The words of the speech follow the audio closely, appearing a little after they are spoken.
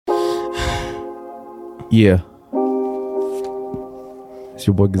Yeah. It's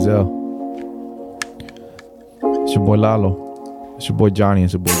your boy Gazelle. It's your boy Lalo. It's your boy Johnny.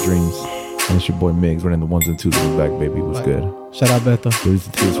 It's your boy Dreams. And it's your boy Migs running the ones and twos in the back, baby. What's good? Shout out Beto. We're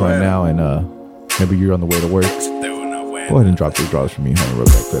listening to this right now, and maybe you're on the way to work. Go ahead and drop your draws for me, honey. Rub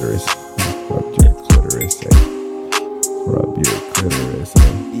that clitoris. Rub your clitoris. Hey. Rub your clitoris.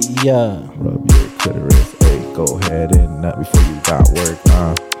 Hey. Yeah. Rub your clitoris. Hey. Go ahead and nut before you got work.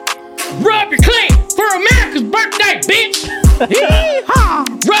 Rub your clit for America's birthday, bitch. Yeehaw.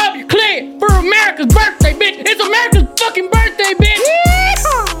 Rub your clit for America's birthday, bitch. It's America's fucking birthday, bitch.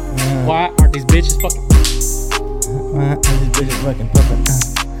 Yeehaw. Why aren't these bitches fucking? Why aren't these bitches fucking pumping?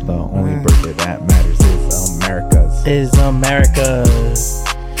 The only birthday that matters is America's. Is America's.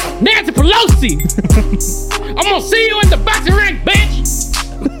 Nancy Pelosi. I'm gonna see you in the boxing ring, bitch.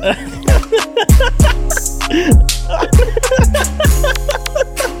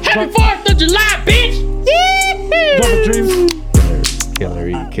 Happy 4th of July, bitch.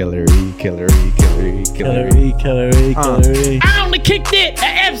 Killery. I only kicked it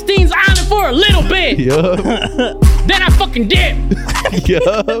at Epstein's Island for a little bit. Yup. Then I fucking dipped.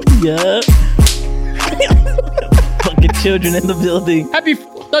 Yup. Yup. Fucking children in the building. Happy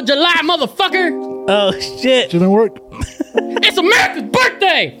 4th of July, motherfucker. Oh shit. Didn't work. It's America's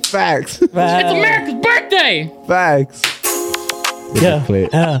birthday. Facts. It's America's birthday. Facts. Yeah.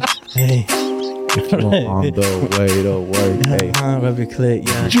 Hey. If you're on the way to work, hey. Rub your clit,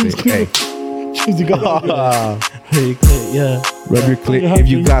 yeah. Hey. Choose the God. Rub your clit, yeah. Rub your clit if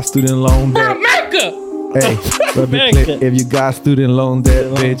you got student loan For debt. America. Hey, rub your clit if you got student loan debt,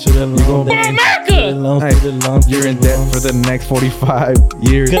 bitch. You gon' For America. you're in debt for the next 45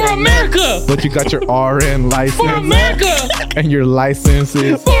 years. For America. But you got your RN license. For America. And your license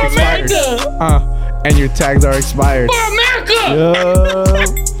is For expired. America. And your tags are expired. For America. Yeah.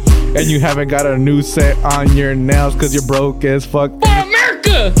 And you haven't got a new set on your nails because you're broke as fuck. For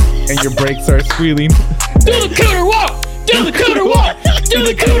America. And your brakes are squealing. Do the cooter walk. Do the cooter walk. Do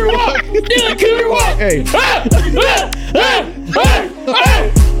the cooter walk. Do the cooter walk. Hey.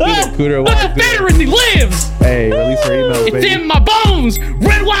 Cooter The walk. Confederacy lives. Hey, release your emails, It's baby. in my bones.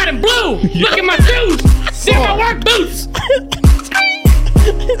 Red, white, and blue. Look at my shoes. They're my work boots.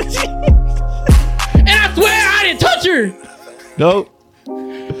 And I swear I didn't touch her. Nope.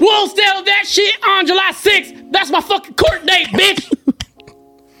 We'll sell that shit on July 6th. That's my fucking court date, bitch.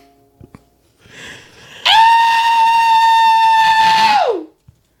 Ow!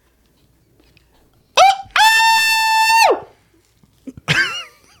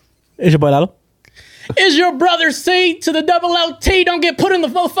 It's your boy Lalo. Is your brother C to the double LT? Don't get put in the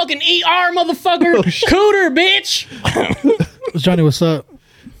motherfucking ER, motherfucker. Cooter, bitch. Johnny, what's up?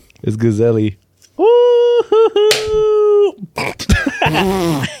 It's Gazelli.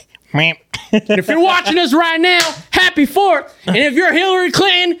 If you're watching us right now, happy 4th. And if you're Hillary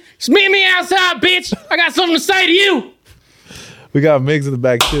Clinton, just meet me outside, bitch. I got something to say to you. We got Migs in the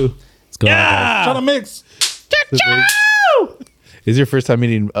back too. Yeah. Trying to mix. Choo-choo! Is your first time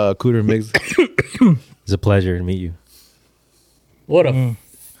meeting Cooter and Migs? It's a pleasure to meet you. What a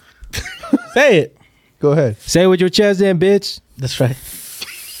Say it. Go ahead. Say it with your chest in, bitch. That's right.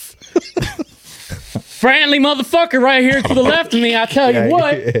 friendly motherfucker right here to the left of me. I tell you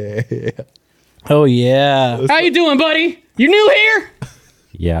what. Oh yeah. How you doing, buddy? You new here?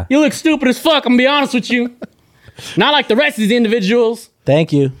 Yeah. You look stupid as fuck. I'm gonna be honest with you. Not like the rest of these individuals.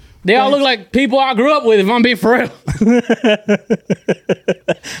 Thank you. They all look like people I grew up with, if I'm being for real.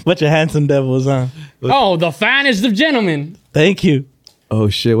 Bunch of handsome devils, huh? Oh, the finest of gentlemen. Thank you. Oh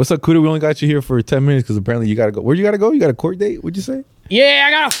shit! What's up, Cooter? We only got you here for 10 minutes because apparently you gotta go. Where you gotta go? You got a court date? What'd you say? Yeah,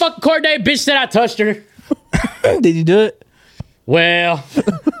 I got a fucking court date. Bitch said I touched her. Did you do it? Well,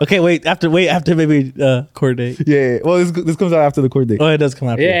 Okay, wait after maybe court date. Yeah. Well, this comes out after the court date. Oh, it does come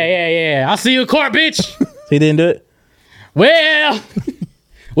after. yeah. I'll see you in court, bitch. So you didn't do it? Well,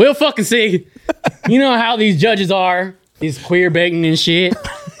 we'll fucking see. You know how these judges are. These queer baiting and shit.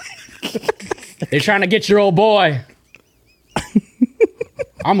 They're trying to get your old boy.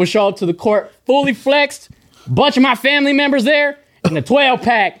 I'm gonna show up to the court fully flexed, bunch of my family members there, and a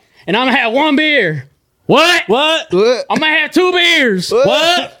 12-pack, and I'm gonna have 1 beer. What? What? I'm gonna have 2 beers.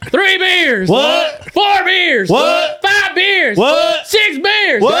 What? 3 beers. What? 4 beers. What? 5 beers. What? 6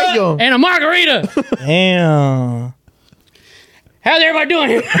 beers. What? And a margarita. Damn. How's everybody doing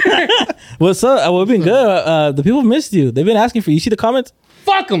here? What's up? We've been good. The people missed you. They've been asking for you. You see the comments?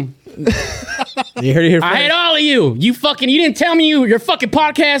 Fuck them. You heard it here first. I hate all of you. You didn't tell me your fucking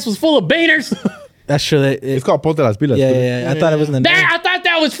podcast was full of beaters. That's true. It's called Ponte las Pilas. Yeah. I thought it was in the name. I thought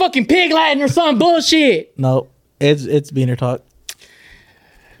that was fucking pig Latin or some bullshit. No, it's Beaner talk.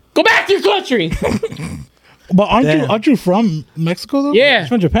 Go back to your country. But Damn. aren't you from Mexico though? Yeah, He's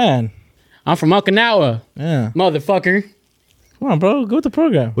from Japan. I'm from Okinawa, Yeah. motherfucker. Come on, bro. Go with the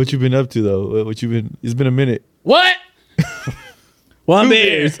program. What you been up to though? What you been? It's been a minute. What? 1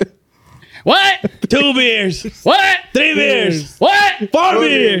 beers. What? 2 beers. What? 3 beers. What? 4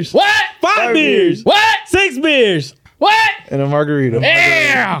 beers. What? 5 beers. What? 6 beers. What? And a margarita.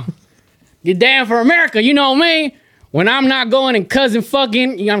 Yeah. Get down for America. You know me. When I'm not going and cousin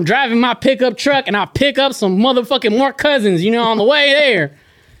fucking, I'm driving my pickup truck and I pick up some motherfucking more cousins, on the way there.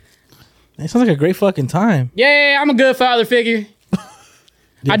 It sounds like a great fucking time. Yeah, I'm a good father figure.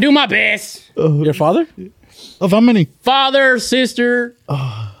 I do my best. Your father? Of how many? Father, sister.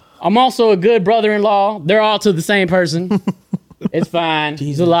 I'm also a good brother-in-law. They're all to the same person. It's fine.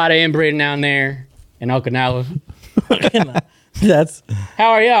 There's a lot of inbreeding down there in Okinawa. That's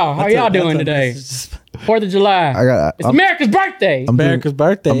How are y'all? How are y'all doing today? 4th of July. It's America's birthday. I'm America's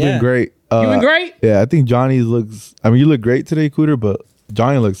birthday. I'm doing great. You doing great? Yeah, I think Johnny looks. I mean, you look great today, Cooter, but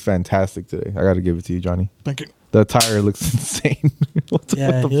Johnny looks fantastic today. I got to give it to you, Johnny. Thank you. The attire looks insane.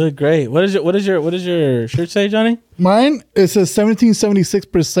 Yeah, you look great. What is your shirt say, Johnny? Mine, it says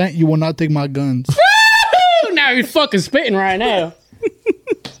 1776%. You will not take my guns. Woo! Now you're fucking spitting right now.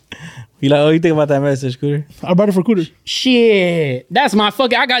 You like? Oh, you think about that message, Scooter? I bought it for Cooter. Shit. That's my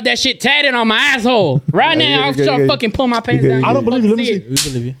fucking... I got that shit tatted on my asshole. Right now, I'm trying to fucking pull my pants down. I don't believe you. Let me See see. it. We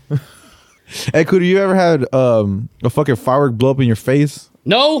believe you. Hey, Cooter, you ever had a fucking firework blow up in your face?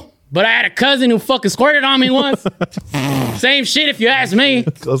 No, but I had a cousin who fucking squirted on me once. Same shit if you ask me.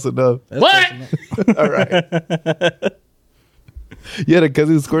 Close enough. What? All right. You had a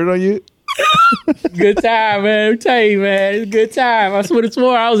cousin who squirted on you? Good time, man. I'm telling you, man. It's a good time. I swear to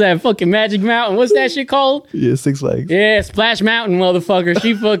swore I was at fucking Magic Mountain. What's that shit called? Yeah, Six Flags. Yeah, Splash Mountain, motherfucker.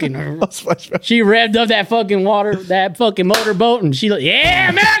 She fucking... Splash Mountain. She revved up that fucking motorboat, and she like, yeah,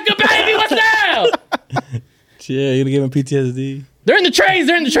 America, baby, what's up? Yeah, you gonna give him PTSD? They're in the trays.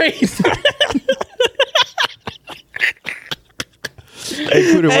 Hey,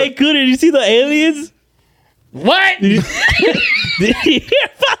 Cooter, Hey, Cooter, did you see the aliens? What? Did you hear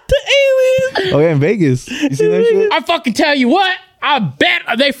about the aliens? oh, yeah, in Vegas. You see that shit? I fucking tell you what, I bet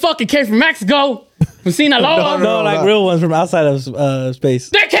they fucking came from Mexico. From Sinaloa. No, like real ones from outside of space.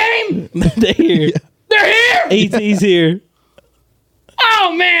 They came. They're here. They're here. ET's here.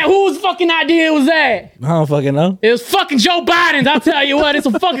 Oh man, whose fucking idea was that? I don't fucking know. It was fucking Joe Biden's. I'll tell you what, it's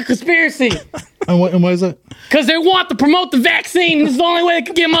a fucking conspiracy. And why is that? Because they want to promote the vaccine. And it's the only way they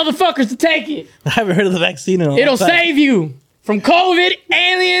can get motherfuckers to take it. I haven't heard of the vaccine in a long It'll time. save you from COVID,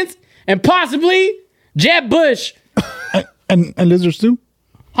 aliens, and possibly Jeb Bush. And lizards too?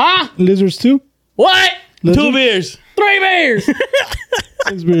 Huh? Lizards too? What? Lizards? 2 beers. 3 beers.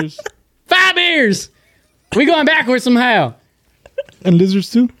 6 beers. 5 beers. We going backwards somehow. And lizards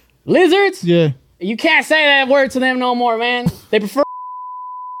too? Lizards? Yeah. You can't say that word to them no more, man. They prefer.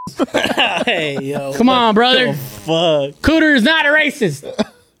 Hey, yo. Come on, brother. Fuck. Cooter is not a racist.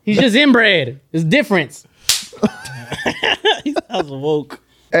 He's just inbred. There's difference. He sounds woke.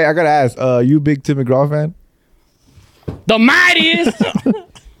 Hey, I got to ask, you a big Tim McGraw fan? The mightiest.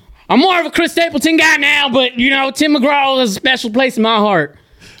 I'm more of a Chris Stapleton guy now, but Tim McGraw has a special place in my heart.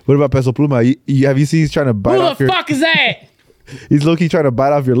 What about Peso Pluma? Have you seen he's trying to bite Who off the your... fuck is that? He's low-key trying to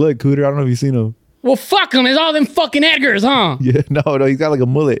bite off your lip, Cooter. I don't know if you've seen him. Well, fuck him. It's all them fucking Edgars, huh? Yeah, no, he's got like a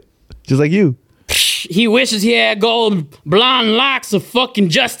mullet. Just like you. He wishes he had gold blonde locks of fucking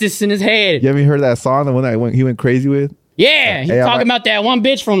justice in his head. You haven't heard that song, the one that he went crazy with? Yeah, he's Hey, talking about that one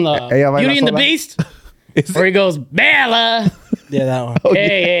bitch from the Hey, am I Beauty and the not so Beast, Is where it? he goes, Bella. Yeah, that one. Oh,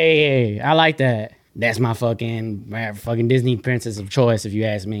 Hey, I like that. That's my fucking Disney princess of choice, if you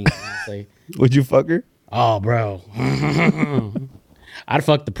ask me. Honestly. Would you fuck her? Oh, bro. I'd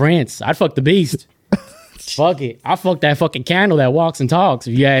fuck the prince. I'd fuck the beast. Fuck it. I fuck that fucking candle that walks and talks,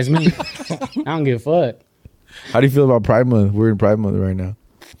 if you ask me. I don't give a fuck. How do you feel about Pride Month? We're in Pride Month right now.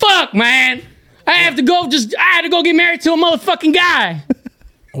 Fuck, man. I had to go get married to a motherfucking guy.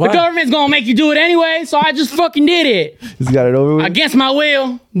 The government's gonna make you do it anyway, so I just fucking did it. Just got it over with? Against my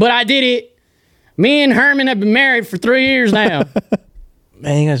will, but I did it. Me and Herman have been married for 3 years now.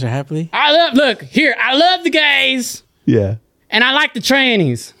 Man, you guys are happily. I love the gays, Yeah. and I like the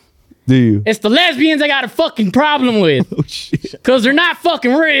trannies. Do you? It's the lesbians I got a fucking problem with. Oh, shit. Because they're not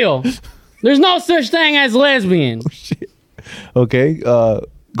fucking real. There's no such thing as lesbian. Okay,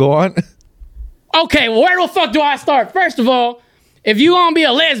 go on. Okay, well, where the fuck do I start? First of all, if you gonna be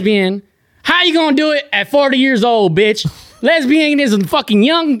a lesbian, how you gonna do it at 40 years old, bitch? Lesbian is a fucking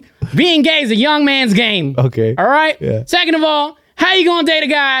young... Being gay is a young man's game. Okay. All right? Yeah. Second of all, how you gonna date a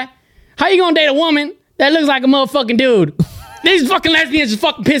guy? How you gonna date a woman that looks like a motherfucking dude? These fucking lesbians just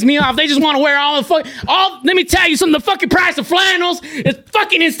fucking piss me off. They just want to wear all the let me tell you something. The fucking price of flannels is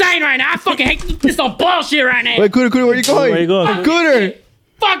fucking insane right now. I fucking hate this on bullshit right now. Wait, Cooter, where you going? Where you going? Cooter,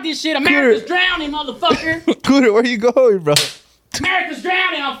 Fuck this shit. America's drowning, motherfucker. Cooter, where you going, bro? America's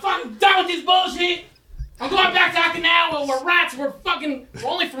drowning. I'm fucking done with this bullshit. I'm going back to Okinawa where rats were fucking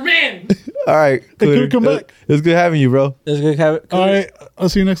only for men. All right, Cooter, come back. It's good having you, bro. That's good. Have it. All right, I'll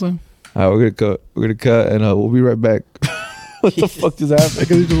see you next time. All right, we're gonna cut, and we'll be right back. What the fuck just happened?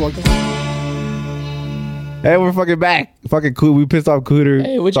 Because he just walked out. Hey, we're fucking back. Fucking cool. We pissed off Cooter.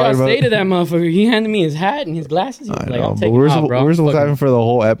 Hey, what y'all say to that motherfucker? He handed me his hat and his glasses. He was like, I'll take we're him out, bro. supposed to have him for the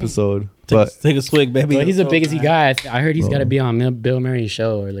whole episode. But Take a swig, baby. But he's the biggest guy. I heard he's got to be on Bill Murray's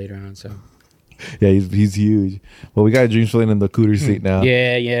show or later on. So yeah, he's huge. Well, we got dreams filling in the Cooter seat now.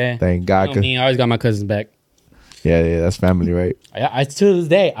 yeah. Thank God. You know me, I always got my cousins back. Yeah, that's family, right? I to this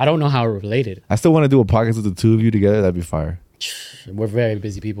day, I don't know how we're related. I still want to do a podcast with the two of you together. That'd be fire. We're very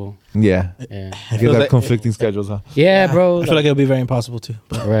busy people. Yeah. Yeah, You guys have conflicting schedules, huh? yeah, bro. I feel like it'll be very impossible too.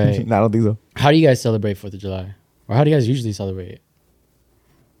 But Right. No, I don't think so. How do you guys celebrate 4th of July? Or how do you guys usually celebrate it?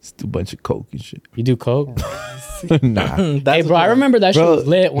 Just do a bunch of coke and shit. You do coke? Nah. Hey, bro, I remember that shit Bro. was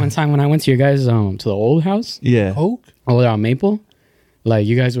lit one time when I went to your guys' to the old house Yeah. Coke? over there on Maple. Like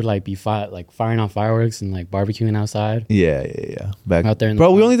you guys would like be firing off fireworks and like barbecuing outside. Yeah. Back Out there in the bro,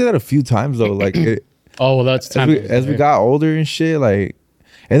 we sun. only did that a few times though. Like Oh, well, that's time. as we got older and shit, like,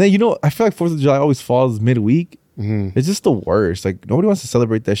 and then I feel like 4th of July always falls midweek. Mhm. It's just the worst. Like nobody wants to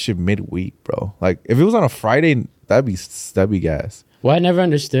celebrate that shit midweek, bro. Like if it was on a Friday, that'd be gas. What I never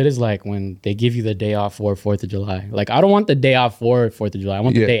understood is like when they give you the day off for 4th of July. Like I don't want the day off for 4th of July. I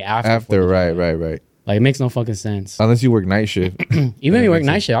want the day after. 4th After, of right, July. right. Like it makes no fucking sense. Unless you work night shift. Even if you work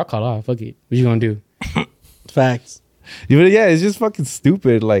night shift, I'll call off. Fuck it. What you gonna do? facts. Yeah, it's just fucking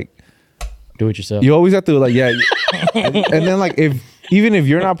stupid. Like Do it yourself. you always have to like and then like even if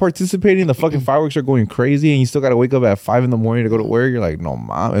you're not participating, the fucking fireworks are going crazy, and you still gotta wake up at 5 a.m. to go to work. You're like, no,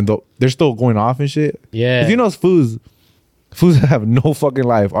 mom, and they're still going off and shit. Yeah. If you know fools that have no fucking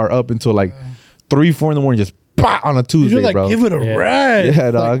life are up until like 3, 4 in the morning, just on a You Tuesday, just like bro. give it a Yeah. rest.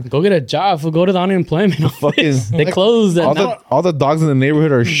 Yeah, dog. Go get a job. Go to the unemployment Fucking office. They closed at night. all the dogs in the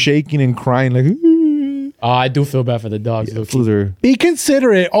neighborhood are shaking and crying like. Oh, I do feel bad for the dogs. low-key. Fools are. Be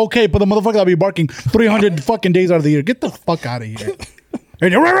considerate. Okay, but the motherfucker that'll be barking 300 fucking days out of the year. Get the fuck out of here.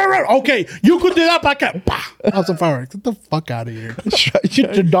 Okay, you could do that, but I can't. That's some fireworks. Get the fuck out of here. Get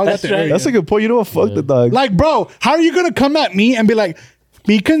your dog out there. That's a good point. You know what? Fuck the dogs. Like, bro, how are you gonna come at me and be like,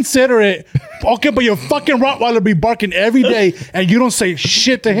 be considerate? Okay, but your fucking Rottweiler be barking every day and you don't say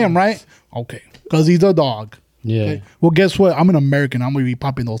shit to him, right? Okay, because he's a dog. Yeah. Okay. Well, guess what? I'm an American. I'm gonna be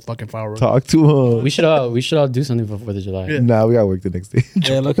popping those fucking fireworks. Talk to him. We should all do something for 4th of July. Nah, we gotta work the next day.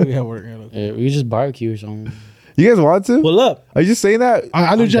 Yeah, look, we have work. We could just barbecue or something. You guys want to? Pull up. Are you just saying that?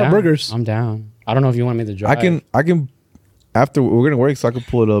 I legit have down. burgers. I'm down. I don't know if you want me to drive. I can. After we're gonna work, so I can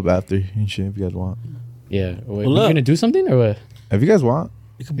pull it up after and shit if you guys want. Yeah. Wait, Well, you look. gonna do something or what? If you guys want,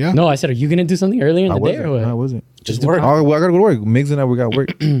 Yeah. No, I said, are you gonna do something earlier in I the day wasn't. or what? I wasn't. Just work. Oh, well, I gotta go to work. Migs and I, we got work.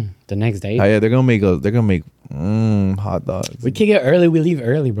 The next day. Oh, yeah, they're gonna make hot dogs. We kick it early. We leave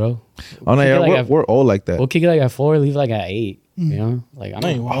early, bro. Oh no, kick yeah, it like we're old like that. We'll kick it like at 4, leave like at 8. You know, like I No,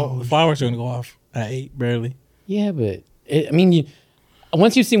 you don't. won't. The fireworks are gonna go off at 8, barely. Yeah, but I mean,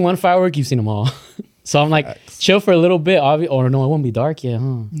 once you've seen one firework, you've seen them all. So I'm like, chill for a little bit. Or no, it won't be dark yet,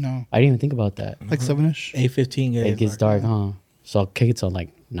 huh? No, I didn't even think about that. like 7ish. 8:15. It gets dark, huh? So I'll kick it till like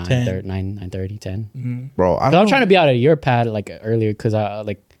 10. 9:30, 10. Bro, But I'm trying to be out of your pad like earlier because I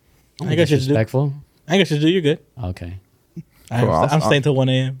like. I'm I guess you should do- respectful. I guess you do. You're good. Okay. I'm staying till 1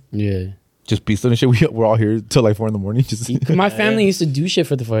 a.m. Yeah. just peace and shit. We're all here till like 4 in the morning. Just 'Cause my family used to do shit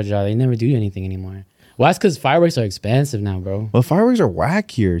for the 4th of July. They never do anything anymore. Well, that's because fireworks are expensive now, bro. well, fireworks are whack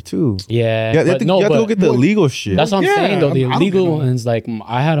here too. Yeah. Yeah, you have but to, no, you have to go but get the illegal shit. that's what I'm Yeah, saying though. The I don't illegal know. ones, like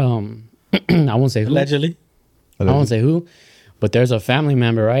I had I won't say who. Allegedly. I won't say who, but there's a family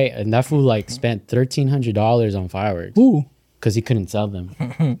member, right? And that fool like spent $1,300 on fireworks Ooh. because he couldn't sell them.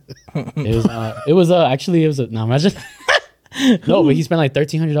 It was actually no, imagine. No, but he spent like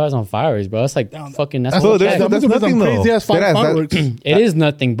 $1,300 on fireworks, bro. That's like fucking. That's Bro, what that's that's nothing though. Crazy ass That- fireworks. it is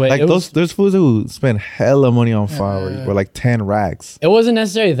nothing, but like it was, there's fools who spend hella money on fireworks, bro, like 10 racks. it wasn't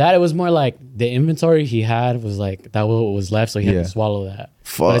necessarily that. It was more like the inventory he had was like that what was left, so he had Yeah. to swallow that.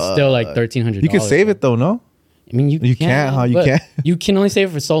 But it's still like $1,300. You can save it though, no? I mean, you can't, huh? You but can't. You can only save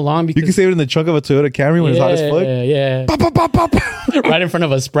it for so long because You can save it in the trunk of a Toyota Camry when it's hot as fuck. Yeah. Pop, pop, pop, pop. Right in front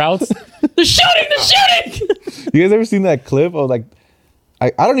of a Sprouts. They're shooting! They're shooting! You guys ever seen that clip of like,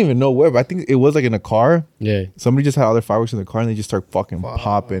 I don't even know where, but I think it was like in a car. Yeah. Somebody just had all their fireworks in the car and they just start fucking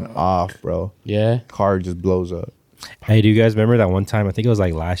popping off, bro. Yeah. Car just blows up. Hey, do you guys remember that one time? I think it was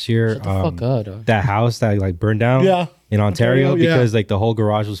like last year. Shut the fuck up, dog. That house that like burned down. Yeah. In Ontario, Ontario, yeah. because like the whole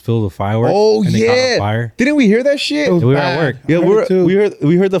garage was filled with fireworks. Oh and they caught on yeah. fire. Didn't we hear that shit? It was We were bad. at work. Yeah, I heard it too.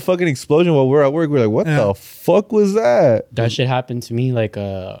 we heard the fucking explosion while we're at work. We're like, what Yeah. the fuck was that? That shit happened to me like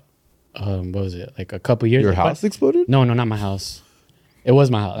what was it? Like a couple years. Your like, house exploded? No, not my house. It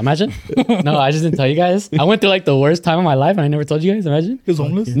was my house. Imagine. No, I just didn't tell you guys. I went through like the worst time of my life and I never told you guys. Imagine. He was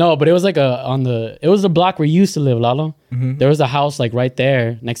homeless. No, but it was like it was the block where you used to live, Lalo. There was a house like right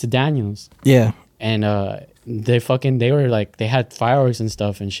there next to Daniel's. Yeah. And they were like, they had fireworks and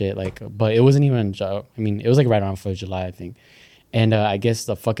stuff and shit, like, but it wasn't even, I mean, it was like right around 4th of July, I think. And I guess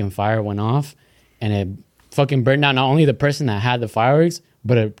the fucking fire went off and it fucking burned down not only the person that had the fireworks,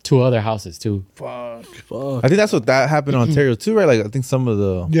 but 2 other houses too. Fuck. I think that's what that happened in Ontario too, right? Like I think some of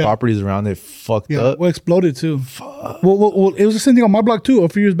the Yeah. properties around it fucked Yeah, up. well, exploded too. Well, it was the same thing on my block too. A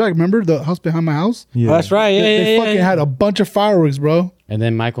few years back, remember the house behind my house? Yeah. Oh, that's right. Yeah, They yeah, fucking yeah. had a bunch of fireworks, bro. And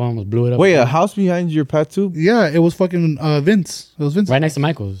then Michael almost blew it up. Wait, a house behind your path too? Yeah, it was fucking Vince. It was Vince. Right next to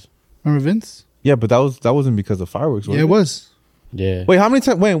Michael's. Remember Vince? Yeah, but that wasn't because of fireworks. Was Yeah, it was. Yeah. Wait, how many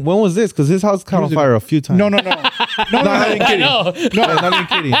times? Wait, when was this? Because his house caught on Years fire a few times. No, no. not even kidding. No. No, not even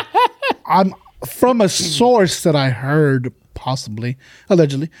kidding. I'm from a source that I heard, possibly,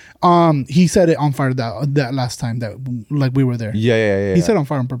 allegedly. He set it on fire that last time that like we were there. Yeah. He set it on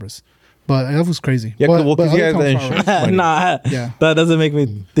fire on purpose, but that was crazy. Yeah, but, well, because he other had the times insurance fireworks. money. Nah. Yeah. That doesn't make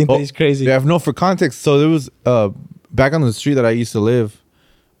me think that he's crazy. Yeah, no, for context, so there was back on the street that I used to live,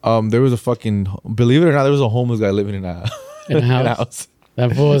 there was a fucking, believe it or not, there was a homeless guy living in a, In a house.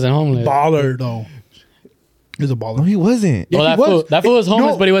 That fool wasn't homeless. Baller though. He's a No, baller. he wasn't. Yeah, Well, he was. that fool was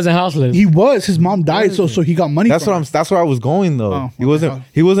homeless, No. but he wasn't houseless. He was. His mom died, so he got money. That's from what I'm. That's where I was going though. Oh, he wasn't. okay.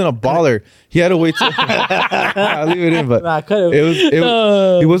 He wasn't a baller. He had to wait till. I'll leave it in, but Nah, cut it.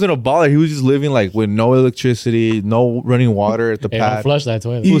 he wasn't a baller. He was just living like with no electricity, no running water at the Hey, don't pad. flush that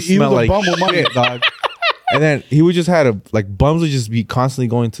toilet. He- Would smell was a like bum with money. shit, dog. And then he would just bums would just be constantly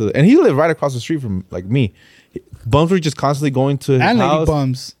going to, and he lived right across the street from like me. Bums were just constantly going to his and lady house.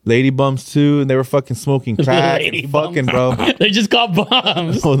 bums. Lady bums too, and they were fucking smoking crack, Lady fucking bums. bro. They just got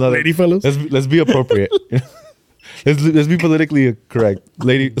bombs. Oh, no, Lady fellas. let's be appropriate. let's be politically correct.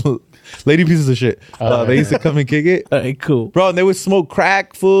 Lady pieces of shit. They used to come and kick it, All right, cool. bro. And they would smoke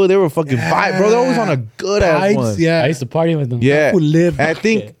crack food. They were fucking vibe, bro. They're always on a good ass Pipes, one. yeah. I used to party with them. Yeah. Who lived.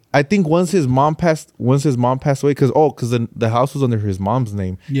 And I think once his mom passed away, because the house was under his mom's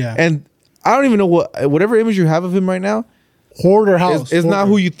name. Yeah. And I don't even know whatever image you have of him right now. Hoarder house. It's not Hoarder.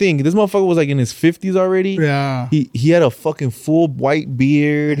 who you think. This motherfucker was like in his 50s already. Yeah. He had a fucking full white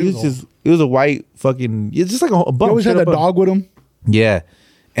beard. He was a white fucking. It's just like a bum. He always had straight that up bum. dog with him. Yeah.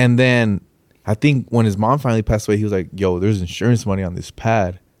 And then I think when his mom finally passed away, he was like, "Yo, there's insurance money on this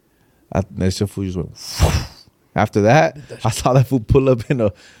pad." That shit fool just went. After that, I saw that fool pull up in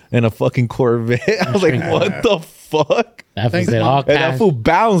a fucking Corvette. I was like, "What the fuck?" That fool Thanks, said Mom. all And that cash. fool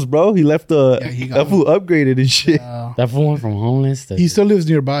bounced, bro. He left he got that fool upgraded and shit. That fool went from homeless to He still lives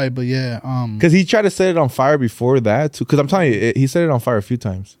nearby, but yeah. Because he tried to set it on fire before that too. Because I'm telling you, he set it on fire a few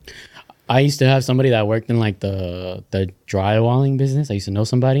times. I used to have somebody that worked in like the drywalling business. I used to know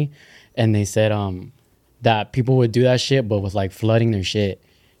somebody, and they said that people would do that shit, but with like flooding their shit.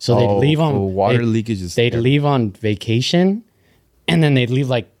 So they'd leave on water leakage. Is They'd leave on vacation, and then they'd leave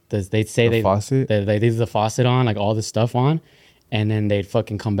like they'd say The faucet? they leave the faucet on, like all this stuff on, and then they'd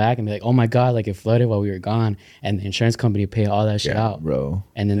fucking come back and be like, "Oh my god, like it flooded while we were gone," and the insurance company would pay all that shit out, bro.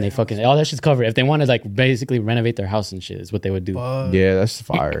 and then they fucking all that shit's covered. If they want to like basically renovate their house and shit, is what they would do. Yeah, that's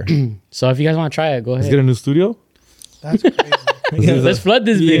fire. So if you guys want to try it, go Let's ahead. get a new studio. That's crazy. Let's flood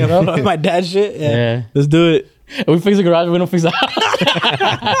this Yeah, bitch, bro. bro. My dad shit. Yeah. Yeah. Let's do it. We fix the garage, we don't fix the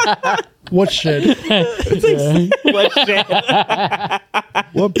house. What shit?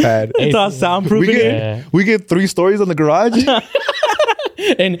 What pad? It's all soundproof. we in get here. Yeah. we get 3 stories on the garage.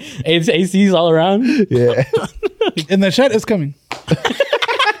 And it's ACs all around. Yeah, And the shed is coming.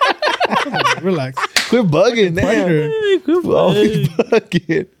 Relax. quit bugging, damn. Always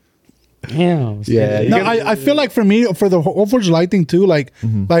bugging. Damn. Yeah, No, I feel like for me, for the whole 4th of July thing too, like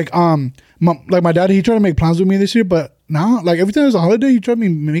my dad, he tried to make plans with me this year, but now, like every time there's a holiday, he tried me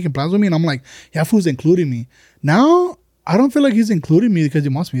making plans with me, and I'm like, yeah, fool's including me. Now I don't feel like he's including me because he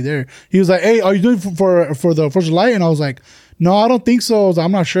wants me there. He was like, "Hey, are you doing for the 4th of July?" And I was like, "No, I don't think so." I was like,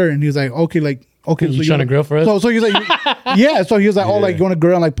 I'm not sure. And he was like, "Okay, like okay." You so trying to grill for us? So he's like, yeah. So he was like, "Oh, like you want to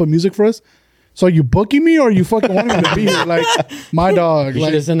grill and like put music for us?" So you booking me or you fucking wanting me to be here? Like my dog. You should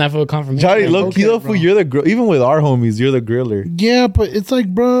Like have sent that for a confirmation. Johnny, low key okay, though, bro. fool, you're the grill. Even with our homies, you're the griller. yeah, but it's like,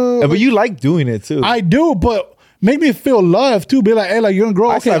 bro. But you like doing it too. I do, but make me feel loved too. Be like, hey, like you're gonna grow.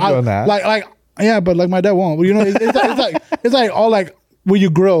 I Okay, slap you on that. like Yeah, but like my dad won't. Well, you know, it's like all like when you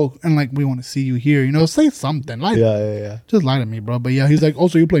grow and like we want to see you here. You know, say something. Like Yeah. just lie to me, bro. But yeah, he's like,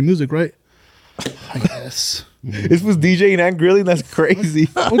 also you play music, right? I guess. This was DJing and grilling. That's crazy.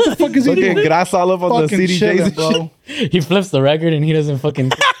 What the fuck is he Fucking doing? grass all up on the Fucking CDJs chilling, and shit. He flips the record and he doesn't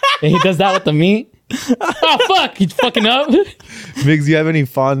fucking. And he does that with the meat. Oh fuck! He's fucking up. Migs, do you have any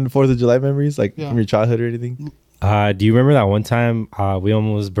fond 4th of July memories, like Yeah. from your childhood or anything? Do you remember that one time we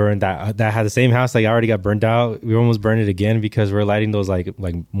almost burned that had the same house? Like I already got burned out. We almost burned it again because we're lighting those like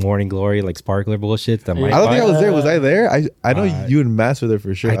morning glory like sparkler bullshit. That I don't think I was there. Was I there? I know you and Mass were there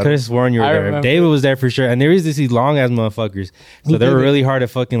for sure. I could have sworn you were I there. remember. David was there for sure. And there is these long ass motherfuckers. So they were really hard to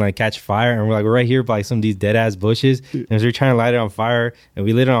fucking like catch fire. And we're right here by some of these dead ass bushes. And we were trying to light it on fire. And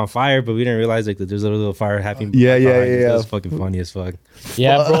we lit it on fire, but we didn't realize like that there's a little fire happening. Yeah. That was fucking funny as fuck.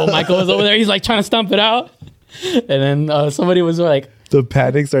 Yeah, bro. Michael was over there. He's like trying to stomp it out. And then somebody was like, The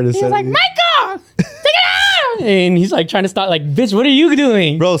panic started he's like, setting. Michael, take it out. And he's like trying to stop. Like, bitch, what are you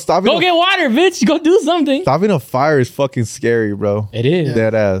doing? Bro, Go get water, bitch. Go do something. stopping a fire is fucking scary, bro. It is.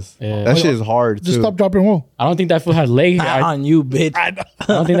 Dead ass. Yeah. That shit is hard Just too. stop, drop, and roll. I don't think that fool has leg hair. On you, bitch. I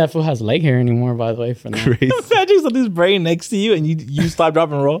don't think that fool has leg hair anymore, by the way, for now. Crazy. Imagine something's brain next to you and you stop,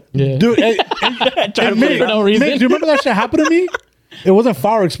 drop, and roll. Yeah. Dude, hey, Trying to Mick, for no reason. Mick, do you remember that shit happened to me? It wasn't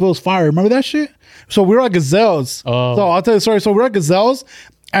fire, exposed fire. Remember that shit? So we were at Gazelles. Oh. So I'll tell you the story. So we were at Gazelles,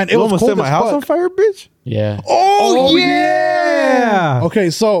 and it You was almost cold set my as house fuck. on fire, bitch. Yeah. Oh, yeah. Okay,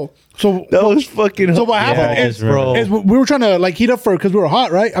 so That was fucking. so what happened I is, just remember is we were trying to like heat up because we were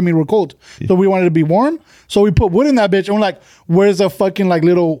hot, right? I mean, we're cold, so we wanted to be warm. So we put wood in that bitch, and we're like, "Where's the fucking like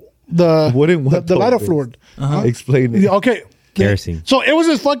little the Wooden what the though, lighter bitch? fluid?" Explain it. Okay, Kerosene. so it was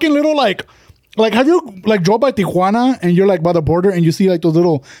this fucking little like have you like drove by Tijuana and you're like by the border and you see like those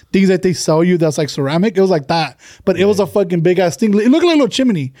little things that they sell you that's like ceramic? It was like that, but it was a fucking big ass thing. It looked like a little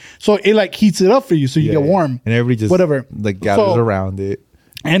chimney, so it like heats it up for you, so you get warm. And everybody just whatever like gathers So- around it.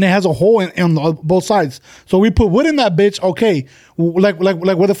 and it has a hole in both sides. So we put wood in that bitch. Okay, like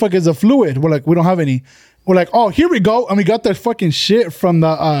where the fuck is the fluid? We're like, we don't have any. We're like, oh, here we go, and we got that fucking shit from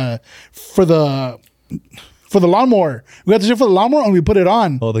the for the lawnmower. We got the shit for the lawnmower, and we put it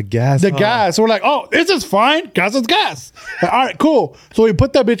on. Oh, the gas. The huh? gas. So we're like, oh, this is fine. Gas is gas. Like, all right, cool. So we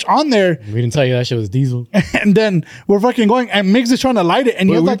put that bitch on there, We didn't tell you that shit was diesel. and then we're fucking going. And Migs is trying to light it, and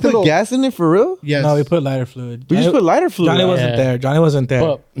Wait, he has we like the put little gas in it for real? Yes. No, we put lighter fluid. We just put lighter fluid. Johnny on it. wasn't Yeah. there. Johnny wasn't there.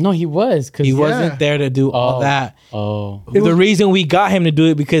 But no, he was. Cause He wasn't there to do all that. Oh. The reason we got him to do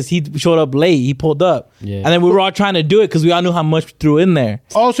it because he showed up late. He pulled up, Yeah. and then we were all trying to do it because we all knew how much we threw in there.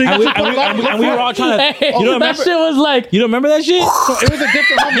 Oh, so you And guys we, and we- and we- and we were all trying to. Hey, You don't that remember? shit was like, You don't remember that shit? So it was a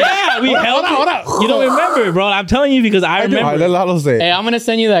different. Yeah, we held hold it. on. You don't remember, bro? I'm telling you because I All remember. right, let Lalo say. hey, I'm gonna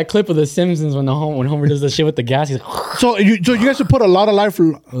send you that clip of The Simpsons when Homer does the shit with the gas. He's like, So you guys should put a lot of light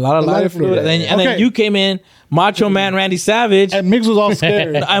fluid. A lot of lighter fluid. And then Okay. you came in, Macho Man Randy Savage. And Migs was all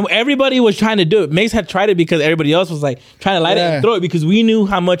scared. And everybody was trying to do it. Mace had tried it because everybody else was like trying to light it Yeah. and throw it because we knew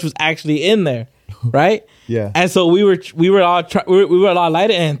how much was actually in there, right? Yeah. And so we were all light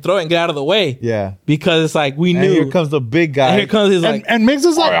it and throw it and get out of the way. Yeah. Because it's like we And knew. here comes the big guy. And here comes his like. And Migs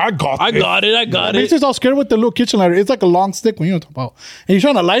is like, I got it. Migs is all scared with the little kitchen lighter. It's like a long stick when you know what I'm talking about. And he's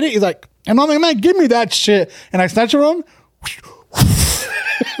trying to light it. He's like, and I'm like, man, give me that shit. And I snatch it from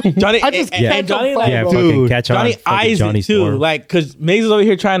Johnny, I just and catch Johnny on like, Yeah, Bro. fucking Dude, catch on. Johnny fucking eyes Johnny it too, Storm. like because Maze is over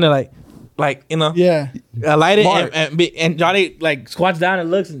here trying to like Yeah. light it Mark. and Johnny like squats down and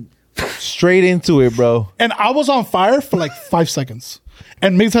looks and Straight into it, bro. And I was on fire for like 5 seconds.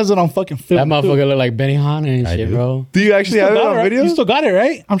 And Migs has it on fucking film. that motherfucker looked like Benny Hanna and I shit, do. bro. Do you actually have it on video? You still got it,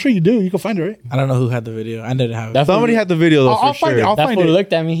 right? I'm sure you do. You can find it, right? I don't know who had the video. I didn't have it. That Somebody fool, had the video though, I'll for find sure. it. I'll that find fool it.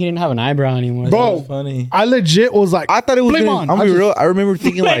 looked at me. He didn't have an eyebrow anymore. Bro, funny. I legit was like, I thought it was Blame gonna, on. I'm I gonna be just- real. I remember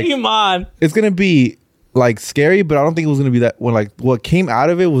thinking like Come on. it's gonna be like scary, but I don't think it was gonna be that. When like what came out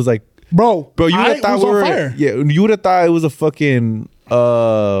of it was like, bro, bro, you would I have thought was we on were, fire. yeah, you would have thought it was a fucking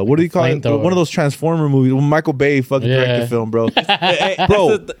what do you call it? Flamethrower. One of those Transformer movies. When Michael Bay fucking Yeah. directed the film, bro. Hey,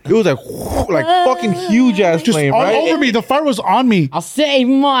 Bro, it was like fucking huge ass Just flame, all right? over me. The fire was on me. I'll save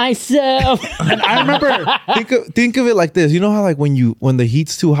myself. And I remember, Think of it like this. You know how like when the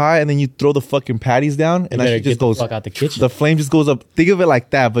heat's too high and then you throw the fucking patties down and that better shit get just the goes fuck out the kitchen. The flame just goes up. Think of it like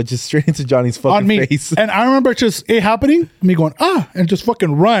that, but just straight into Johnny's fucking on me. face. And I remember just it happening, me going, and just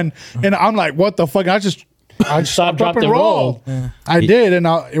fucking run. And I'm like, what the fuck? I just Stop, drop, dropped, and and roll. roll. I did. And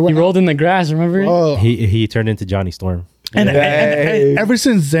it He went rolled in the grass, remember? Oh. He turned into Johnny Storm. And, Hey. and ever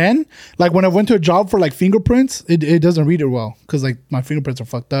since then, like when I went to a job for like fingerprints, it doesn't read it well because like my fingerprints are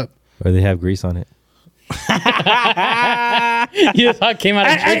fucked up. Or they have grease on it. You thought came out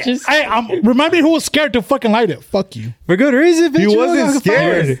of churches? Remind me who was scared to fucking light it. Fuck you. For good reason, bitch. He You wasn't fucking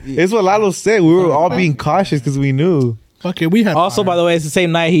scared. fired. It's what Lalo said. We were all being cautious because we knew. Fuck it, we had Also, fire. by the way, it's the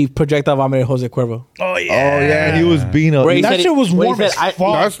same night he projectile vomited Jose Cuervo. Oh Oh yeah, he was being a. Where he That said shit was when he warm said, as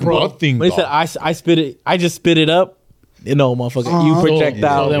fuck, That's bro. nothing. When he said, dog. I spit it, I just spit it up. You know, motherfucker, you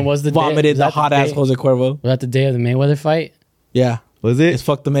projectile So then was the day- vomited was the that the hot ass day? Jose Cuervo. Was that the day of the Mayweather fight? Yeah, Was it? it's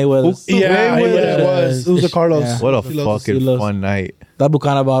fuck the Mayweathers. Yeah, Mayweather. it was. It was the Carlos. Yeah. What a He loves- fucking he loves- fun night. That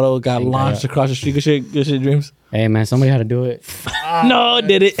Bucana bottle got launched across the street. Good shit, dreams. Hey man, somebody had to do it. No,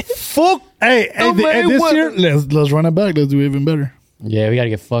 did it? Fuck. Hey, this Mayweather. year, let's run it back. Let's do it even better. Yeah, we gotta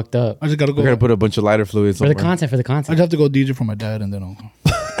get fucked up I just gotta go. We're gonna put a bunch of lighter fluid for the somewhere. content. For the I content. just have to go DJ for my dad, and then I'll.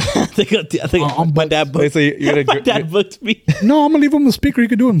 I think my dad Wait, booked. so you're My gonna. dad booked me. No, I'm gonna leave him the speaker. He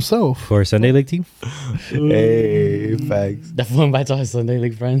could do it himself. For a Sunday League team? Hey, facts. That fool invites all his Sunday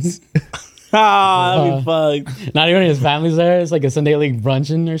League friends. Ah, that'd be fucked. Not even his family's there. It's like a Sunday League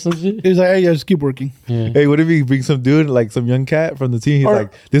brunching or some shit. He's like, hey, yeah, just keep working. Yeah. Hey, what if he brings some dude, like some young cat from the team? He's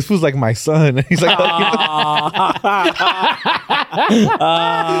like, this was like my son. He's like,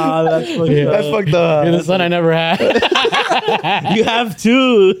 That's fucked that's up. fucked You're the up. son I never had. You have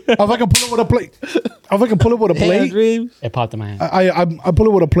two. If I can pull it with a plate, Hey, dreams. It popped in my hand. I pull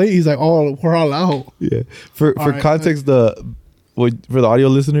it with a plate. He's like, oh, we're all out. Yeah. For right, context, for the audio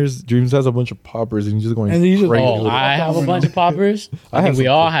listeners, Dreams has a bunch of poppers and he's just going And he's just- crazy. Oh, with it. I have a bunch of poppers. I think we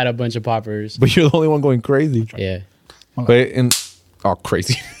all had a bunch of poppers. But you're the only one going crazy. Yeah. But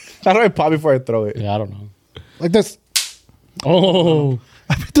crazy. How do I pop before I throw it? Yeah, I don't know. Like this. Oh,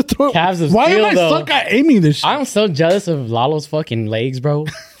 I have to throw it. Calves of Why steel, am I though. suck at aiming this shit? I'm so jealous of Lalo's fucking legs, bro.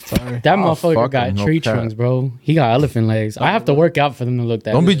 Sorry. That motherfucker fuck got him, no tree cap. trunks, bro. He got elephant legs. I have to work out for them to look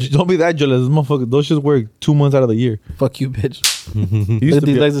that Don't good. be that jealous. This motherfucker, those shit work 2 months out of the year. Fuck you, bitch. He used, to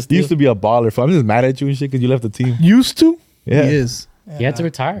these be, legs are he steel. used to be a baller. So I'm just mad at you and shit because you left the team. Used to? Yeah. He is. He had to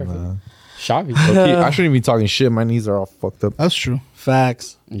retire. Shot me. Okay, I shouldn't be talking shit. My knees are all fucked up. That's true.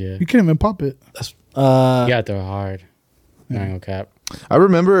 Facts. Yeah. You can't even pop it. You got to throw hard. I ain't gonna cap. I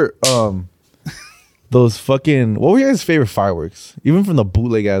remember those fucking. What were your guys' favorite fireworks? Even from the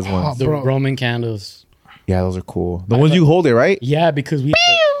bootleg ass ones. The Bro. Roman candles. Yeah, those are cool. The ones you hold it, right? Yeah, because we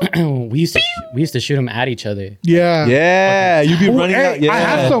used to shoot them at each other. Yeah. Yeah, you be Oh, running hey, out. Yeah, I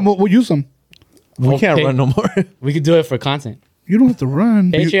have some. We'll use them. We can't Okay. run no more. We could do it for content. You don't have to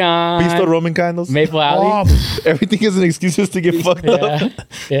run. Patreon. Pisto Roman candles. Maple Alley. Oh, Everything is an excuse just to get fucked up.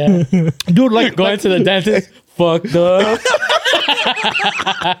 Yeah. Yeah. dude, like Going to the dentist. Fucked up.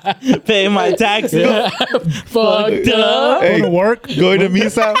 Pay my taxes. Fucked up. Hey, go to work, going to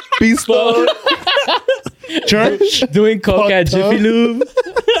misa, pisto. church. Doing coke at Fucked Jiffy up. Lube.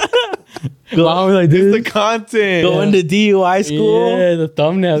 Mom was like, The dude. content. Going to DUI school. Yeah, the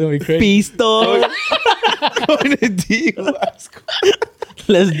thumbnail's gonna be crazy. Pisto. Going to DUI school.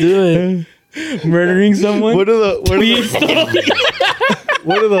 Let's do it. Murdering someone. What are the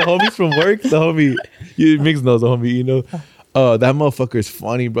homies from work? The homie, you Mix knows the homie. You know, that motherfucker is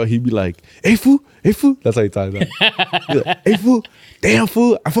funny, bro. He'd be like, "Hey fool, hey fool." That's how he talks. He's like, "Hey fool, damn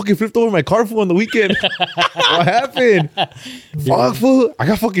fool, I fucking flipped over my car fool on the weekend. What happened? Fuck fool, I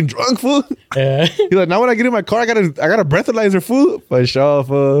got fucking drunk fool." Yeah. He's like, "Now when I get in my car, I got a breathalyzer fool for sure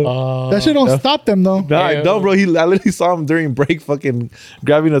fool." That shit don't stop them though. Nah, I don't, bro. I literally saw him during break, fucking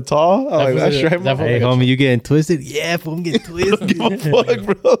grabbing a tall. I'm like, that's right, that Hey, homie, you getting twisted? Yeah, fool, I'm getting twisted. give a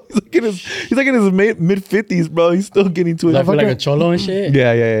fuck, bro. He's like in his mid 50s, bro. He's still getting to I it. feel like a cholo and shit.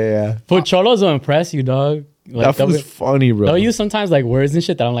 Yeah. For cholos will impress you, dog. Like, That was funny, bro. they'll use sometimes like words and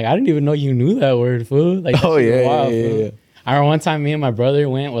shit that I'm like, I didn't even know you knew that word, fool. Like, that Oh, shit was yeah, wild, yeah, fool. yeah. I remember one time me and my brother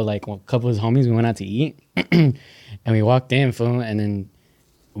went with like a couple of his homies. We went out to eat, and we walked in, fool, and then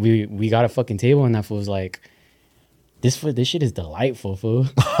we got a fucking table, and that fool was like, this shit is delightful, fool.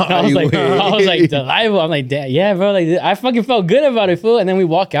 And I was like, delightful. I'm like, yeah, bro. Like, I fucking felt good about it, fool. And then we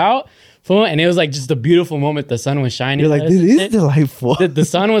walk out, fool, and it was like just a beautiful moment. The sun was shining. You're like, at us this and is shit. delightful. The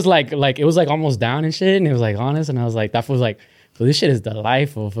sun was like it was like almost down and shit, and it was like honest, and I was like, that was like, fool, this shit is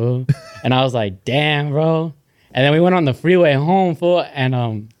delightful, fool. And I was like, damn, bro. And then we went on the freeway home, fool,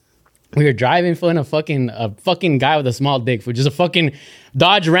 and we were driving, fool, and a fucking guy with a small dick, fool, just a fucking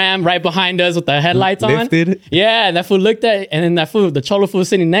Dodge Ram right behind us with the headlights on. Lifted? Yeah, and that fool looked at, and then that fool, the cholo fool was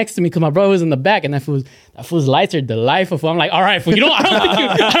sitting next to me because my brother was in the back, and that fool's lights are delightful. Fool. I'm like, all right, fool,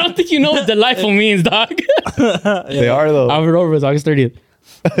 I don't think you know what delightful means, dog. They are though. I'll over it August 30th.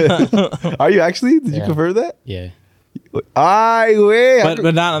 Are you actually? Did you Yeah. confirm that? Yeah. Ay, way.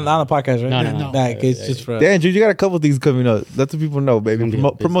 But not on the podcast, right? No. Nah, it's just for Damn, dude, you got a couple things coming up. Let the people know, baby. Gonna be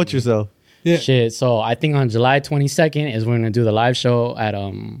a Promote busy yourself. Yeah. Shit. So I think on July 22nd is we're gonna do the live show at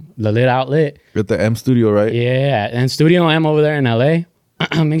the Lit Outlet. At the M Studio, right? Yeah, and Studio M over there in LA.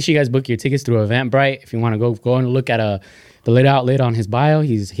 Make sure you guys book your tickets through Eventbrite if you want to go and look at the Lit Outlet on his bio.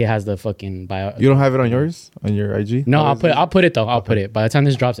 He has the fucking bio. You don't have it on yours, on your IG? No, I'll put it though. I'll put it by the time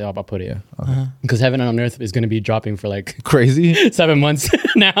this drops. I'll put it. Okay. Because Heaven on Earth is gonna be dropping for like Crazy. 7 months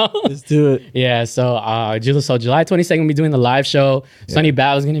now. Let's do it. Yeah, so July 22nd we'll be doing the live show. Sonny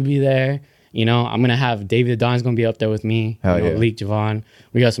Battle's gonna be there. You know, I'm gonna have David the Don's gonna be up there with me. Hell you know, yeah. Leak Javon.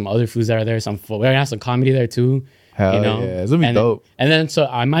 We got some other foods that are there. We're gonna have some comedy there too. Hell you know? yeah. It's gonna be dope. And then so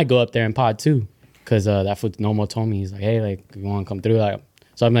I might go up there and pod too. Cause that fool Nomo told me, he's like, hey, like you wanna come through? Like,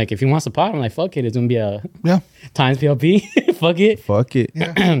 so I'm like, if he wants to pod, I'm like, fuck it, it's gonna be a times PLP. Fuck it. Fuck it.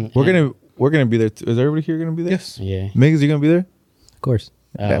 Yeah. We're gonna be there too. Is everybody here gonna be there? Yes. Yeah. Migs, you gonna be there? Of course.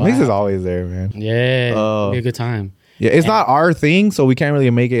 Yeah, Wow. Migs is always there, man. Yeah. It'll be a good time. Yeah, it's not our thing, so we can't really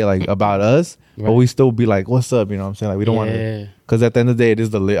make it like about us. But Right. we still be like, "What's up?" You know what I'm saying? Like we don't want to, Yeah. because at the end of the day, it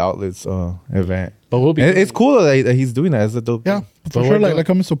is the Lit Outlets event. But we'll be And it's cool that he's doing that. It's a dope. Yeah, thing. for But sure. we're Like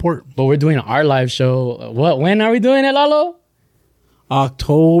come and support. But we're doing our live show. When are we doing it, Lalo?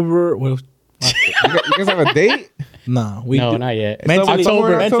 October. Well, You guys have a date? nah, we No, do- not yet. mentally,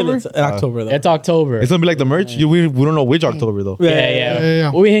 somewhere in mentally October? it's in October though. It's October. It's gonna be like the merch. We don't know which October though.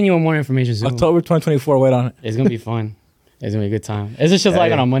 Yeah. We'll be hitting you with more information soon. October 2024. Wait on it. It's gonna be fun. It's gonna be a good time. Is this just like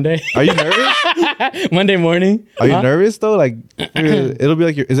Yeah. on a Monday? Are you nervous? Monday morning? Are you Huh? nervous though? Like it'll be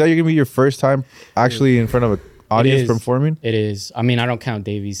like is that gonna be your first time actually in front of an audience is. performing? It is. I mean, I don't count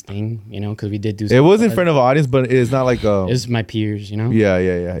Davey's thing, you know, because we did do. It was in front of an audience, but it's not like It's my peers, you know. yeah.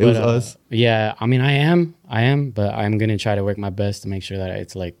 It was us. Yeah, I mean, I am, but I'm gonna try to work my best to make sure that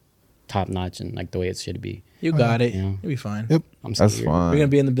it's like top notch and like the way it should be. You got it. Yeah. You'll be fine. Yep. I'm That's scared. fine. We're gonna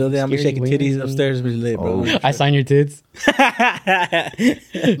be in the building. I'm gonna be Scary shaking titties waving. upstairs. Be lit, bro. Oh. I sign your tits.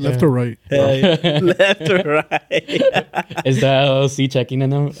 Left or right? Left or right? Is the LLC checking in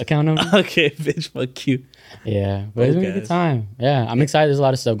the account number? Okay, bitch. Fuck you. Yeah, but it's gonna be a good guys. time. Yeah, I'm excited. There's a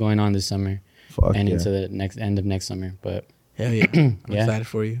lot of stuff going on this summer Fuck and yeah. into the end of next summer. But Hell yeah. I'm Yeah. excited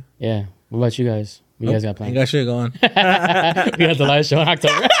for you. yeah, what about you guys? What you guys got You planned? got shit going. We got the live show in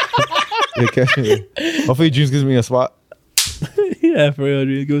October. Yeah, catch me. Hopefully, Juice gives me a spot. Yeah, for real,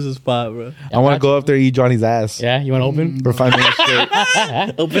 dude. Give us a spot, bro. I want to go up there and eat Johnny's ass Yeah, you want to open? for 5 minutes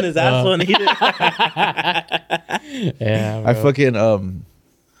straight. Open his asshole and eat it. Yeah, I bro. fucking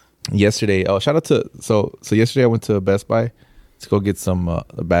yesterday. Oh, shout out to so yesterday I went to Best Buy to go get some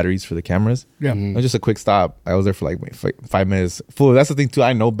batteries for the cameras. Yeah. Mm-hmm. It was just a quick stop. I was there for like 5 minutes. Fool, that's the thing too.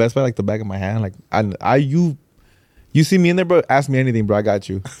 I know Best Buy like the back of my hand. Like you see me in there, bro. Ask me anything, bro. I got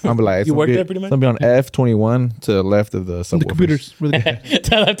you. I'm be like, it's You gonna work be- there pretty much? It's gonna be on F21 to the left of the The subwoofer. computers. Where they-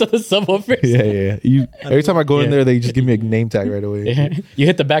 Tell that to the subwoofers. Yeah. Every time I go in Yeah. there, they just give me a name tag right away. Yeah. You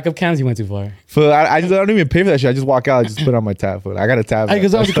hit the backup cams. You went too far. Fool, I don't even pay for that shit. I just walk out, and just put it on my tab. Fool. I got a tab. Hey,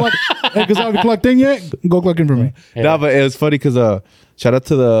 Gazelle, the clock. Hey, Gazelle, the clock thing yet? Go clock in for me. Yeah. No, but it was funny because shout out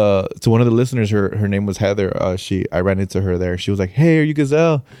to one of the listeners. Her name was Heather. I ran into her there. She was like, "Hey, are you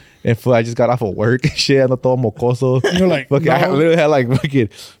Gazelle?" And fool, I just got off of work. Shit, ando todo mocoso. You're like, fucking, I no. literally had like fucking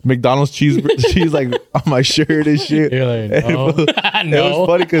McDonald's cheese like on my shirt and shit. You're like, And no. fool, No. It was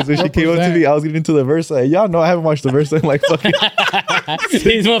funny because when she came up to me, I was getting into the verse. Like, y'all know I haven't watched the verse. I'm like, fucking.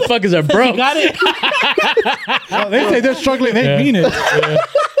 These motherfuckers are broke. Got it. Oh, they say they're struggling. They mean it.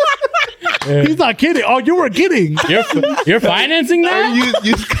 He's not kidding. Oh, you were kidding. You're financing that?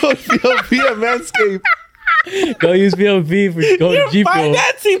 Use code PLP at Manscaped, Go use PLP for go to G Fuel.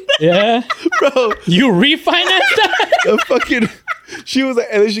 Financing that. Yeah. bro. You refinance that? The fucking she was like,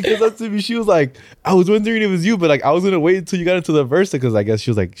 and then she comes up to me, she was like, I was wondering if it was you, but like I was gonna wait until you got into the verse because I guess she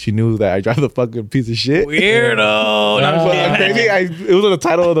was like, she knew that I drive the fucking piece of shit. Weirdo. But I'm crazy. It was on the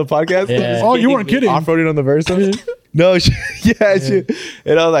title of the podcast. Yeah. Oh, you weren't kidding. Off-roading on the verse. No, she,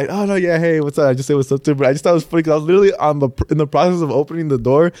 and I was like, oh no, yeah, hey, what's up? I just said what's up to her, but I just thought it was funny because I was literally in the process of opening the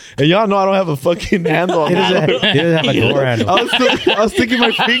door, and y'all know I don't have a fucking handle on He the door. doesn't have a door handle. I was sticking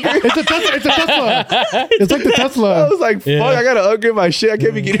my finger. It's a Tesla. It's a Tesla. It's like the I Tesla. was like, fuck, Yeah. I gotta upgrade my shit. I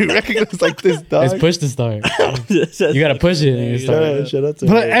can't be getting recognized like this, dog. It's push to start. You gotta push it. And you start. Shout out to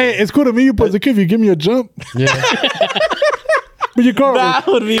But her. hey, it's cool to meet you, but if you give me a jump, Yeah. but your car. That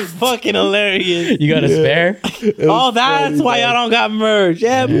would be fucking hilarious. You got a spare? Oh, that's why y'all don't got merch.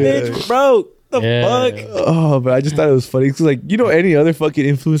 Yeah, bitch, we're broke. The Yeah. fuck? Oh, but I just thought it was funny. Cause like, you know, any other fucking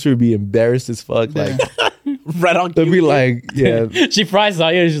influencer would be embarrassed as fuck. Like, Right on. they'd be like, yeah, She fries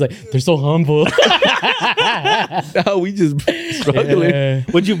out here. She's like, they're so humble. now we just struggling. Yeah.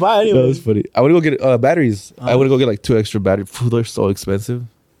 What'd you buy That anyway? was funny. I would go get batteries. I would go get like 2 extra batteries. Phew, they're so expensive.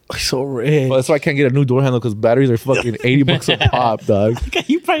 So rich. Well, that's why I can't get a new door handle because batteries are fucking $80 a pop, dog.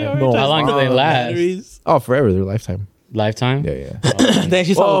 You prioritize. No. How long do they last? batteries. Oh, forever. They're lifetime. Lifetime? Yeah. Then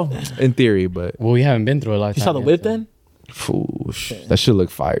she saw. Well, in theory, but Well, we haven't been through a lifetime. You saw the yet, whip so. then? that should look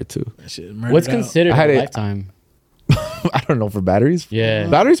fire too. What's considered I had a it- lifetime? I don't know for batteries. Yeah.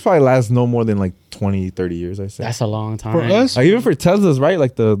 Batteries probably last no more than like 20, 30 years, I say. That's a long time. For us? Even for Teslas, right?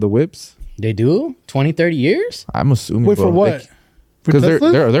 Like the whips. They do? 20, 30 years? I'm assuming. Wait, for what? For Because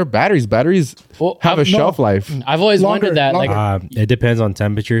Tesla? they're batteries. Batteries Well, have a shelf life. I've always Longer, wondered that. longer. Like, It depends on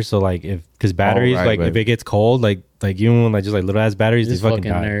temperature. So like because batteries, right, like right. if it gets cold, like even when like just like little ass batteries, they this fucking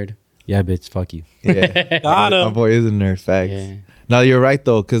fucking die. nerd. Yeah, bitch, fuck you. Yeah. Got My him. boy is a nerd. Facts. Yeah. Now you're right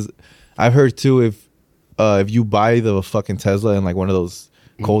though, because I've heard too if you buy the fucking Tesla in like one of those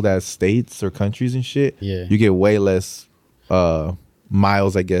cold ass states or countries and shit, Yeah. you get way less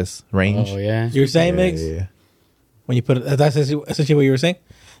miles, I guess, range. Oh, yeah. You were saying, Mix? Yeah. When you put it, that's essentially what you were saying?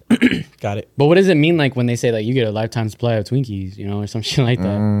 Got it. But what does it mean, like, when they say, like, you get a lifetime supply of Twinkies, you know, or some shit like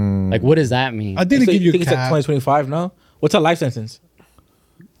that? Like, what does that mean? I think So they give you a think it's like cap. 2025, no? What's a life sentence?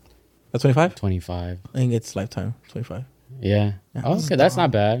 That's 25? 25. I think it's lifetime, 25. Yeah. Oh, okay, that's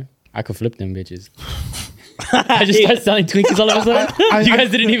not bad. I could flip them bitches. I just started selling Twinkies all of a sudden. You guys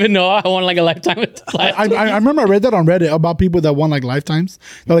didn't even know I won like a lifetime of I remember I read that on Reddit about people that won like lifetimes.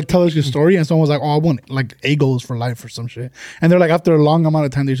 They like tell us your story, and someone was like, "Oh, I want like Egos for life or some shit." And they're like, after a long amount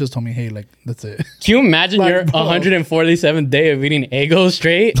of time, they just told me, "Hey, like that's it." Can you imagine Like, your bro. 147th day of eating Egos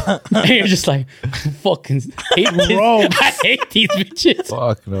straight? And you're just like, fucking hate this. Bro. I hate these bitches.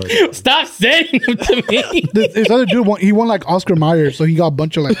 Fuck no. Stop saying them to me. This other dude he won like Oscar Mayer, so he got a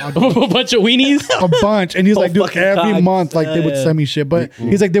bunch of like A bunch of weenies. a bunch, and he's like, dude, fucking every cock. month like they would Yeah. send me shit, but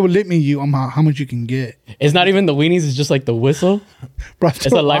he's like they would limit you on how much you can get. It's not even the weenies, it's just like the whistle. Bro, It's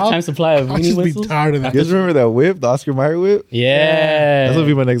a lifetime supply of I'll weenie just be whistles. tired of that. You guys remember that whip, the Oscar Mayer whip? Yeah. That's gonna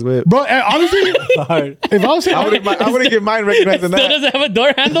be my next whip. Bro, honestly, Hard. if I was I wouldn't get mine recognized in Still that. doesn't have a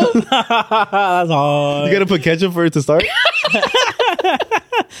door handle? That's hard. You gotta put ketchup for it to start.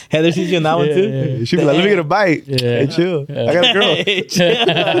 Heather sees you in that one too. You should be like, let me get a bite. Yeah. Hey, chill. I got a girl. Hey, chill. I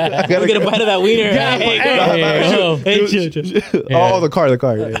got Let me get a bite of that wiener. Yeah, Hey, but- girl. Hey, oh. Hey, chill. Oh, the car.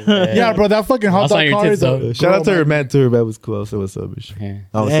 yeah, bro, that fucking hot I'll sign dog your car tits, is though. a Shout out to girl, her, man. To her, man was cool. So what's up, bitch? Yeah.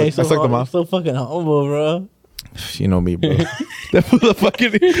 I Hey, sucked them off. So fucking humble, bro. You know me, bro. That was the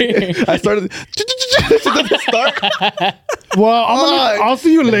fucking. I started. Start. Well, I'll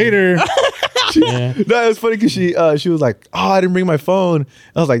see you later. Yeah. No, it was funny because she was like, "Oh, I didn't bring my phone."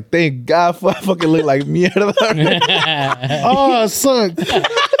 I was like, "Thank God, I fucking look like mierda." Oh, sucks.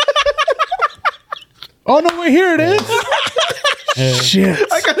 Oh no, wait, here it is. Shit.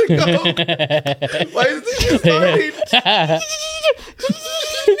 I gotta go. Why is this shit starting?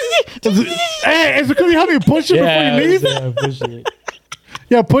 Hey, is it because you have me push it Yeah, before you leave? yeah, push it.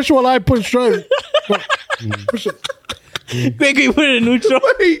 Yeah, push while I push straight. Push it. Quick, you put it in neutral.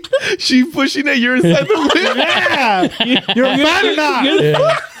 Wait, she pushing it. You're inside the whip. Yeah, you're a fan or not?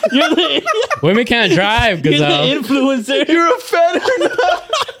 Yeah. You're the, Women can't drive, you're the Gazelle. influencer. You're a fan or not?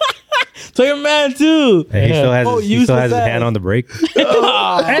 So you're man too. Hey, he still has, Oh, his, he use still the has his fast. hand on the brake.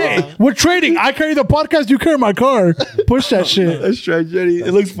 Hey, we're trading. I carry the podcast. You carry my car. Push that shit. That's right, Jenny.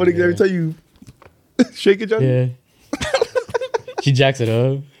 It looks funny 'cause every time you shake it, Johnny. Yeah. She jacks it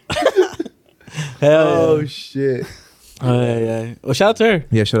up. Hell Oh shit. yeah. Well, shout out to her.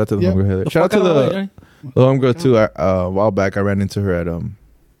 Yeah, shout out to the Yep. homegirl Heather. Shout out to the homegirl too. A while back, I ran into her at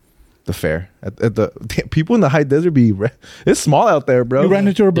the fair. At the damn, people in the high desert it's small out there, bro. You ran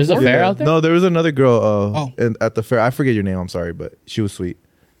into her There's a before? fair out there? No, there was another girl Oh. at the fair. I forget your name. I'm sorry, but she was sweet.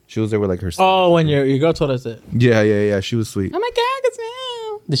 She was there with like her. Oh, when your girl told us that. Yeah. She was sweet. Oh my God, it's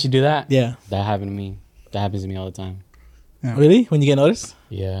now. Did she do that? Yeah. That happened to me. That happens to me all the time. Yeah. Really? When you get noticed?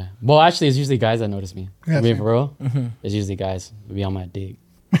 Yeah. Well, actually, it's usually guys that notice me. Yeah, I mean, same. for real, it's usually guys. They be on my dick.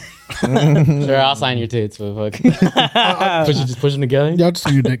 Sure, I'll sign your tits, but fuck. Just push them together. Yeah, I'll just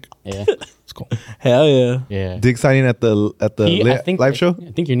on your dick. Yeah. It's cool. Hell yeah. Yeah. Dick signing at the live show.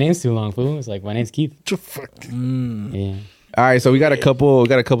 I think your name's too long, fool. It's like my name's Keith. Fuck. Yeah. All right, so we got a couple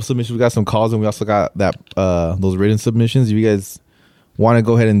submissions. We got some calls, and we also got that those written submissions. If you guys want to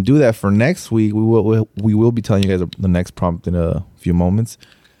go ahead and do that for next week, we will be telling you guys the next prompt in a few moments.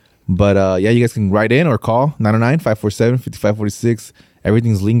 But yeah, you guys can write in or call 909-547-5546.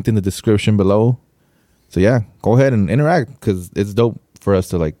 Everything's linked in the description below. So yeah, go ahead and interact because it's dope for us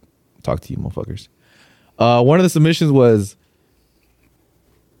to like talk to you motherfuckers. One of the submissions was,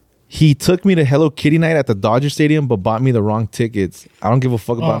 he took me to Hello Kitty night at the Dodger Stadium, but bought me the wrong tickets. I don't give a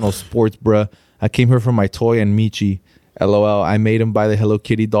fuck about no sports, bruh. I came here for my toy and Michi. LOL. I made him buy the Hello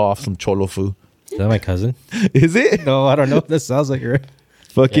Kitty doll off some cholo foo. Is that my cousin? Is it? No, I don't know if that sounds like her.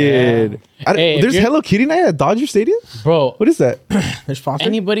 Fucking. Hey, if there's you're- Hello Kitty night at Dodger Stadium. Bro, What is that? They're sponsored.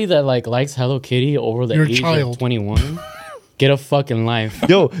 anybody that like likes Hello Kitty over the You're a age child. of 21, get a fucking life.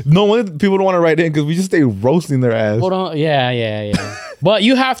 Yo, no wonder people don't want to write in because we just stay roasting their ass. Hold on, yeah. But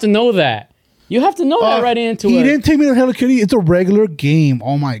you have to know that. You have to know that right into He it. didn't take me to Hello Kitty. It's a regular game.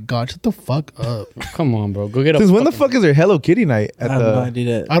 Oh my god, shut the fuck up. Come on, bro. Go get a. Since when the fucking- fuck is there Hello Kitty night I at have no the?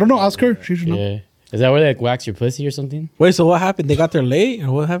 idea. I don't know. Ask her. She should know. Yeah. Is that where they like wax your pussy or something? Wait, so what happened? They got there late,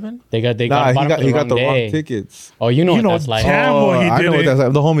 or what happened? They got Nah, bought 'em for he got the day. wrong tickets. Oh, you know what know that's like. damn Oh, well he I did know what it. that's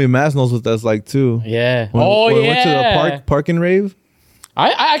like. The homie Mass knows what that's like too. Yeah. When we went to the park and rave.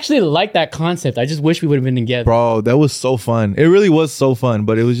 I actually like that concept. I just wish we would have been together. Bro, that was so fun. It really was so fun,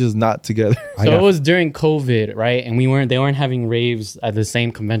 but it was just not together. So it was during COVID, right? And they weren't having raves at the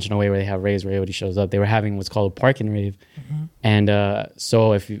same conventional way where they have raves where everybody shows up. They were having what's called a park and rave. And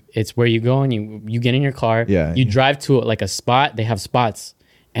so it's where you go and you get in your car, Yeah. you drive to like a spot, they have spots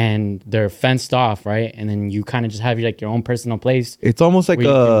and they're fenced off, right? And then you kind of just have your own personal place It's almost like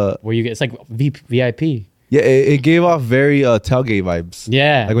where you get, it's like VIP. yeah, it gave off very tailgate vibes.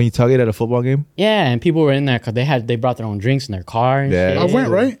 Yeah. Like when you tailgate at a football game. Yeah, and people were in there because they brought their own drinks in their car. And Yeah. shit. I went,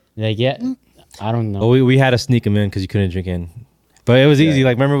 right? Like, yeah, I don't know. Well, we had to sneak him in because you couldn't drink in. But it was easy.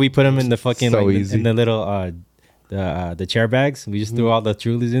 Like, remember we put him in the fucking So like, easy. in the little the chair bags. We just threw all the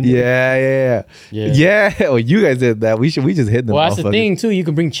Trulies in. Yeah. Well, you guys did that. We just hit them. Well, that's the motherfuckers. thing too. You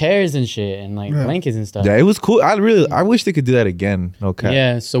can bring chairs and shit and like blankets and stuff. Yeah, it was cool. I wish they could do that again. Okay.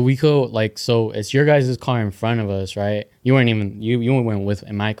 Yeah, so we go so it's your guys' car in front of us, right? You weren't even you went with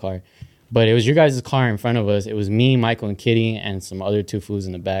in my car, but it was your guys' car in front of us. It was me, Michael, and Kitty, and some other two fools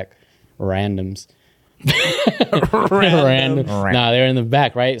in the back, randoms. Random. Nah, they're in the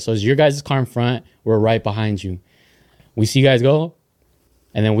back, right? So it's your guys' car in front. We're right behind you. We see you guys go,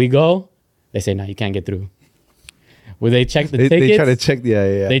 and then we go. They say, "No, you can't get through." Well, they check the tickets. They try to check.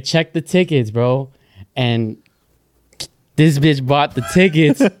 Yeah. They checked the tickets, bro, and this bitch bought the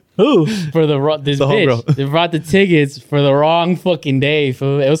tickets. Who? For this The bitch, homegirl. they brought the tickets for the wrong fucking day.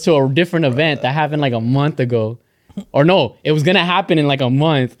 Fool. It was to a different event that happened like a month ago, or no, it was gonna happen in like a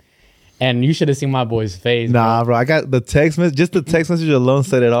month. And you should have seen my boy's face. Nah, bro. I got the text message. Just the text message alone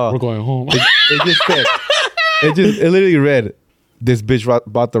said it all. We're going home. It just said. It literally read, "This bitch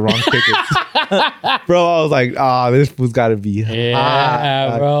bought the wrong tickets." Bro, I was like, this fool's got to be Yeah,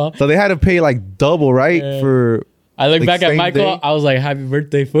 hot. bro. So they had to pay like double, right? Yeah. For I look like, back at same Michael. day? I was like, "Happy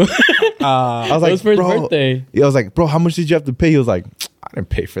birthday, fool!" I was It like, was for his bro. birthday. Yeah, I was like, bro, how much did you have to pay? He was like, I didn't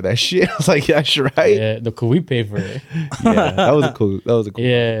pay for that shit. I was like, yeah, sure, right? Yeah, could we pay for it? Yeah, that was a cool.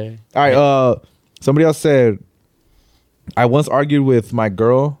 Yeah. All right. Somebody else said, I once argued with my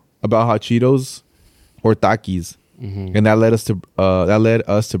girl about hot Cheetos or Takis, and that led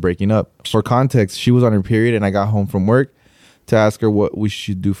us to breaking up. For context, she was on her period, and I got home from work to ask her what we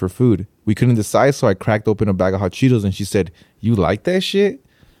should do for food. We couldn't decide, so I cracked open a bag of hot Cheetos, and she said, "You like that shit?"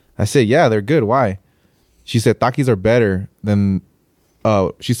 I said, "Yeah, they're good. Why?" She said, "Takis are better than."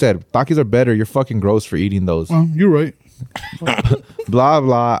 She said, "Takis are better. You're fucking gross for eating those." Well, you're right. Blah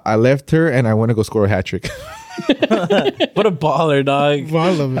blah. I left her, and I went to go score a hat trick. What a baller, dog. Well, I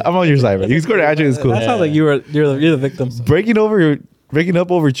love it. I'm on your side, man. You scored a hat trick is cool. That sounds like you're the victim. Breaking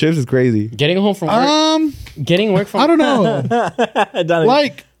up over chips is crazy. Getting home from work. Getting work from. I don't know.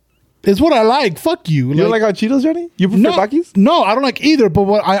 Like, it's what I like. Fuck you. You don't like hot Cheetos, Johnny? You prefer no, Takis? no, I don't like either. But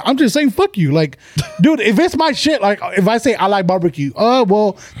what I'm just saying, fuck you. Like, dude, if it's my shit, like if I say I like barbecue,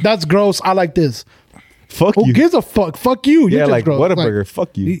 well, that's gross. I like this. Fuck Who you. gives a fuck? Fuck you. You're Yeah, just like gross. Whataburger.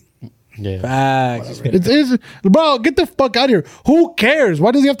 Fuck you. Yeah. Facts. It's, bro, get the fuck out of here. Who cares?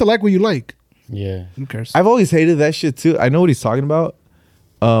 Why does he have to like what you like? Yeah. Who cares? I've always hated that shit too. I know what he's talking about.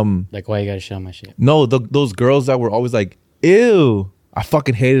 Like, why you gotta shit on my shit? No, those girls that were always like, ew. I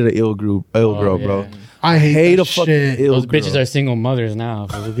fucking hated an ill girl, yeah. bro. I hate a that fucking shit. ill Those girl. bitches are single mothers now.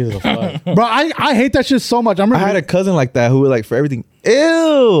 So who gives a fuck? Bro, I hate that shit so much. I I remember had a cousin like that who was like for everything, ew.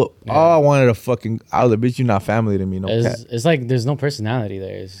 Oh, I wanted to fucking. I was like, bitch, you not family to me, no cat. It's like there's no personality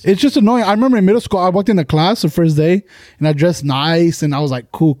there. it's just annoying. I remember in middle school, I walked into class the first day and I dressed nice and I was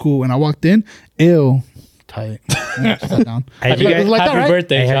like, cool. And I walked in, ew, tight. And I just sat down. Have you It guys, was like that, Happy right?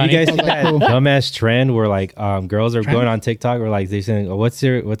 birthday, hey, have Johnny. you guys seen like, that cool. dumbass trend where like girls are going on TikTok or like they saying, what's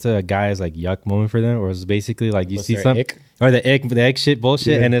a guy's like yuck moment for them? Or it's basically like you What's see their something ick? or the egg shit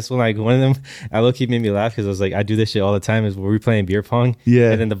bullshit. And it's when like one of them, I low key made me laugh because I was like, I do this shit all the time. Is where we playing beer pong.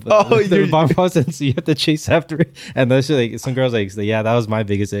 Yeah. And then Oh, the you're- bomb falls and so you have to chase after it. And those shit, like some girls like, yeah, that was my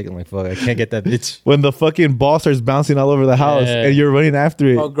biggest ick. I'm like, fuck, I can't get that bitch. When the fucking ball starts bouncing all over the house Yeah. and you're running after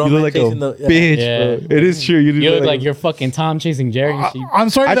it, Oh, you grown look man like a chasing the- yeah. bitch. Yeah. Bro. It is true. You You look like you're fucking Tom chasing Jerry and shit. I'm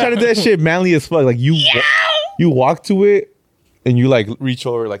sorry. I try to do that shit manly as fuck. Like you walk to it and you like reach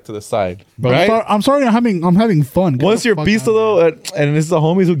over like to the side, Bro, right? I'm sorry. I'm having fun. Get Once the you're fuck beast out of though, and it's the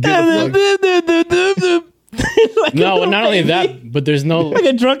homies who get the plug. No, not only that, but there's no. Like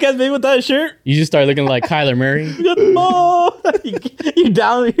a drunk ass baby without a shirt. You just start looking like Kyler Murray. Oh,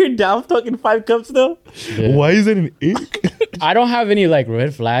 you're down fucking 5 cups still. Yeah. Why is it an ick? I don't have any like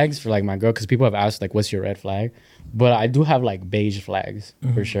red flags for like my girl because people have asked like, "What's your red flag?" But I do have like beige flags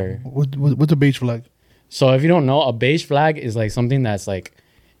for sure. What's a beige flag? So if you don't know, a beige flag is like something that's like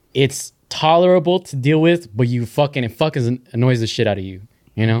it's tolerable to deal with, but it fucking annoys the shit out of you.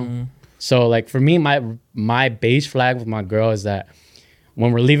 You know. So like for me, my beige flag with my girl is that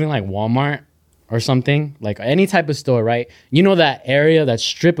when we're leaving like Walmart or something, like any type of store, right? You know that area, that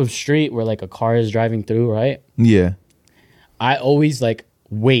strip of street where like a car is driving through, right? Yeah. I always like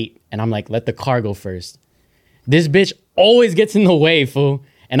wait and I'm like, let the car go first. This bitch always gets in the way, fool.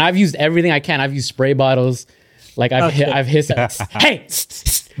 And I've used everything I can. I've used spray bottles. Like I've hissed, hey,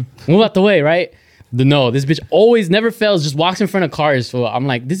 move out the way, right? No, this bitch always never fails, just walks in front of cars. So I'm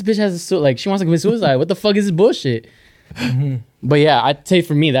like, this bitch has like she wants to commit suicide. What the fuck is this bullshit? But yeah, I'd say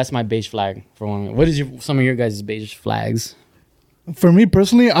for me, that's my beige flag for women. What is some of your guys' beige flags? For me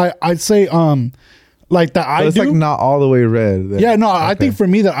personally, I'd say like that I It's do. like not all the way red. Yeah, no, I think for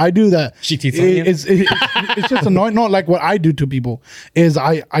me that I do that. She cheats on you? It's just annoying. No, like what I do to people is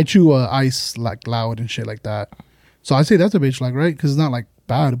I chew ice like loud and shit like that. So I say that's a beige flag, right? Because it's not like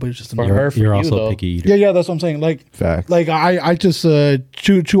bad, but it's just For annoying. her, for You're you, also though. a picky eater. Yeah, that's what I'm saying. Like, Facts. like I just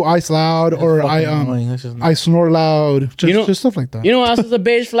chew ice loud, or I snore loud, just stuff like that. You know what else is a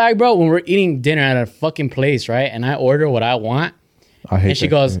beige flag, bro? When we're eating dinner at a fucking place, right? And I order what I want, I hate and she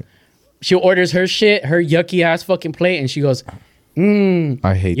that goes, shit. she orders her shit, her yucky ass fucking plate, and she goes,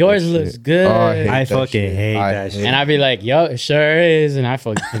 I hate yours that looks shit. good. Oh, I that fucking shit. hate I that shit. And I'd be like, yo, it sure is. And I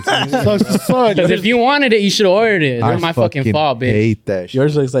fucking continue. So, Because if you wanted it, you should have ordered it. It's I not my fucking fault, bitch. hate that shit.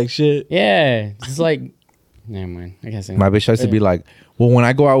 Yours looks like shit. Yeah. It's like, never mind. I can't say My bitch has to be like, well, when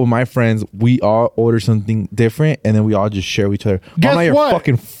I go out with my friends, we all order something different, and then we all just share with each other. Guess I'm not your what?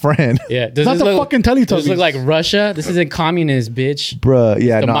 fucking friend, Yeah. Does Not this the look, fucking does Teletubbies. this look like Russia? This isn't communist, bitch. bruh.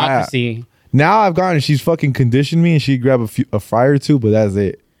 Yeah, no. Democracy. Now I've gone and she's fucking conditioned me, and she grab a fry or two, but that's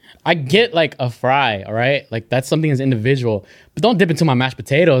it. I get like a fry, all right? Like that's something that's individual. But don't dip into my mashed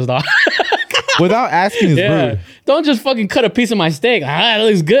potatoes, dog. Without asking is Yeah. rude. Don't just fucking cut a piece of my steak. That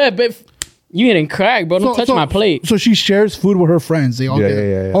looks good, but you getting cracked, bro. Don't touch my plate. So she shares food with her friends. They all Yeah, get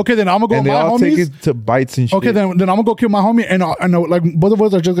yeah, yeah. Okay, then I'm gonna go And with they my all take homies. it to bites and shit. Okay, then I'm gonna go kill my homie, and I know like both of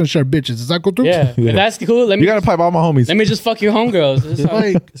us are just gonna share bitches. Does that go through? Yeah. If that's cool, let me You gotta pipe all my homies. let me just fuck your homegirls. This is how-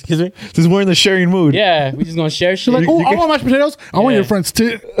 Like, Excuse me. Since we're in the sharing mood. yeah, we just gonna share shit. like, oh, I want mashed potatoes. I want Yeah. your friends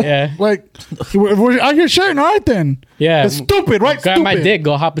too. Yeah. Like, we're out here sharing, all right then. Yeah. It's stupid, right? Grab Stupid. my dick,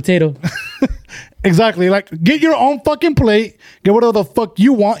 go hot potato. Exactly. Like, get your own fucking plate. Get whatever the fuck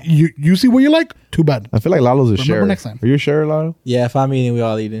you want. You see what you like. Too bad. I feel like Lalo's a Remember sharer. next time. Are you a sharer, Lalo? Yeah, if I'm eating, we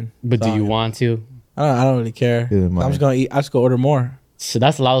all eating. But do So, you want to? I don't really care. Neither I'm am I. just gonna eat. I just go order more. So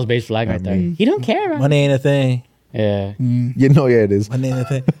that's Lalo's base flag right there. He don't care. Right? Money ain't a thing. Yeah. You know, yeah, it is. Money ain't a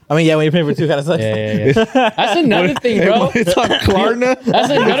thing. I mean, yeah, when you're paying for two, kind of sucks. Yeah. That's another thing, Hey, bro. when it's on Klarna. That's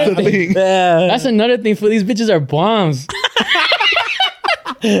another thing. Yeah. That's another thing for these bitches are bombs.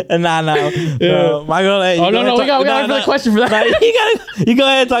 Nah. No, my girl. Hey, Oh, you no, go no, ahead we got another question for that. Nah, you go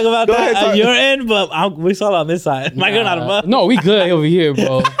ahead and talk about Go that ahead, at talk. your end, but we saw it on this side. My girl not a bum. No, we good over here,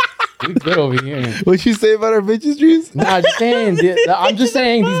 bro. We good over here. What you say about our bitches, Drees? Nah, I'm just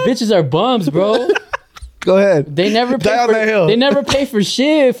saying these bitches are bums, bro. Go ahead. They never pay Die on for, that hill. They never pay for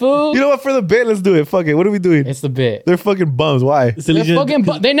shit, fool. You know what? For the bit, let's do it. Fuck it. What are we doing? It's the bit. They're fucking bums. Why? It's the They're Legion.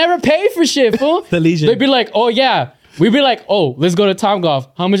 fucking they never pay for shit, fool. The Legion. They'd be like, oh yeah. We'd be like, oh, let's go to Tom Golf.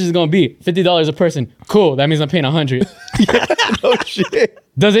 How much is it gonna be? $50 a person. Cool. That means I'm paying $100. Oh shit.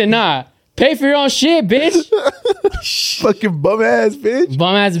 Does it not? Pay for your own shit, bitch. Fucking bum ass bitch.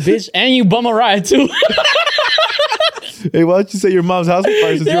 Bum ass bitch. And you bum a ride too. Hey, why don't you say your mom's house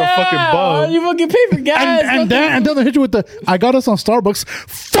fire since you're a fucking bum? You fucking pay for gas. And then they hit you with the I got us on Starbucks.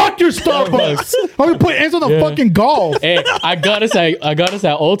 Fuck your Starbucks. How we put ends on the fucking golf? Hey, I got us at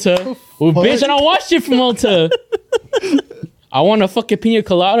Ulta. Well, bitch, I don't want shit from Ulta. I want a fucking pina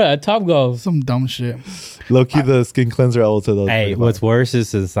colada at Top Golf. Some dumb shit. Low key, the skin cleanser at Ulta though. Hey, what's worse is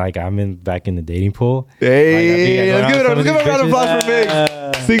since like I'm back in the dating pool. Hey, Like, I think I let's give it a round of applause for bitches.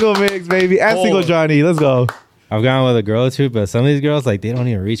 Migs. Single Migs, baby. And single Johnny. Let's go. I've gone with a girl or two, but some of these girls like they don't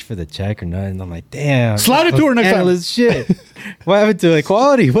even reach for the check or nothing. I'm like, damn. Slide it to her next time. Analyst shit. What happened to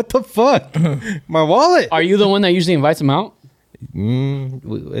equality? What the fuck? My wallet. Are you the one that usually invites them out?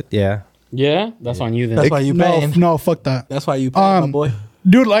 Yeah. Yeah, that's on you then. That's why you paying. No, fuck that. That's why you paying, my boy.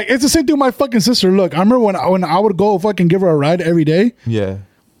 Dude, like, it's the same thing with my fucking sister. Look, I remember when I would go fucking give her a ride every day. Yeah.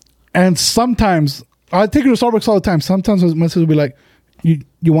 And sometimes, I take her to Starbucks all the time. Sometimes my sister would be like, you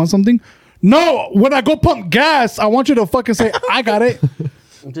want something? No, when I go pump gas, I want you to fucking say, I got it.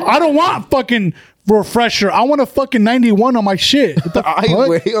 I don't want fucking refresher. I want a fucking 91 on my shit. What the fuck?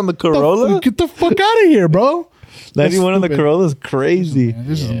 Wait, on the Corolla? Get the fuck out of here, bro. 91 on the stupid. Corolla is crazy.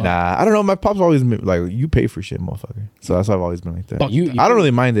 This is Nah, I don't know. My pop's always been like, you pay for shit, motherfucker. So that's why I've always been like that. Fuck You I don't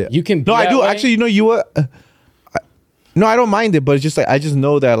really mind it. You can. No, I that do. way. Actually, you know, no, I don't mind it, but it's just like, I just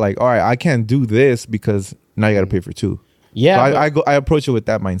know that, like, all right, I can't do this because now you got to pay for two. Yeah, So I approach it with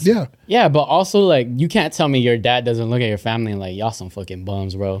that mindset. Yeah. yeah, but also like you can't tell me your dad doesn't look at your family and like y'all some fucking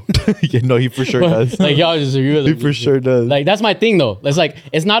bums, bro. Yeah, no, he for sure does. Like y'all just really. He for sure does. Like that's my thing though. It's like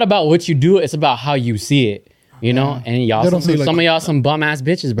it's not about what you do; it's about how you see it. You know, and y'all They don't some see, like- of y'all some bum ass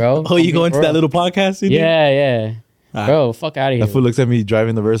bitches, bro. Oh, you go into Bro. that little podcast? You do? Yeah. Bro, fuck out of here. That fool looks at me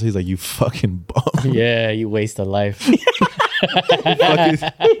driving the Versa. He's like, you fucking bum. Yeah, you waste a life. Fuck is-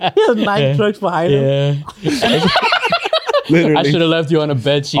 He has 9 trucks behind him. Yeah. Literally. I should have left you on a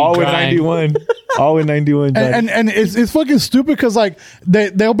bed sheet. All with crying. 91. All with 91. Johnny. And it's fucking stupid because like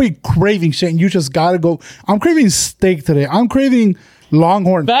they'll be craving shit and you just gotta go. I'm craving steak today. I'm craving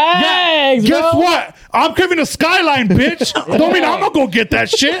Longhorn. Bags, Guess bro. what? I'm craving a Skyline, bitch. Don't mean I'm gonna go get that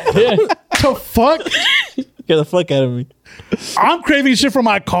shit. The fuck? Get the fuck out of me. I'm craving shit from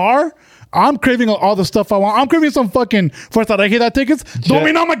my car. I'm craving all the stuff I want. I'm craving some fucking first I hear that tickets. Don't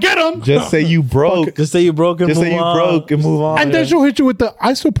mean I'm gonna get them. Just say you broke. Just say you broke and Just move say you on. broke and move on. And then she'll hit you with the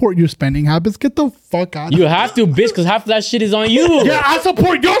I support your spending habits. Get the fuck out of You here. have to, bitch, because half of that shit is on you. Yeah, I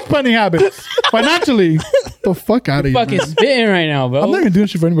support your spending habits financially. The fuck out of here. Fucking man. spitting right now, bro. I'm not even doing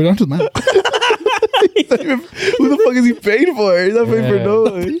shit for anybody. I'm just mad. Who the fuck is he paying for? He's not paying for Yeah. no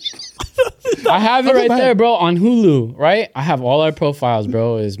one. I have it I'm right not there, mad. bro, on Hulu, right? I have all our profiles,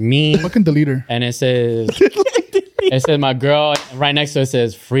 bro. It's me, Fucking delete her. and it says my girl. Right next to it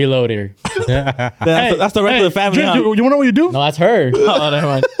says freeloader. That's the rest of the family. James, Huh? you want to know what you do? No, that's her. Oh, never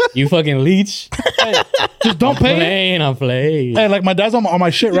mind. You fucking leech. Just don't pay. I'm playing. Hey, like my dad's on my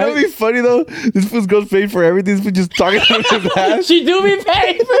shit, You know right? what'd be funny though? This fool's girl's paid for everything. This fool just talking out of his ass. She do be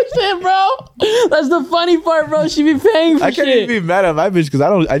paying for shit, bro. That's the funny part, bro. She be paying for I can't shit. even be mad at my bitch because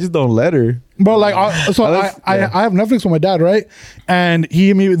I just don't let her. Bro, like, so Unless- I have Netflix with my dad, right? And he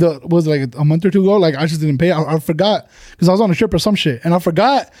hit me with was like a month or two ago. Like, I just didn't pay. I forgot because I was on a trip or some shit, and I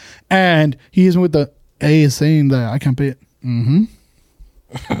forgot. And he hits me with the A is saying that I can't pay it. Mm-hmm.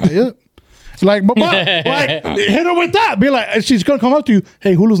 Yep. Like, but like, hit her with that. Be like, she's gonna come up to you.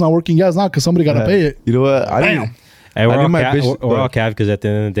 Hey, Hulu's not working. Yeah, it's not because somebody gotta pay it. You know what? Damn. Hey, we're I all, knew my bitch- we're all capped because at the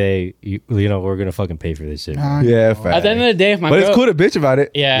end of the day, you know, we're gonna fucking pay for this shit. Yeah, fact. At the end of the day, if my But girl, it's cool to bitch about it.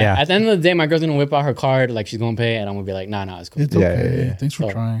 Yeah, Yeah. At the end of the day, my girl's gonna whip out her card, like she's gonna pay, and I'm gonna be like, nah, it's cool. It's Yeah, okay. yeah, yeah. Thanks for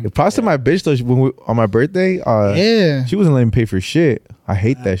So- trying. Props to my bitch though. On my birthday, Yeah. she wasn't letting me pay for shit. I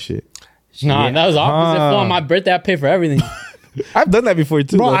hate that shit. Nah, Yeah. that was opposite. Huh. Fool. On my birthday, I pay for everything. I've done that before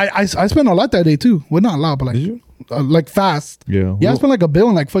too. Bro, though. I spent a lot that day too. Well, not a lot, but like, Did you? Like fast. Yeah. Yeah, I spent like a bill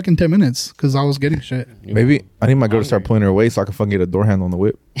in like fucking 10 minutes because I was getting shit. Maybe I need my girl to start pulling her away so I can fucking get a door handle on the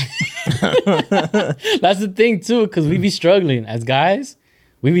whip. That's the thing too, because we be struggling as guys.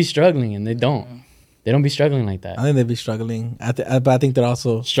 We be struggling, and they don't. They don't be struggling like that. I think they'd be struggling. But I think they're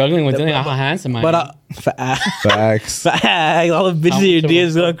also. Struggling with how handsome I am. But Facts. all the bitches in your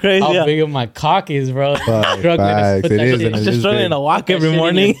DMs going crazy. How Yeah. big of my cock is, bro. Facts. Struggling to put It that is, shit- and it Just is struggling big. to walk that every shit in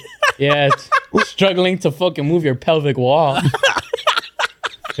morning. Yeah, it's struggling to fucking move your pelvic wall.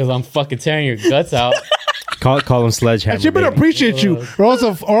 Because I'm fucking tearing your guts out. Call him sledgehammer. She better baby. appreciate you, or else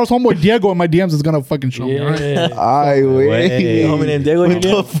homeboy Diego in my DMs is gonna fucking show me. All right? Yeah. I wait. Homie named Diego in With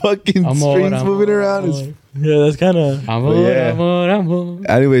your the fucking Amor, strings amor, moving around. amor. Is... Yeah, that's kind of. Amor.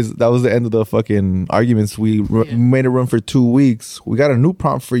 Anyways, that was the end of the fucking arguments. We made it run for 2 weeks. We got a new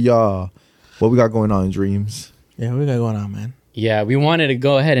prompt for y'all. What we got going on in dreams? Yeah, what we got going on, man? Yeah, we wanted to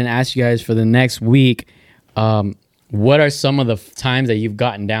go ahead and ask you guys for the next week. What are some of the times that you've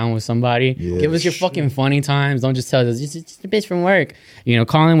gotten down with somebody? Yeah. Give us your fucking funny times. Don't just tell us it's just a bitch from work. You know,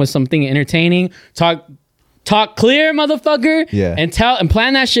 call in with something entertaining. Talk clear, motherfucker. Yeah. And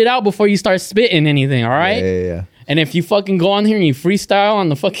plan that shit out before you start spitting anything. All right. Yeah. And if you fucking go on here and you freestyle on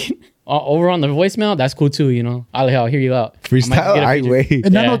the fucking over on the voicemail, that's cool too. You know, I'll hear you out. I might Freestyle? get a I picture. wait.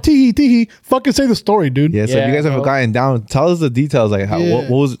 And Yeah. no teehee. Fucking say the story, dude. Yeah, so if you Yeah, guys have bro. gotten down, tell us the details. Like, Yeah.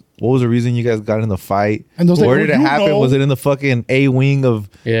 what was the reason you guys got in the fight? And those, like, where did it you happen? know. Was it in the fucking A wing of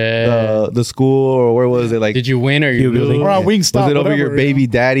Yeah. the school, or where was it? Like, Did you win or you building? lose? Or on Wingstop, was it over whatever, your baby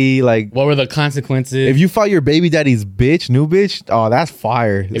daddy? Like, What were the consequences? if you fought your baby daddy's new bitch, oh, that's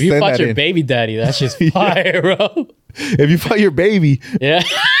fire. If you Send fought that your in. baby daddy, that's just fire, bro. If you fight your baby, Yeah.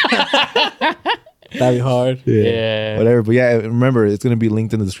 That'd be hard. Yeah. whatever. But yeah, remember, it's going to be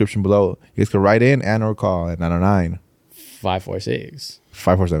linked in the description below. You guys can write in and or call at 909 546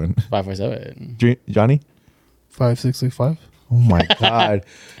 547. 547. Johnny? 5665. Oh my God.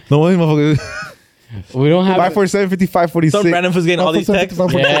 No one motherfucker. We don't have. 547 5546. Some random was getting all these texts.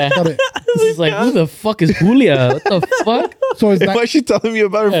 Yeah. Got it. It's like, who the fuck is Julia? What the fuck? So it's Why is she telling me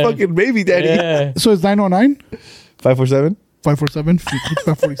about her fucking baby daddy? Yeah. so it's 909 547 547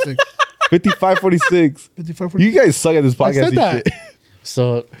 5546. 5546. 5546. You guys suck at this I podcast. said that.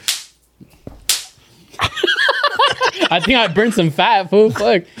 So. I think I burned some fat, fool.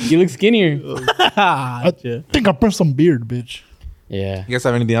 Fuck. You look skinnier. I think I pressed some beard, bitch. Yeah. You guys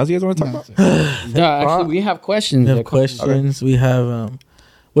have anything else you guys want to talk about? No, actually, we have questions. We have questions. We have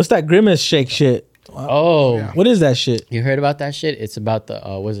what's that grimace shake shit? Oh. Yeah. What is that shit? You heard about that shit? It's about the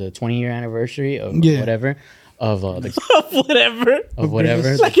was it 20-year anniversary of whatever of whatever.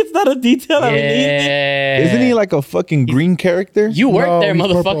 Like it's not a detail that we need. Yeah. Isn't he like a fucking green character? You work No, there, he's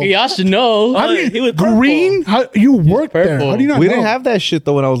motherfucker. purple. Y'all should know. How do you, he was purple. green? How you worked there? purple. How do you not We know? didn't have that shit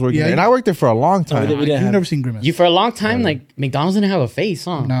though when I was working Yeah, there. And you- I worked there for a long time. we didn't You've have never seen Grimace. You for a long time, like McDonald's didn't have a face,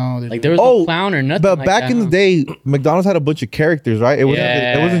 huh? No, they like didn't. there was no clown or nothing. But like back that, in the huh? day, McDonald's had a bunch of characters, right? It wasn't.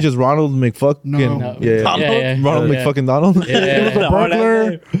 Yeah. It wasn't just Ronald McFucking. No. Yeah. Yeah. Ronald Yeah. McFucking Donald. Yeah. It was a burglar.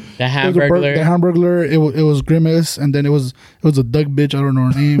 The It was a Hamburglar. the Hamburglar. It was Grimace, and then it was a duck bitch. I don't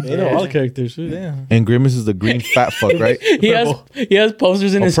know her name. They know all the characters. Yeah. And Grimace is the green fat fuck, right? he has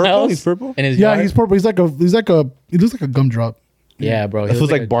posters in his purple? house. He's purple? In his Yeah, yard. he's purple. He looks like a gumdrop. Yeah, bro. That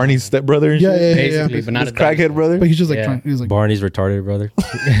was like Barney's stepbrother and Yeah, shit. yeah, yeah. Basically, but not His a crackhead brother. But he's just like Yeah. trying. He's like, Barney's retarded brother.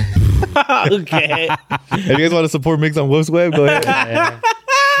 Okay. If you guys want to support Mix on Wolf's Web, go ahead.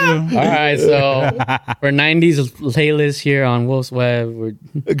 All right, so for 90s playlist here on Wolf's Web, we're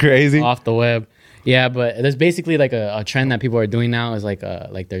Crazy. off the web. Yeah, but there's basically like a trend that people are doing now is like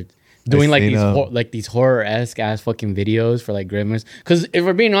they're doing like seen, these horror-esque ass fucking videos for like Grimace. Because if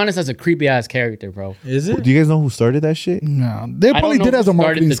we're being honest, that's a creepy ass character, bro. Is it? Do you guys know who started that shit? no, they I probably don't know did as a who started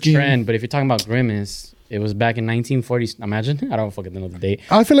marketing the scheme. trend, but if you're talking about Grimace, it was back in 1940s. Imagine, I don't fucking know the date.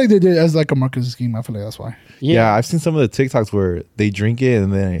 I feel like they did it as like a marketing scheme. I feel like that's why. Yeah, I've seen some of the TikToks where they drink it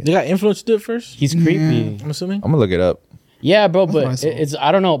and then They got influenced to do it first. he's creepy. I'm assuming. I'm gonna look it up. Yeah, bro, what I but saw. it's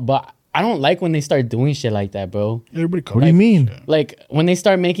I don't know, but I don't like when they start doing shit like that, bro. Everybody What do you mean? Like when they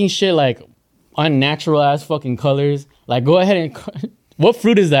start making shit like unnatural ass fucking colors. Like go ahead and what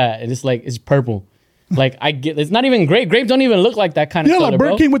fruit is that? It's like it's purple. Like I get it's not even grape. Grapes don't even look like that kind of Yeah, color, like bro.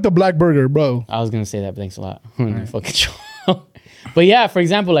 Burger King with the black burger, bro. I was gonna say that, but thanks a lot. Fucking troll. But yeah, for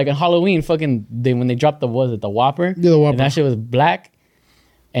example, like in Halloween, fucking when they dropped the Whopper. Yeah, the Whopper. And that shit was black.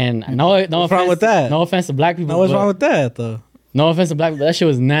 And no offense, wrong with that? No offense to black people. Now, what's but- wrong with that though? No offense to black people. That shit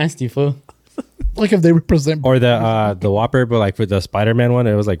was nasty, fool. Like if they represent. Or the Whopper, but like for the Spider-Man one,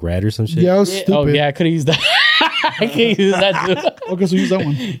 it was like red or some shit. Yeah, it was Yeah, stupid. oh yeah, I could have used that. I could use that too. Okay, so use that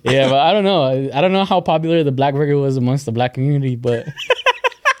one. Yeah, but I don't know. I don't know how popular the black burger was amongst the black community, but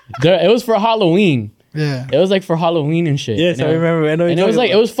it was for Halloween. Yeah. It was like for Halloween and shit. Yes, you know? I remember. I know. And it was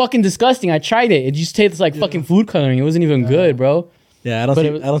like it was fucking disgusting. I tried it. It just tastes like fucking food coloring. It wasn't even good, bro. Yeah, I don't but see.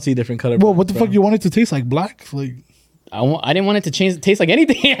 it was- I don't see different color. Well, what the bro. fuck you want it to taste like? Black? Like I didn't want it to taste like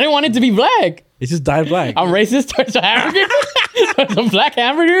anything. I didn't want it to be black. It's just dyed black. I'm racist towards a hamburger. Towards a black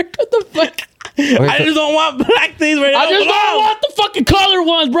hamburger. What the fuck? I just don't want black things right now. I just don't want the fucking color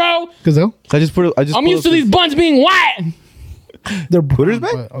ones, bro. Gazelle? I just put. I just. I'm pulled used to up these buns being white. They're Twitter's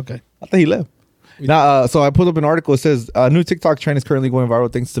brown, back? but okay. I thought he left. Now, so I pulled up an article. It says a new TikTok trend is currently going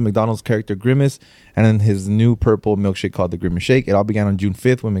viral thanks to McDonald's character Grimace and then his new purple milkshake called the Grimace Shake. It all began on June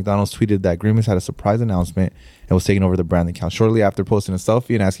 5th when McDonald's tweeted that Grimace had a surprise announcement and was taking over the brand account. Shortly after posting a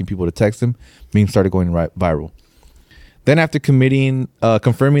selfie and asking people to text him, memes started going viral. Then after confirming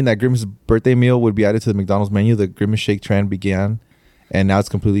that Grimace's birthday meal would be added to the McDonald's menu, the Grimace Shake trend began, and now it's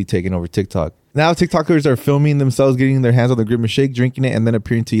completely taken over TikTok. Now TikTokers are filming themselves getting their hands on the Grimace Shake, drinking it, and then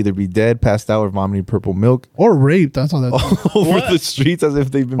appearing to either be dead, passed out, or vomiting purple milk Or raped. That's all that. over the streets as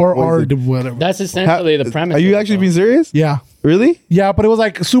if they've been or poisoned. whatever. That's essentially the premise. Are you of it, actually bro. being serious? yeah. Really? Yeah, but it was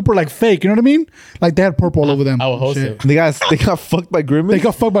like super like fake. You know what I mean? Like they had purple all over them. I will host Shit. it. They got fucked by Grimace. They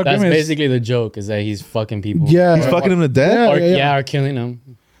got fucked by That's Grimace. basically the joke is that he's fucking people. Yeah. He's fucking him to death. Or, or killing them.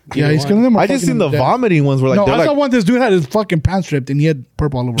 Yeah, Either he's one. killing them. Or I just fucking seen the them to death. vomiting ones where like No, they're I saw like, one. This dude had his fucking pants ripped and he had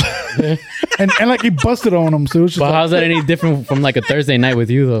purple all over. him. and like he busted on him. So it was just But like, how's that any different from like a Thursday night with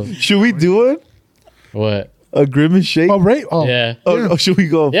you though? should we do it? What? A Grimace Shake? oh, right? Oh, Yeah. Oh, should we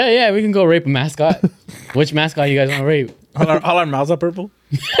go? Yeah, we can go rape a mascot. Which mascot you guys want to rape? all our mouths are purple.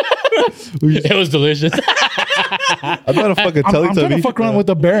 It was delicious. I'm not a fucking I'm trying to Teletubby. fuck around with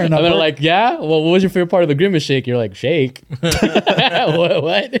the bear. And And they're like, yeah? Well, what was your favorite part of the Grimace shake? You're like, shake.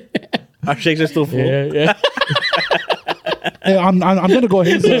 what? Our shakes are still full. Yeah. hey, I'm gonna go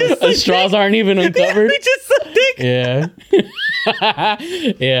ahead. The straws aren't even uncovered. We just so thick. Yeah.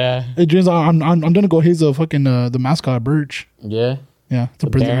 Yeah. Hey, James, I'm gonna go haze the fucking the mascot Birch. Yeah. Yeah, it's a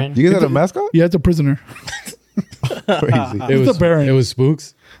prisoner. Baron. You guys had a mascot? Yeah, it's a prisoner. Crazy. It was the Baron. It was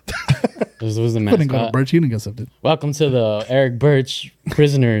Spooks. It was the Couldn't go to mascot. Birch. He didn't get accepted. Welcome to the Eric Birch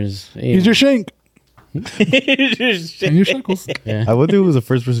prisoners. He's your shank and your shackles. Yeah. I wonder who was the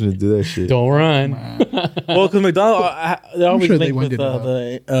first person to do that shit. Don't run. Well, because McDonald's, they're always sure they linked with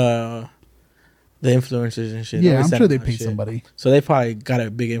went the influencers and shit. Yeah, Always I'm send sure they them paid shit. somebody. So they probably got a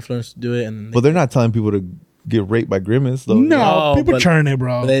big influence to do it. And But they're not telling people to get raped by Grimace, though. No, No, people but- churn it,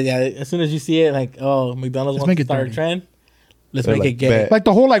 bro. but they, yeah, as soon as you see it, like, oh, McDonald's Let's wants make to it start dirty. a trend. Let's They're make like, it gay. bet. Like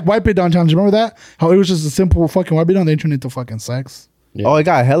the whole like wipe it down challenge. Remember that? How it was just a simple fucking wipe it down. They turned into fucking sex. Oh, it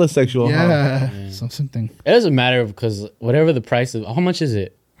got hella sexual. Huh? Yeah, something It doesn't matter because whatever the price of, how much is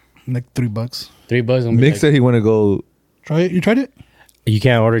it? like $3. $3. gonna be Nick like- said he want to go. Try it. You tried it? You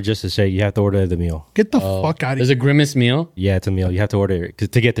can't order just a shake. You have to order the meal. Get the fuck out of There's here. a Grimace meal. Yeah, it's a meal. You have to order it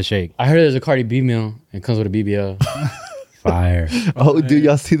to get the shake. I heard there's a Cardi B meal. It comes with a BBL. Fire. Oh, dude,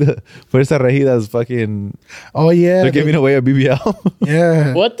 y'all see the Fuerza Regida's fucking. Oh yeah, They're giving away a BBL.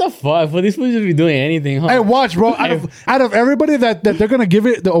 yeah. What the fuck? Well, these fools just be doing anything, huh? Hey, watch, bro. Out of everybody that they're gonna give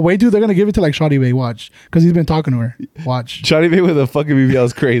it away to, they're gonna give it to like Shawty Bay. Watch, because he's been talking to her. Watch. Shawty Bay with a fucking BBL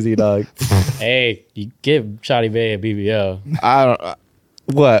is crazy, dog. Hey, you give Shawty Bay a BBL. I don't.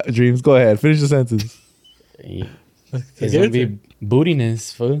 What dreams? Go ahead. Finish the sentence. It's gonna be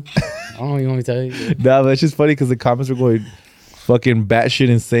bootiness, fool. I don't know what you want me to tell you. Nah, but it's just funny because the comments were going fucking batshit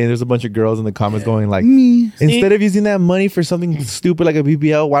insane. There's a bunch of girls in the comments going like, Me. instead of using that money for something stupid like a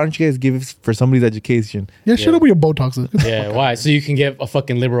BBL, why don't you guys give it for somebody's education? Yeah, shut up with your Botox. Yeah, why? So you can get a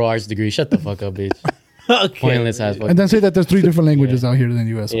fucking liberal arts degree. Shut the fuck up, bitch. Okay. Pointless ass fuck. And then say that there's 3 different languages out here in the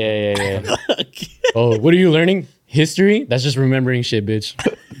U.S. Yeah. Oh, what are you learning? History? That's just remembering shit, bitch.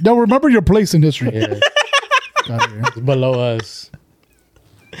 Now remember your place in history. Yeah. Got it, yeah. It's below us.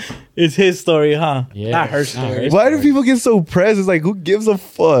 It's his story, huh? Yeah. Not her Not story. her. Why do people get so pressed? It's like, who gives a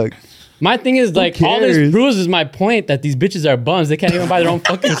fuck? My thing is like all this cares? proves is my point that these bitches are bums. They can't even buy their own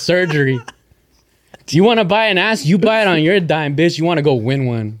fucking surgery. Do you want to buy an ass? You buy it on your dime, bitch. You want to go win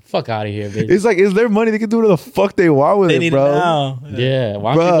one? Fuck out of here, bitch. It's like, it's their money. They can do whatever the fuck they want with They it, need bro. it now. Yeah,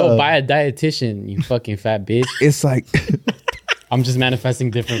 why don't you Bruh. go buy a dietitian, you fucking fat bitch? It's like, I'm just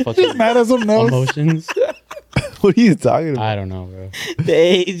manifesting different fucking Mad as something else. emotions. what are you talking about? I don't know, bro.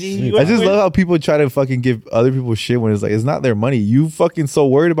 I just love how people try to fucking give other people shit when it's like, it's not their money. You fucking so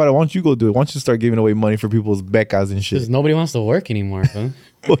worried about it. Why don't you go do it? Why don't you start giving away money for people's becas and Because shit? nobody wants to work anymore, bro.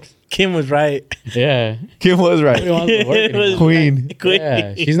 Kim was right. Yeah. Kim was Nobody right. wants to work anymore. Queen. Queen.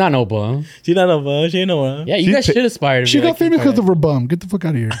 Yeah, she's not no bum. She not a bum. She ain't no one. Yeah, you She guys pa- should aspire to She be got like Kim famous because of Kardashian. her bum. Get the fuck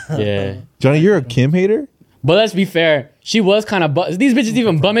out of here. Yeah. Johnny, you're a Kim hater? But let's be fair. She was kind of these bitches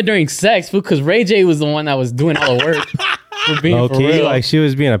even bum it during sex, because Ray J was the one that was doing all the work. For being for Okay, real. like she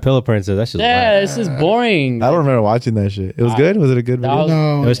was being a pillow princess. That's just Yeah, wild. this is boring. I don't remember watching that shit. It was good? Was it a good that video? was-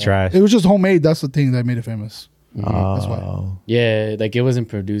 No, It was trash. it was just homemade. That's the thing that made it famous. That's why. Yeah, like it wasn't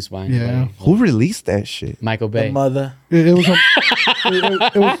produced by anybody. Yeah. Who released that shit? Michael The Bay. mother. It was.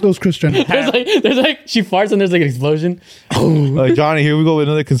 It was Chris Jenner. There's like she farts and there's like an explosion. Johnny, here we go with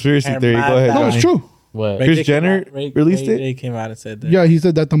another conspiracy Her theory. Go ahead, mad- No, Johnny. it's true. What? Kris Ray J Jenner came out- released Ray it? J came out and said that. Yeah, he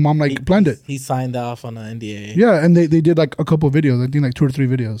said that the mom like planned it. He signed off on an NDA. Yeah, and they did like a couple of videos. I think like 2 or 3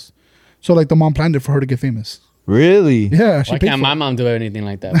 videos. So like the mom planned it for her to get famous. Really? Yeah, she Why paid can't for my it. mom do anything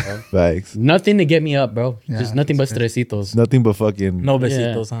like that, bro? Facts. Nothing to get me up, bro. Yeah, Just nothing but that's stresitos. Nothing but fucking. No Yeah.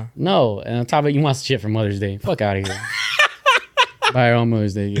 besitos, huh? No, and on top of it, you want shit for Mother's Day. Fuck out of here. Buy your own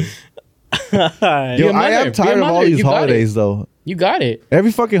Mother's Day gift. Yo, Be a I mother. am Be a tired of all mother. these You got holidays, though. You got it.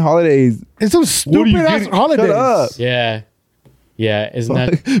 Every fucking holidays. It's some What are stupid you ass getting? holidays. Shut up. Yeah. Yeah. Isn't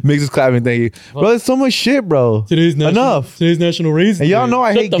that Mix is clapping. Thank you. Bro, there's so much shit, bro. Enough. Today's National Raisin And y'all Day. know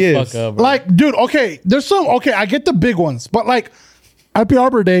I Shut hate the gifts. fuck up, bro. Like, dude, okay, there's some. Okay, I get the big ones, but like, Happy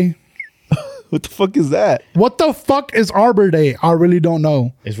Arbor Day. What the fuck is that? What the fuck is Arbor Day? I really don't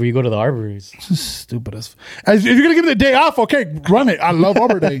know. It's where you go to the arbories. This is stupid as. If you're gonna give me the day off, okay, run it. I love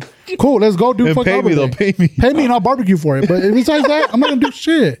Arbor Day. Cool, let's go do And fucking pay Arbor me, though. Day. Pay me. Pay me and I'll barbecue for it. But besides that, I'm not gonna do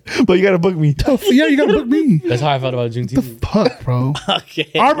shit. But you gotta book me. Yeah, you gotta book me. That's how I felt about Juneteenth. Fuck, bro. Okay.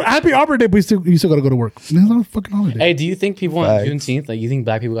 Happy Arbor Day, but you still gotta go to work. It's not a fucking holiday. Hey, do you think people on Facts. Juneteenth, like, you think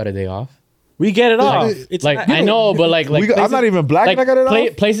black people got a day off? We get it off. Like, It's like not- I know, but like I'm places- not even black like, and I got it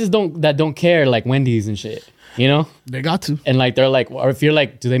off? places don't care, like Wendy's and shit, you know? They got to. And like they're like, or if you're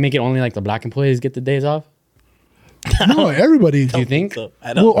like, do they make it only like the black employees get the days off? No, everybody. Do you think? So,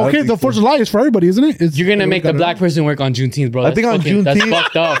 I don't. Well, okay, the 4th of July is for everybody, isn't it? You're gonna make the black person work on Juneteenth, bro. I think on That's Juneteenth-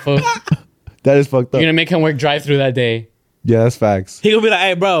 fucked up, fool. That is fucked up. You're gonna make him work drive through that day. Yeah, that's facts. He gonna be like,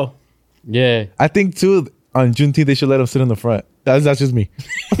 "Hey, bro, Yeah. I think too on Juneteenth they should let him sit in the front. That's just me.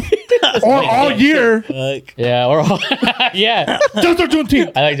 Or all year. fuck." Yeah. Or yeah. Just for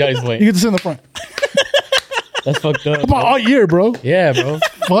Juneteenth. I like Johnny's point. You get to sit in the front. That's fucked up. Come on, all year, bro. Yeah, bro.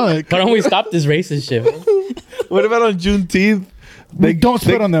 Fuck. Why don't we stop this racist shit? Bro? What about on Juneteenth? We don't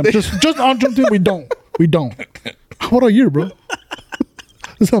spit on them. Just on Juneteenth, we don't. We don't. How about all year, bro?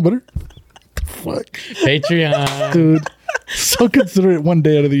 Is that better? Fuck. Patreon. Dude. So considerate one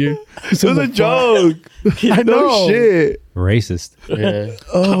day out of the year. It was a joke. I know. No shit. Racist. Yeah.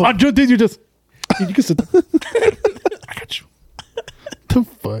 On Juneteenth, you just... You can sit there. I got you. The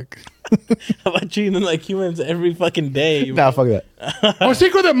fuck? How about treating them like humans every fucking day? Nah, fuck that. Or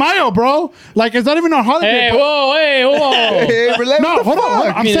Cinco de Mayo, bro. Like, it's not even our holiday. Hey, bro. whoa, hey, whoa. Hey, relax. No, hold on.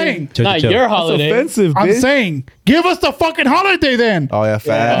 I'm saying... Chill, Not chill. your That's holiday. offensive, I'm bitch. saying, give us the fucking holiday then. Oh yeah,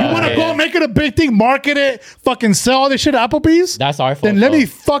 fat. You want to yeah. go make it a big thing, market it, fucking sell all this shit at Applebee's? That's our fault. Then let bro. me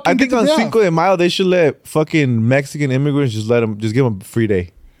fucking I think get on the day Cinco off. de Mayo they should let fucking Mexican immigrants just give them a free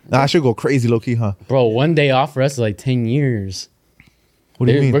day. Nah, I should go crazy low key, huh? Bro, one day off for us is like 10 years. What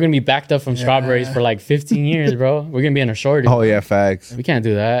do you mean? We're gonna be backed up from strawberries for like 15 years, bro. We're gonna be in a shortage. Oh yeah, facts. We can't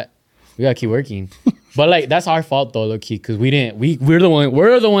do that. We gotta keep working. But like that's our fault though, low key, because we're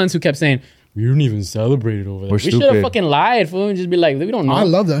the ones who kept saying we don't even celebrate it over there. We're We should have stupid. fucking lied, fool, and just be like, we don't know. I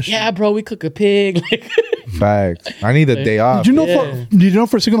love that shit. Yeah, bro, we cook a pig. Facts. I need a day off. Did you know Yeah. did you know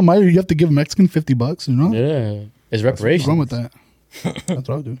for Cinco de Mayo you have to give a Mexican $50? You know? Yeah, it's What's reparations. wrong with that? That's what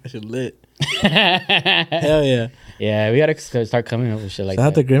I'll do. I should lit. Hell yeah! Yeah, we gotta start coming up with shit like Shout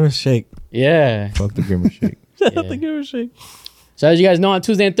out the that. Grimace Shake. Yeah. Fuck the Grimmer shake. Shout out Yeah. the Grimace Shake. So as you guys know, on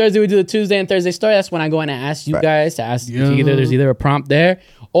Tuesday and Thursday we do the Tuesday and Thursday story. That's when I go in and ask you guys to ask. Yeah. There's either a prompt there,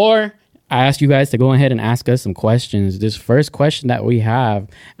 or I ask you guys to go ahead and ask us some questions. This first question that we have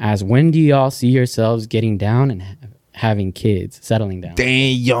as when do y'all see yourselves getting down and having kids, settling down?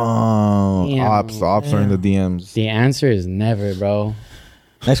 Damn. Ops are in the DMs. The answer is never, bro.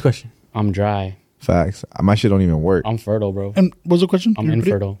 Next question. I'm dry. Facts. My shit don't even work. I'm fertile, bro. And what's the question? I'm Can you repeat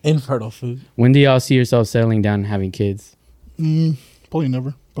it? infertile. Infertile food. When do y'all see yourselves settling down and having kids? Probably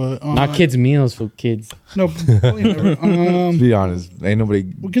never. But Not kids meals for kids. No, probably never. To be honest, ain't nobody.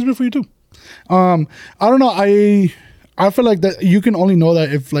 What gives me for you too? I don't know. I feel like that you can only know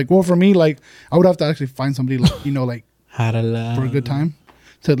that if like, well, for me, like I would have to actually find somebody like, you know, like How to love. for a good time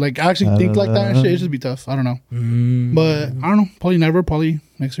to like actually think like that and shit. It should be tough. I don't know. But I don't know. Probably never. Probably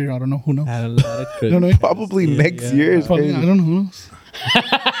next year. I don't know. Who knows? Had a lot of You know what I mean? Probably next year. is Probably, I crazy. don't know. Who knows?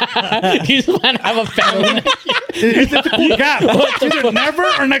 You just want to have a family. It's a cool gap. Either never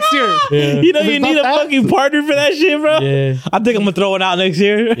or next year. You know If you it's need not a that- fucking partner for that shit, bro. Yeah. I think I'm gonna throw it out next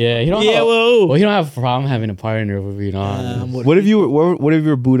year. Yeah, you don't. Yeah, have, whoa. well, you don't have a problem having a partner if we're being honest. What if you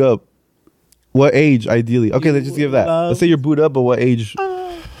were boot up? What age ideally? Okay, let's just give that. Let's say you're boot up, but what age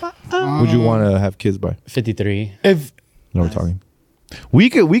would you want to have kids by? 53. If No, we're talking. We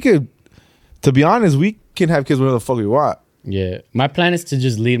could. To be honest, we can have kids whenever the fuck we want. Yeah, my plan is to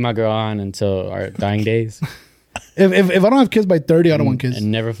just lead my girl on until our dying days I don't have kids by 30, I don't want kids.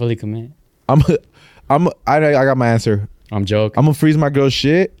 and never fully commit. I got my answer. I'm joking. I'm gonna freeze my girl's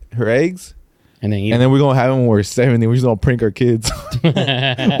shit, her eggs, and then eat. and then we're gonna have them when we're 70. We're just gonna prank our kids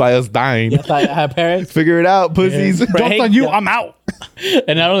by us dying. I thought I had parents. Figure it out, pussies. Jokes on you, I'm out.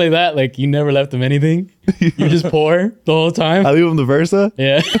 And not only that, like you never left them anything. You're just poor the whole time. I leave them the Versa.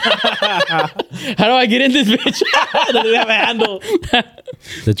 Yeah. How do I get in this bitch? Doesn't have a handle.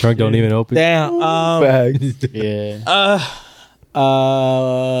 The trunk don't even open. Damn. Facts. Yeah.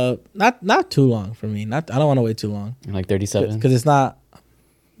 Not too long for me. I don't want to wait too long Like 37. because it's not.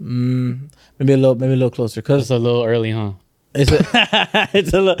 Maybe a little closer because It's a little early, huh?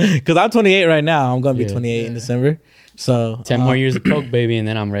 it's a little because I'm 28 right now. I'm gonna be Yeah. 28 in December. So 10 more years of coke, baby, and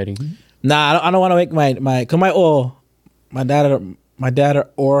then I'm ready. Nah, I don't want to make my dad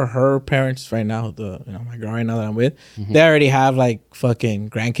or her parents right now. My girl right now that I'm with, they already have like fucking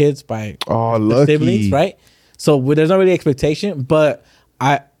grandkids by Oh, the lucky. siblings, right? So there's not really expectation, but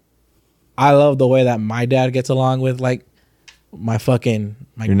I love the way that my dad gets along with like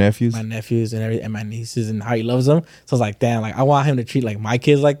Your nephews? my nephews and everything, and my nieces, and how he loves them. So it's like, damn, like I want him to treat like my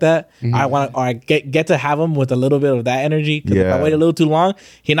kids like that. I get to have him with a little bit of that energy. Because if I Yeah. wait a little too long,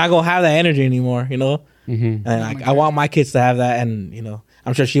 he's not gonna have that energy anymore, you know. And like I want my kids to have that, and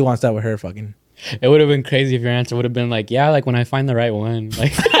I'm sure she wants that with her fucking. It would have been crazy if your answer would have been like, yeah, like when I find the right one.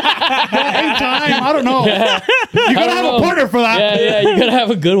 Like, Anytime, I don't know. You gotta have a partner for that. Yeah, you gotta have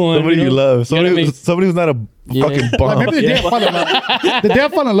a good one. Somebody you love. Somebody, make- somebody who's not a fucking Like bum. maybe the day I fall in love. The day I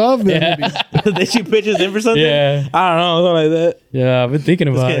fall in love. then maybe. They shoot pictures in for something. Yeah. I don't know, something like that. Yeah, I've been thinking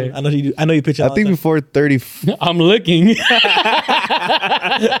Just about kidding. it. I know you do. I know you picture. I think before 30, I'm looking.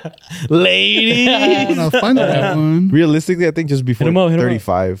 lady. I'm gonna find that one. realistically, I think just before him up, hit him up.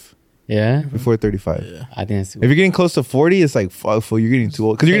 35. Yeah, Before 35. I think that's If you're getting close to 40, it's like, fuck, fool, you're getting too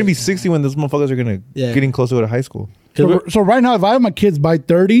old. Because you're going to be 60 when those motherfuckers are going to getting close to go to high school. So right now, if I have my kids by You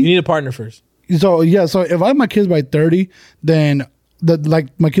 30, need a partner first. so if I have my kids by 30, then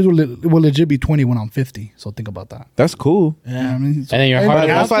my kids will legit be 20 when I'm 50. So think about that. That's cool. You know what I mean? So, and then your Hey, heart. but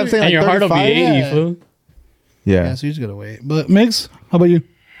That's why I'm saying and like your heart will be 35. 80. Yeah. Fool. Yeah. so you just gotta wait. But Mix, how about you?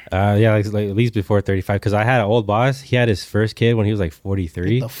 Yeah, like at least before 35. Because I had an old boss. He had his first kid when he was like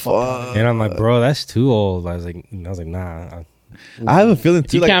 43. Fuck. And I'm like, bro, that's too old. I was like, nah. I have a feeling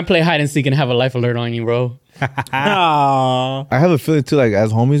too. You Like, can't play hide and seek and have a life alert on you, bro. Aww. I have a feeling too. Like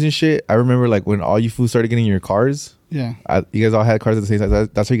as homies and shit. I remember like when all you fools started getting your cars. Yeah. You guys all had cars at the same time.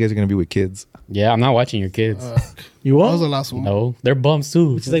 That's how you guys are gonna be with kids. Yeah, I'm not watching your kids. You That what? was the last one. No, they're bums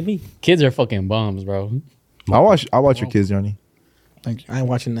too. She's like me. Kids are fucking bums, bro. I'll watch your kids, Johnny. Thank you. I ain't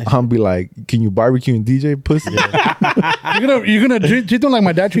watching that. I'll be like, can you barbecue and DJ pussy? You're gonna treat them like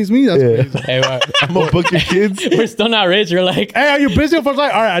my dad treats me? That's Yeah. crazy. Hey, I'm gonna book your kids. we're still not rich. We're like, Hey, are you busy? For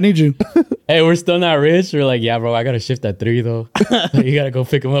like, all right, I need you. hey, we're still not rich. We're like, yeah, bro, I gotta shift at 3 though. You gotta go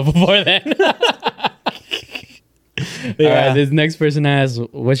pick them up before then. All right, this next person asks,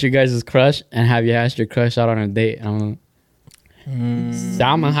 "What's your guys' crush?" And have you asked your crush out on a date? Salma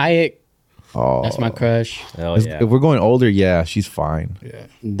Hayek. Oh, That's my crush. Hell yeah. If we're going older, yeah, she's fine.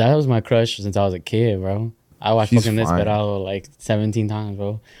 That was my crush since I was a kid, bro. I watched She's fucking fine. Desperado like 17 times,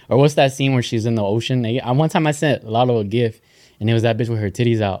 bro. Or what's that scene where she's in the ocean? One time I sent Lalo a gift, and it was that bitch with her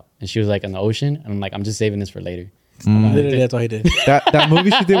titties out, and she was like in the ocean. And I'm like, I'm just saving this for later. Literally, that's all he did. That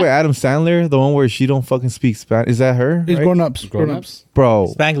movie she did with Adam Sandler, the one where she don't fucking speak Spanish. Is that her? It's right? grown ups. Grown-ups?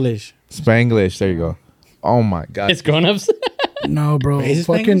 Bro, Spanglish. Spanglish. There you go. Oh my god. It's grown-ups. No, bro. Is it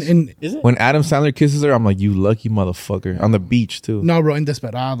Fucking Spanglish? Is it? When Adam Sandler kisses her, I'm like, you lucky motherfucker. On the beach too. no, bro. In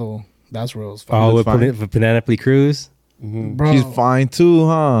Desperado, that's real as fuck. Oh, with fine. Penelope Cruz. Bro, She's fine too,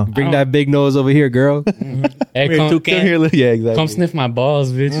 huh? Bring that big nose over here, girl. Hey, Weird come, toucan. Come here, yeah, exactly. come sniff my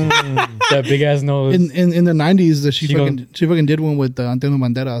balls, bitch. That big ass nose. in the 90s, that she She fucking did one with Antonio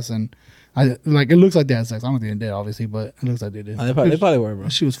Banderas, and I like it looks like they had sex. I don't think they did, obviously, but it looks like they did. They probably were, bro.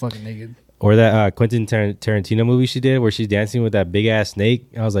 She was fucking naked. Or that Quentin Tarantino movie she did where she's dancing with that big ass snake.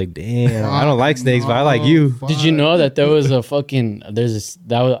 I was like, damn, I don't like snakes, but I like you. Fuck. Did you know that there was a fucking I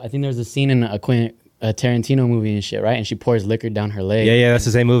think there was a scene in a Tarantino movie and shit, right? And she pours liquor down her leg. Yeah, that's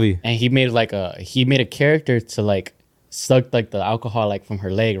the same movie. And he made a character to like suck like the alcohol like from her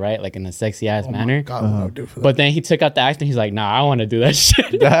leg, right? Like in a sexy ass manner. God, what I would do for that. But then he took out the accent. He's like, nah, I want to do that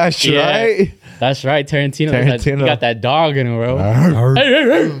shit. That's Yeah. right. That's right. Tarantino. Tarantino. He got that dog in him, bro. Hey,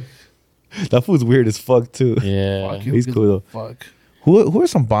 hey, hey. That fool's weird as fuck too. Yeah. Fuck, He's gives cool, a though. Fuck. Who are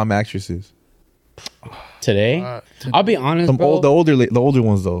some bomb actresses? Today, I'll be honest, Some bro. the older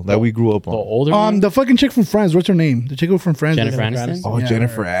ones though that we grew up The on. older one, The fucking chick from Friends. What's her name? The chick from Friends. Jennifer Aniston. Oh, Yeah,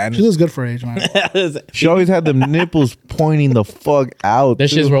 Jennifer She Aniston. looks good for her age, man. She always had them nipples pointing the fuck out.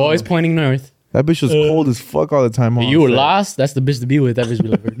 That shits too. were always pointing north. That bitch was cold as fuck all the time. But on you were set. lost. That's the bitch to be with. That bitch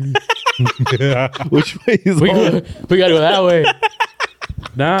be like, Which way is we, home? we gotta go that way.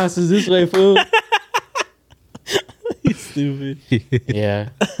 Nah, this is this way, fool. Stupid. Yeah,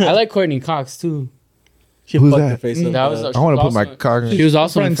 I like Courtney Cox too. She Who's fucked that? her face up. That was. I want to put my cock in. She was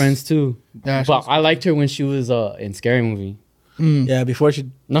also in Friends. Friends too. Yeah, she But was- I liked her when she was in Scary Movie. Yeah, before she.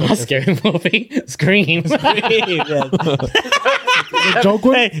 No, not Scary Movie. Scream. yeah. joke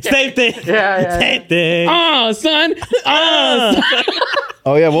with. Hey, same thing. Yeah. Same thing. Oh, son. Oh, son.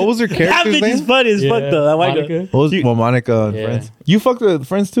 Oh yeah, what was her That character's bitch is name? funny as fuck though. That white girl. Monica. What was Monica and Yeah. Friends? You fucked with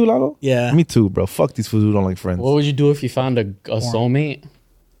Friends too, Lalo? Yeah. Me too, bro. Fuck these fools who don't like Friends. What would you do if you found a soulmate?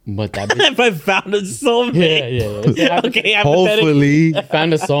 But that bitch. If I found a soulmate. Yeah. Okay, hypothetically. Hopefully,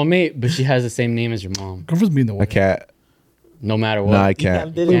 Found a soulmate, but she has the same name as your mom. Girlfriend's being the I one. can't. No matter what. Nah, I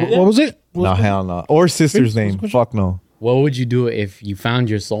can't. What was it? No, hell no. Or sister's name. Fuck no. What would you do if you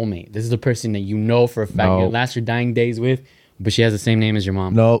found your soulmate? This is the person that you know for a fact No. you'll last your dying days with, but she has the same name as your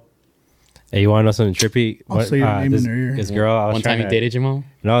mom. Nope. Hey, you want to know something trippy? I'll say your name this, in her ear. this girl I was One time trying you to dated your mom?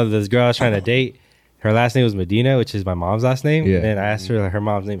 No, this girl I was trying to date. Her last name was Medina, which is my mom's last name. Yeah. And then I asked her her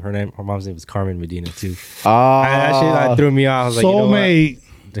mom's name. Her mom's name was Carmen Medina too. Ah, That shit threw me off. I was like, you know what? Soulmate.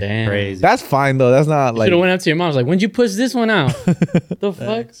 Damn. Crazy. that's fine though. That's not like Should have went up to your mom. I was like, when'd you push this one out? The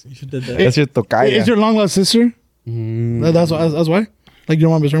fuck? You should do that. that's your Is tocaya. your long lost sister? That's why. Like your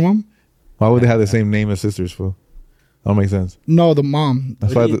mom is her mom. Why would they have the same name as sisters, fool? That don't make sense. No, the mom.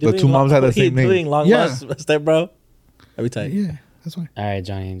 That's why the two moms had the same name. Doing long Yeah. lost step, bro. Every time. Yeah, that's why. All right,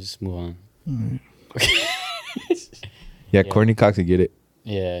 Johnny, just move on. Yeah, Courtney Cox could get it.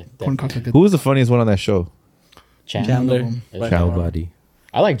 Yeah, Corn definitely. cock are good. Who was the funniest one on that show? Chandler. There's Cow Power. body.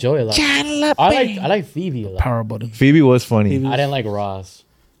 I like Joey a lot. I like Phoebe a lot. Power button. Phoebe was funny. Phoebe. I didn't like Ross.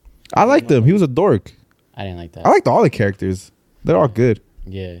 I liked him. He was a dork. I didn't like that. I liked all the characters. They're all good.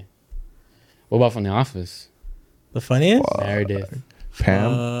 Yeah. What about from The Office? The funniest? Meredith,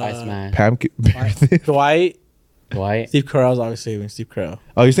 Pam. Iceman, Pam. Dwight. Dwight. Steve Carell's obviously Steve Carell.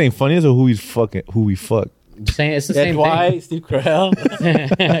 Oh, you're saying funniest or who he's fucking? Who we fuck? I'm saying it's the Yeah, same Dwight, Steve Carell.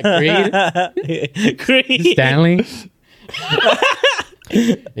 thing. Creed. Stanley.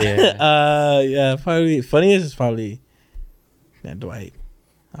 Yeah. Yeah, probably funniest is probably Dwight.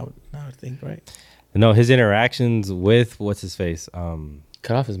 I would think, right? No, his interactions with what's his face.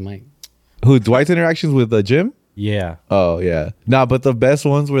 Cut off his mic. Who? Dwight's interactions with Jim? Yeah. Oh yeah. Nah, but the best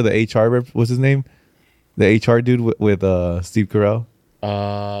ones were the HR rep. What's his name? The HR dude with Steve Carell.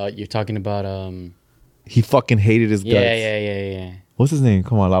 You're talking about He fucking hated his guts. yeah. What's his name?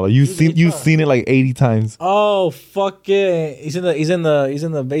 Come on, Lalo. You've seen it like 80 times. Oh fuck it! He's in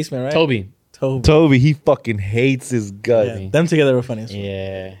the basement, right? Toby. Toby, he fucking hates his guts. Yeah, them together were funny.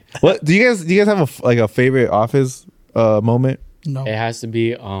 Yeah. What do you guys have a favorite Office moment? No. It has to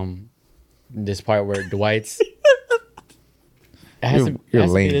be this part where Dwight's. It has to be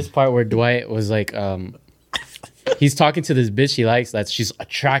lame. this part where Dwight was like he's talking to this bitch he likes that she's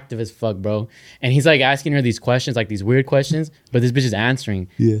attractive as fuck, bro. And he's like asking her these questions, like these weird questions, but this bitch is answering.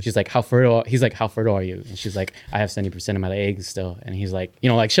 Yeah. She's like, how fertile? He's like, how fertile are you? And she's like, I have 70% of my eggs still. And he's like,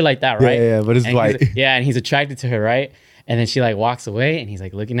 like shit like that, right? Yeah, but it's and Dwight. Yeah, and he's attracted to her, right? And then she like walks away and he's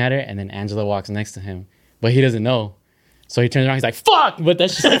like looking at her, and then Angela walks next to him, but he doesn't know. So he turns around, he's like, fuck! But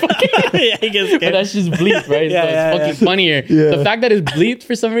that's just fucking, Yeah, he gets but scared. that's just bleeped, right? Yeah, So yeah, it's fucking funnier. Yeah. The fact that it's bleeped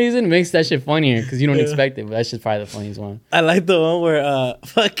for some reason makes that shit funnier because you don't expect it, but that's just probably the funniest one. I like the one where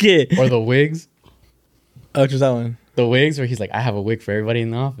fuck it. Or the wigs. Oh, which was that one? The wigs where he's like, I have a wig for everybody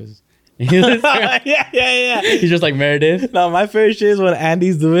in the office. He's just like Meredith. No, my favorite shit is when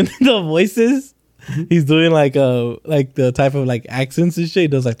Andy's doing the voices. He's doing like the type of like accents and shit. He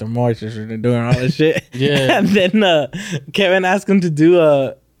does like the marches and doing all this shit. Yeah. And then Kevin asked him to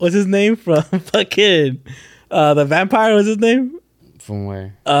do what's his name from fucking the vampire? What's his name? From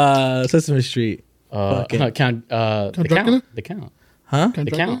where? Sesame Street. Count Dracula? The Count. Huh? Count The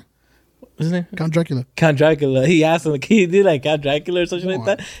Dracula? Count. What's his name? Count Dracula. Count Dracula. He asked him, can you do like Count Dracula or something like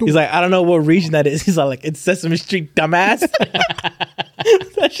that? He's like, I don't know what region that is. He's all like, it's Sesame Street, dumbass.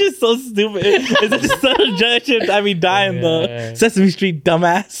 That shit's so stupid. It's just so judgment. I mean, dying the Sesame Street,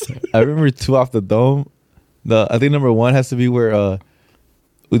 dumbass. I remember two off the dome. I think number one has to be where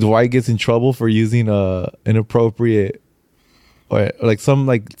Dwight gets in trouble for using inappropriate or like some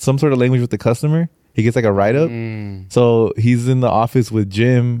sort of language with the customer. He gets like a write up. So he's in the office with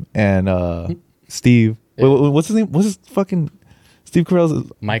Jim and Steve. Wait, what's his name? What's his fucking Steve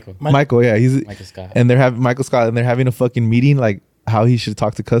Carell's Michael. Michael? Yeah, he's Michael Scott. and they're having Michael Scott and they're having a fucking meeting like how he should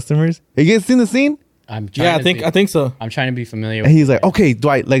talk to customers. You guys seen the scene? I'm trying I think so. I'm trying to be familiar And with he's like, okay,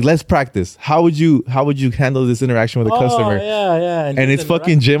 Dwight, like let's practice. How would you handle this interaction with a customer? Yeah. And it's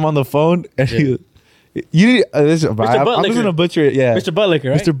fucking Jim on the phone, and I'm just gonna butcher it. Yeah, Mr. Buttlicker,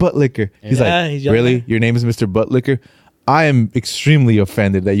 right? Mr. Buttlicker. He's Yeah, like, he's young really? man. Your name is Mr. Buttlicker? I am extremely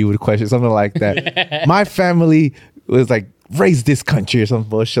offended that you would question something like that. My family was like raised this country or some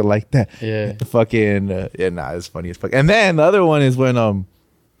bullshit like that. Yeah. Fucking it's funny as fuck. And then the other one is when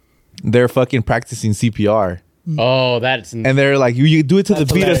they're fucking practicing CPR, Oh, that's and they're like, you do it to the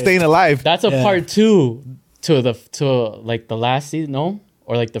beat of hilarious. Staying Alive. that's a part two to like the last season, no?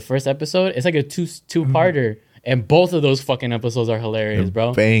 Or like the first episode. It's like a two-parter. And both of those fucking episodes are hilarious,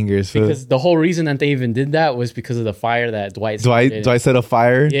 bro. Bangers. Because the whole reason that they even did that was because of the fire that Dwight set a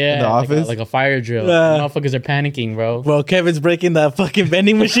fire in the office. like a fire drill. Yeah. Motherfuckers are panicking, bro. Bro, Kevin's breaking that fucking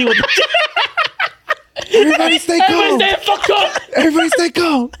vending machine with the Everybody stay calm. Stay the fuck up. Everybody stay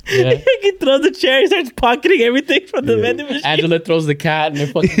calm. Yeah. he throws the chair, he starts pocketing everything from the vending machine. Angela throws the cat and it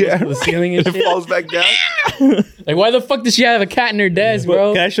fucking goes to the ceiling and It shit. falls back down. Like, why the fuck does she have a cat in her desk,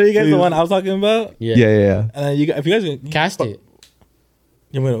 bro? Can I show you guys the one I was talking about? Yeah. And then if you guys Cast it.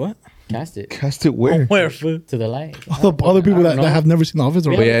 you wait, what? Cast it. Cast it where? Where food? To the light. Other people that have never seen The Office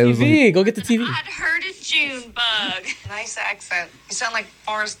or Go what? yeah, it get was the TV. Go get the TV. I'd heard a June bug. Nice accent. You sound like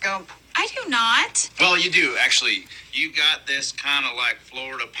Forrest Gump. I do not. Well, you do, actually. You got this kind of like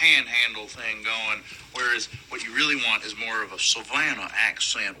Florida panhandle thing going, whereas what you really want is more of a Savannah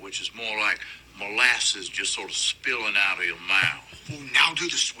accent, which is more like molasses just sort of spilling out of your mouth. Oh, now do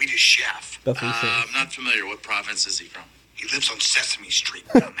the Swedish chef. That's what he said. I'm not familiar. What province is he from? He lives on Sesame Street,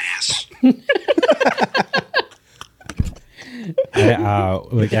 dumbass.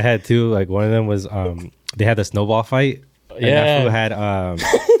 Like I had two. Like one of them was they had the snowball fight. And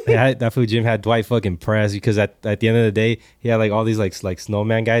Yeah. that fool Jim had Dwight fucking pressed because at the end of the day he had like all these like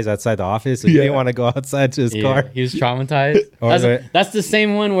snowman guys outside the office, so he didn't want to go outside to his car. He was traumatized. Or That's the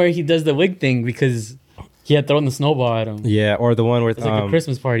same one where he does the wig thing because he had thrown the snowball at him. Yeah, or the one with It's like a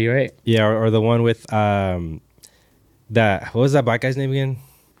Christmas party, right? yeah, or the one with that what was that black guy's name again?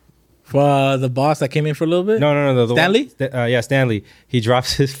 The boss that came in for a little bit. No, the Stanley? Yeah, Stanley. He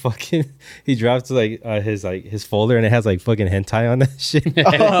drops his his folder and it has like fucking hentai on that shit, and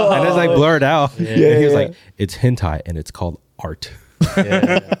it's like blurred out. Yeah. And he was like, "It's hentai and it's called art."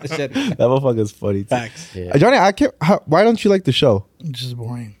 That motherfucker's funny. Too. Facts. Yeah. Johnny, I can't. Why don't you like the show? It's just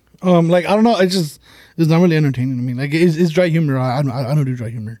boring. Like I don't know. It's not really entertaining to me. Like it's dry humor. I don't do dry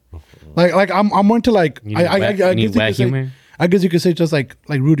humor. Like I'm more into like You need wet humor. I guess you could say just like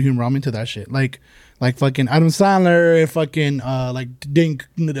rude humor. I'm into that shit. Like fucking Adam Sandler and fucking like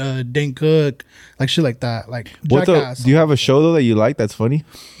Dane Cook, like shit like that. Like Jackass. Do you have a show though that you like that's funny?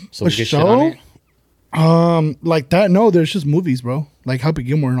 So A we get shit on show? it. Like that? No, there's just movies, bro. Like Happy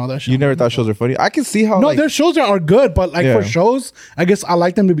Gilmore and all that shit. You never thought shows are funny? I can see how. No, like, their shows are good, but like Yeah. for shows, I guess I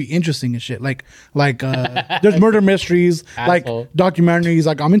like them to be interesting and shit. Like there's murder mysteries, like Asshole. documentaries.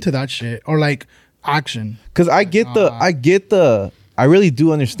 Like I'm into that shit, or like action. Because I get the. I really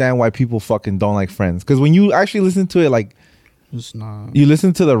do understand why people fucking don't like Friends. Because when you actually listen to it, like It's not. you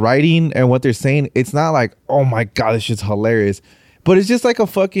listen to the writing and what they're saying, it's not like, oh my god, this shit's hilarious. But it's just like a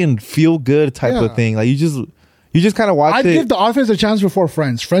fucking feel good type Yeah. of thing. Like you just kind of watch I'd it. give The Office a chance before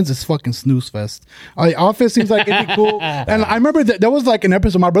Friends. Friends is fucking snooze fest. Office seems like it'd be cool. And I remember that there was like an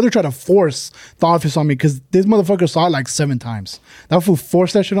episode. My brother tried to force The Office on me because this motherfucker saw it like 7 times. That fool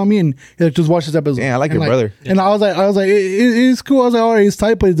forced that shit on me and he like, just watch this episode. Yeah, I like And your brother. And I was like, it's cool. I was like, all right, it's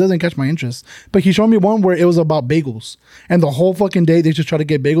tight, but it doesn't catch my interest. But he showed me one where it was about bagels, and the whole fucking day they just try to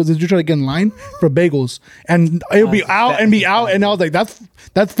get bagels. They just try to get in line for bagels, and it would be out and be out. And I was like,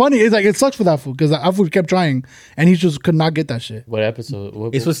 that's funny. It's like it sucks for that fool because that fool kept trying and he just could not get that shit. What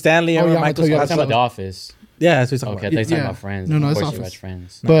episode? It's with Stanley and Oh, yeah, Michael I'll tell you I'm Scott. talking about The Office. Yeah, that's what he's talking Okay, I about. thought you were talking Yeah. about Friends. No, Of it's course you Office. watch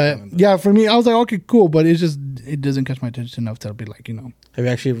Friends. But yeah, for me, I was like, okay, cool. But it's just it doesn't catch my attention enough to be like, Have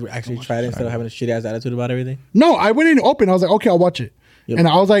you actually tried it instead of having a shitty ass attitude about everything? No, I went in open. I was like, okay, I'll watch it. Yep. And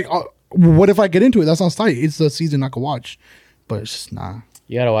I was like, what if I get into it? That sounds tight. It's the season I could watch, but it's just nah.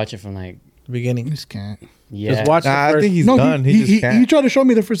 You gotta watch it from like The beginning. You just can't. yeah. Just watch the Nah, I first. think he's No, done. He just he can't. tried to show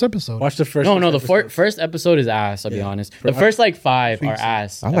me the first episode. Watch the first. No, the episode. first episode is ass. I'll be Yeah. honest. The first like 5 are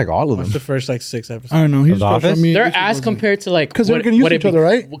ass. I like all of Watch the them. first like 6 episodes. I don't know. He just The tried to show Office? me. They're ass compared to like 'Cause they're getting used to each other,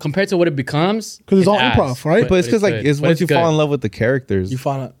 right? Compared to what it becomes, 'Cause it's all ass. improv, right? But it's because like good. it's But once you good. fall in love with the characters. You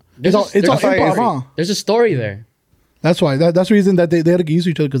found out. It's all There's a improv, story. huh? There's a story there. That's why. That's the reason that they had to get used to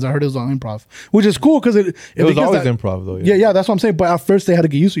each other because I heard it was all improv, which is cool because it was always improv though. Yeah, that's what I'm saying. But at first they had to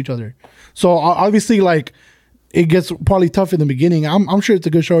get used to each other. So obviously, like, it gets probably tough in the beginning. I'm sure it's a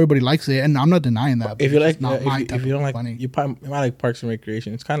good show. Everybody likes it, and I'm not denying that. but If you it's like, just not my if type you don't of like, funny. you probably might like Parks and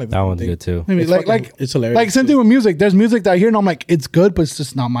Recreation. It's kind of the That same one's thing. good too. Maybe It's like fucking- it's hilarious. Like same thing with music. There's music that I hear and I'm like, it's good, but it's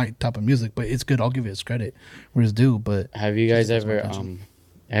just not my type of music. But it's good. I'll give it its credit where it's due. But Have you guys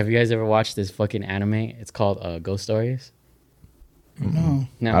ever watched this fucking anime? It's called Ghost Stories. no,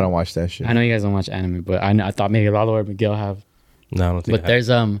 No, I don't watch that shit. I know you guys don't watch anime, but I thought maybe Lalo or Miguel have. No, I don't think. But there's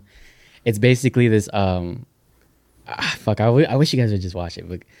it's basically this fuck. I wish you guys would just watch it,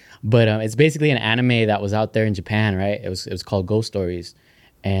 but it's basically an anime that was out there in Japan, right? It was called Ghost Stories,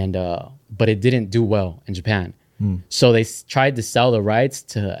 and but it didn't do well in Japan. So they tried to sell the rights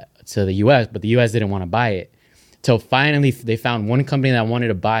to the U.S., but the U.S. didn't want to buy it. Till finally they found one company that wanted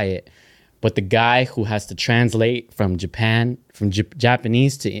to buy it, but the guy who has to translate from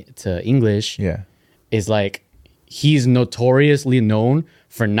Japanese to English, Yeah. is like, he's notoriously known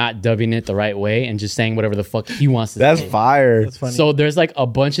for not dubbing it the right way and just saying whatever the fuck he wants to That's say. fire. That's funny. So there's like a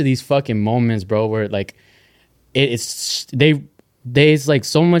bunch of these fucking moments, bro, where like there's like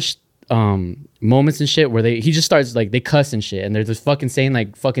so much moments and shit where he just starts like they cuss and shit and they're just fucking saying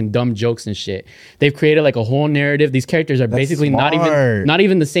like fucking dumb jokes and shit. They've created like a whole narrative. These characters are basically not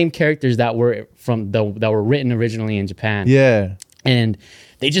even the same characters that were that were written originally in Japan. Yeah. And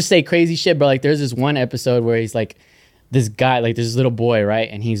they just say crazy shit, bro. Like there's this one episode where he's like, this guy, like this little boy, right?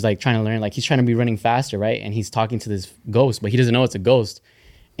 And he's like trying to learn, like he's trying to be running faster, right? And he's talking to this ghost, but he doesn't know it's a ghost.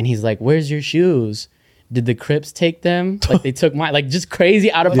 And he's like, "Where's your shoes?" did the Crips take them? Like they took my, like just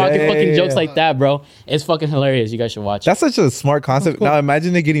crazy out of pocket fucking jokes like that, bro. It's fucking hilarious. You guys should watch. That's such a smart concept. Now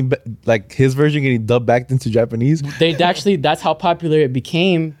imagine it getting like his version getting dubbed back into Japanese. They actually, that's how popular it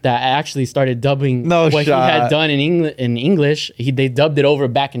became. That I actually started dubbing No what shot. he had done in English. They dubbed it over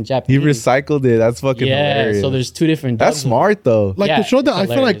back in He Japanese. recycled it. That's fucking hilarious. So there's two different. That's dubs. smart though. Like the show that I feel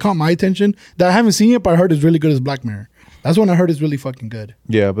like hilarious. caught my attention that I haven't seen yet, but I heard is really good is Black Mirror. That's one I heard is really fucking good.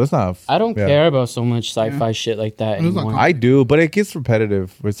 Yeah, but that's not. I don't care about so much sci-fi shit like that It's not anymore. I do, but it gets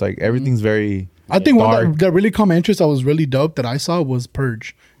repetitive. It's like everything's very. I think dark. one that really caught my interest that was really dope that I saw was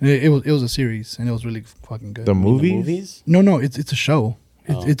Purge. And it was a series and it was really fucking good. The The movies? movies? No, it's a show.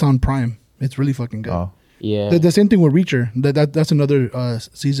 It's on Prime. It's really fucking good. Oh. Yeah. The same thing with Reacher. That's another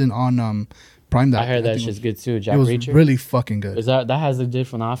season on Prime. That I heard that think shit's was- good too. It Jack was Reacher. really fucking good. Is that has the dude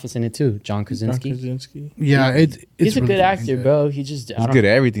from The Office in it too? John Krasinski. Yeah, it's He's a really good fucking actor, good. bro. He just He's good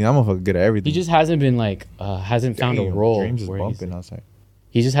at everything. I'm a fucking good at everything. he just hasn't been like hasn't found a Damn, role Dreams is where bumping outside.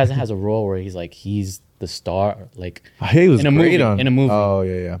 he just hasn't has a role where he's like he's the star like I hear he was in a great movie, on in a movie. Oh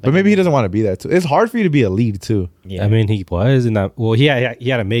yeah. But maybe he doesn't want to be that too. It's hard for you to be a lead too. yeah. I mean, he was in that. Well, he had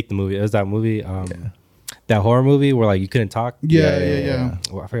to make the movie. It was that movie, that horror movie where like you couldn't talk. Yeah.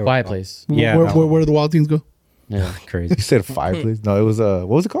 Well, I forget what Quiet it's called. Place. Yeah, Where the wild things go? Yeah. Crazy. You said fireplace? No, it was what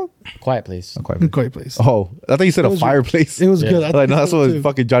was it called? Quiet Place. Not quite. Quiet Place. Oh, I thought you said a fireplace. It was good. Like, no, that's what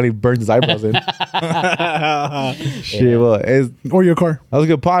fucking Johnny burned his eyebrows in. Shit, well, Or your car. that was a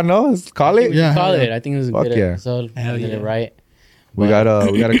good pod, no? Let's call it. Yeah. Call it. I think it was a Fuck good yeah. episode. Hell Did yeah. it right. We got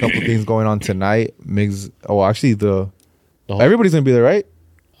a couple things going on tonight. Migs. Oh, actually, whole- everybody's gonna be there, right?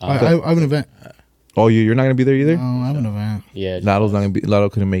 I have an event. Oh, you're not gonna be there either. I have an event. Yeah. Lotto's not gonna be. Lotto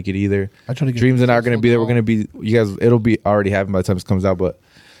couldn't make it either. I try to get Dreams and I are gonna be there. We're gonna be. You guys. It'll be already happened by the time this comes out, but.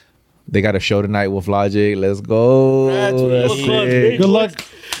 They got a show tonight with Logic. Let's go. That's sick. Good luck.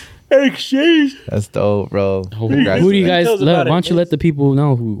 That's dope, bro. Who Congrats, do you man. guys? Tell us Why about it, don't you Migs. let the people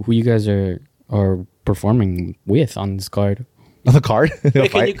know who you guys are performing with on this card? On the card?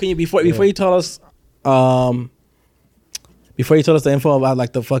 Hey, can you before you tell us before you tell us the info about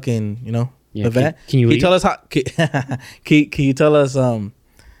like the fucking Yeah, event? can you leave? tell us how? Can you tell us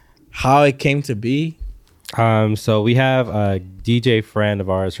how it came to be? So we have a DJ friend of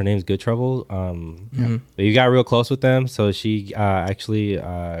ours. Her name's Good Trouble. But you got real close with them. So she actually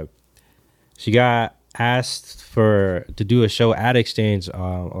she got asked to do a show at Exchange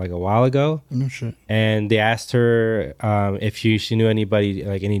like a while ago. No shit. And they asked her if she knew anybody,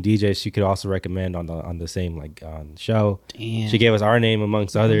 like any DJs she could also recommend on the same like on show. Damn. She gave us our name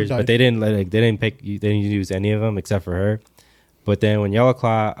amongst others, but they didn't use any of them except for her. But then when Yellow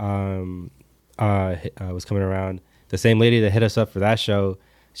Claw was coming around, the same lady that hit us up for that show,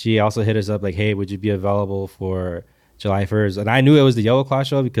 she also hit us up like, hey, would you be available for July 1st? And I knew it was the Yellow Claw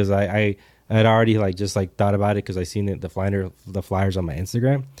show because I had already thought about it because I seen the flyers on my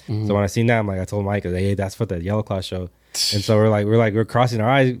Instagram. So when I seen that, I'm like, I told Mike, hey, that's for the Yellow Claw show. And so we're crossing our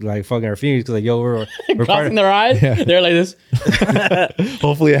eyes, like fucking our fingers, because like, yo, we're part Crossing of, their eyes. They're like this.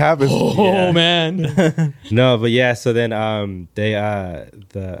 Hopefully it happens. Oh man. no, but yeah. So then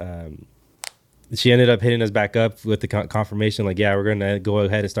she ended up hitting us back up with the confirmation, like, yeah, we're gonna go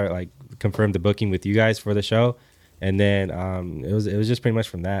ahead and start like confirm the booking with you guys for the show. And then it was just pretty much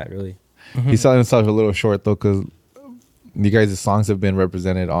from that, really. He's selling himself a little short though, because you guys' songs have been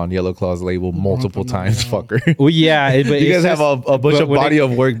represented on Yellow Claw's label multiple times, fucker. Well, yeah, but You guys have a bunch but of when body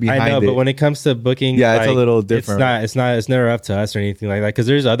of work behind I know, it. but when it comes to booking, Yeah, it's a like, little different. It's never up to us or anything like that. Because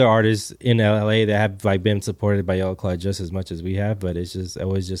there's other artists in LA that have like been supported by Yellow Claw just as much as we have. But it's just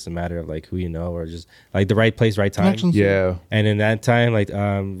always just a matter of like who you know or just like the right place, right time. Connections. Yeah. And in that time, like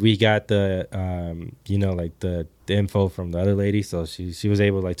we got the like the info from the other lady, so she was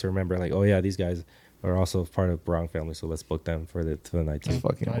able like to remember like, oh yeah, these guys are also part of Brown family, so let's book them for the night too. It's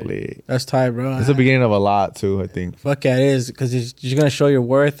fucking lit. That's tight, bro. It's the beginning of a lot too, I think. Fuck yeah, it is because you're gonna show your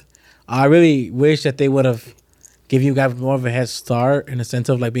worth. I really wish that they would have give you guys more of a head start in the sense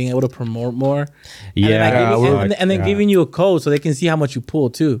of like being able to promote more. And then giving you a code so they can see how much you pull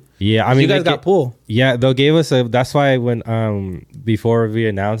too. Yeah, I mean, you guys got pull. Yeah, they gave us a. That's why when before we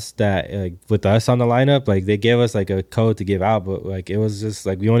announced that with us on the lineup, like they gave us like a code to give out, but like it was just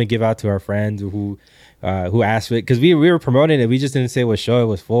like we only give out to our friends who asked for it because we were promoting it. We just didn't say what show it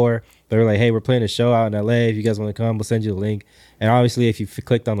was for. They were like, hey, we're playing a show out in LA. If you guys want to come, we'll send you the link. And obviously, if you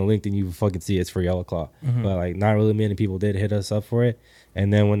clicked on the link, then you fucking see it's for Yellow Claw. But like, not really many people did hit us up for it.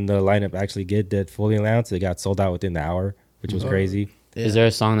 And then when the lineup actually did fully announced, it got sold out within the hour, which was crazy. Is there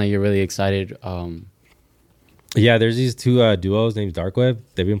a song that you're really excited Yeah, there's these two duos named Dark Web.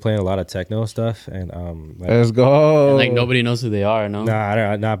 They've been playing a lot of techno stuff, and let's go. And, like nobody knows who they are, no? Nah, I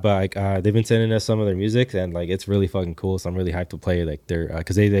don't, not. But like, they've been sending us some of their music, and like it's really fucking cool. So I'm really hyped to play like their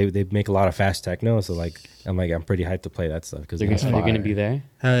because they make a lot of fast techno. So like I'm pretty hyped to play that stuff because they're gonna be there.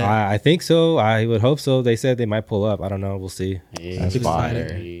 I think so. I would hope so. They said they might pull up. I don't know. We'll see. That's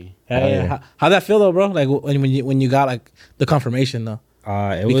fire. How'd that feel though, bro? Like when you got like the confirmation though.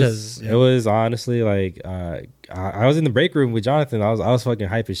 It was honestly like I was in the break room with Jonathan. I was fucking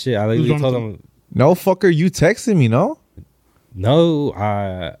hype as shit. I literally told him, "No fucker, you texted me, no? No,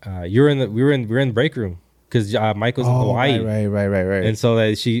 we were in the break room because Mike was in Hawaii, right. And so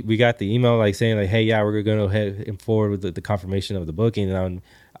that we got the email like saying like, hey, yeah, we're gonna head forward with the confirmation of the booking. And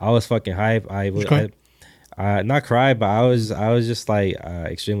I was fucking hype. I not cried, but I was just like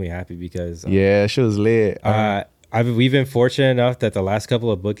extremely happy because yeah, she was lit. We've been fortunate enough that the last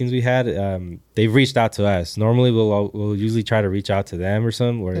couple of bookings we had, they've reached out to us. Normally, we'll usually try to reach out to them or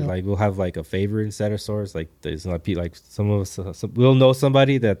something, or like we'll have like a favor instead of sorts. Like there's not like some of us, we'll know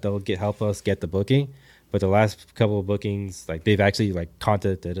somebody that they'll help us get the booking. But the last couple of bookings, like they've actually like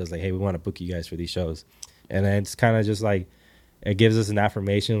contacted us, like, hey, we want to book you guys for these shows, and then it's kind of just like it gives us an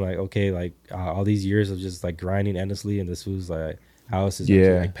affirmation, like okay, like all these years of just like grinding endlessly, and this was like. House is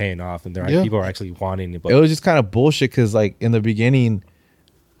actually like paying off, and people are actually wanting it. It was just kind of bullshit because like in the beginning,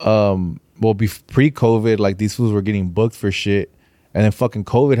 pre-COVID, like these fools were getting booked for shit, and then fucking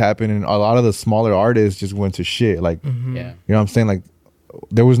COVID happened, and a lot of the smaller artists just went to shit. Like, you know what I'm saying? Like,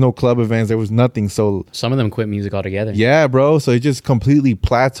 there was no club events, there was nothing. So some of them quit music altogether. Yeah, bro. So it just completely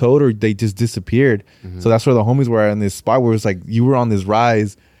plateaued, or they just disappeared. So that's where the homies were at in this spot where it's like you were on this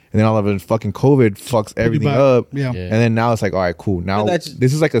rise. And then all of a sudden, fucking COVID fucks everything up. Yeah. And then now it's like, all right, cool. Now this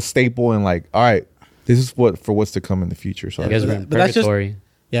is like a staple, and like, all right, this is what's to come in the future. So but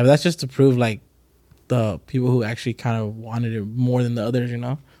that's just to prove like the people who actually kind of wanted it more than the others, you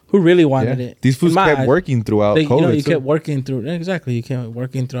know, who really wanted it. These fools kept working throughout COVID. You know, you kept working through exactly. You kept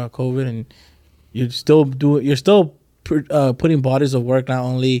working throughout COVID, and you're still putting bodies of work not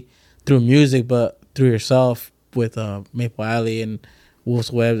only through music but through yourself with Maple Alley and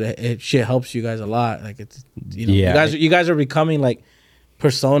Wolf's Web. Shit helps you guys a lot. Like it's you guys are becoming like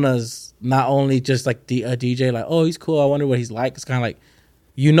personas, not only just like a DJ. Like, oh, he's cool. I wonder what he's like. It's kind of like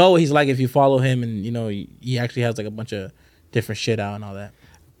you know what he's like if you follow him, and you know he actually has like a bunch of different shit out and all that.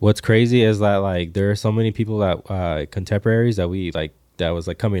 What's crazy is that like there are so many people that contemporaries that we like that was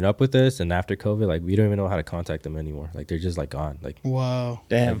like coming up with this, and after COVID, like we don't even know how to contact them anymore. Like they're just like gone. Like wow,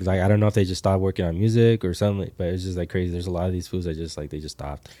 damn. Like I don't know if they just stopped working on music or something, but it's just like crazy. There's a lot of these fools that just like they just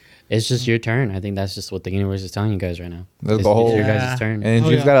stopped. It's just your turn. I think that's just what the universe is telling you guys right now. It's your guys' turn. And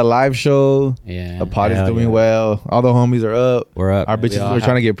Drew's got a live show. Yeah, the pod is doing well. All the homies are up. We're up. Our bitches are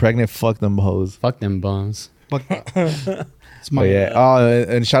trying to get pregnant. Fuck them hoes. Fuck them bums. It's my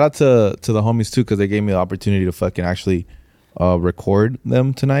and shout out to the homies too, because they gave me the opportunity to fucking actually record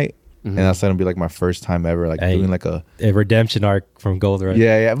them tonight. And that's gonna be like my first time ever like doing like a redemption arc from Gold Rush.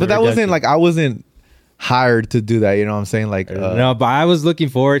 Yeah, but that wasn't like I wasn't hired to do that, you know what I'm saying? Like no, but I was looking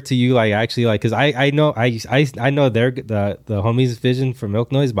forward to you like actually like because I know their the homies vision for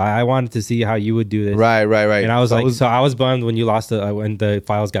Milk Noise, but I wanted to see how you would do this. Right. And I was I was bummed when you lost when the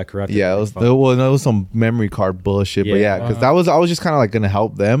files got corrupted. Yeah, it was some memory card bullshit. But yeah, because I was just kind of like gonna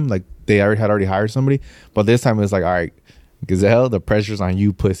help them. Like they had already hired somebody, but this time it was like, all right, Gazelle, the pressure's on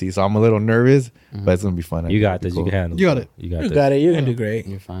you, pussy. So I'm a little nervous, but it's gonna be fun. You got this. Cool. You can handle. You got it. You got it. You're gonna do great.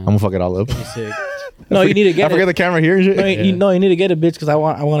 You're fine. I'm gonna fuck it all up. Sick. No, you need to get. I forget the camera here and shit. No, you need to get it, bitch, because I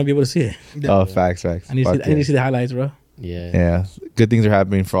want to be able to see it. Oh, facts. I need to see the highlights, bro. Yeah. Good things are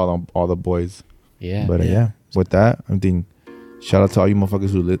happening for all the boys. Yeah. But with that, I think shout out to all you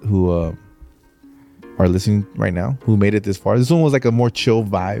motherfuckers who are listening right now, who made it this far. This one was like a more chill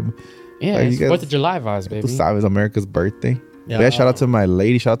vibe. Yeah, like it's 4th of July vibes, baby. This is America's birthday. Yeah, shout out to my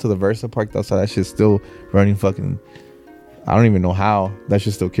lady. Shout out to the Versa Park outside. That shit's still running fucking. I don't even know how. That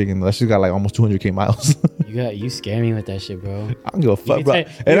shit's still kicking. That shit got like almost 200K miles. You scare me with that shit, bro. I don't give a fuck, bro.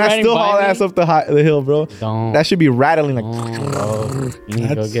 And I still haul ass up the hill, bro. Don't. That should be rattling like. Bro. You need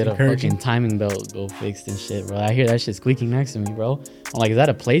to go get a fucking timing belt, go fixed and shit, bro. I hear that shit squeaking next to me, bro. I'm like, is that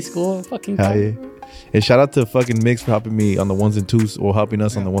a play school? Fucking. Hell yeah. And shout out to fucking Mix for helping me on the 1s and 2s, or helping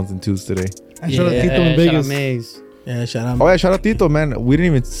us on the 1s and 2s today. And shout out Tito in Vegas. Yeah, shout out. Oh yeah, shout out Tito, man. We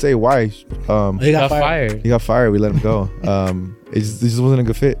didn't even say why. He got fired. He got fired. We let him go. It just wasn't a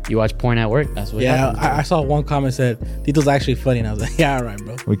good fit. You watch porn at work. That's what. Yeah, I saw one comment said Tito's actually funny, and I was like, yeah, all right,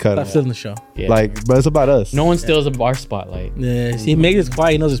 bro. We cut Stop stealing the show. Yeah. Like, but it's about us. No one steals a bar spotlight. Yeah, he makes it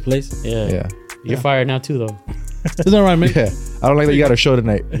quiet. He knows his place. Yeah. You're fired now too, though. Isn't that right, man? Yeah. I don't like that you got a show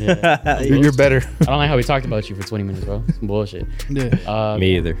tonight. Yeah. You're better. I don't like how we talked about you for 20 minutes, bro. Some bullshit. Yeah.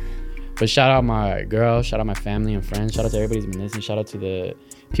 Me either. But shout out my girl, shout out my family and friends, shout out to everybody who's been listening, shout out to the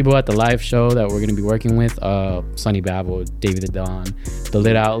people at the live show that we're gonna be working with, Sunny Babel, David the Don, The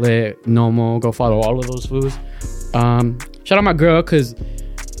Lit Outlet, Nomo. Go follow all of those fools. Shout out my girl, cause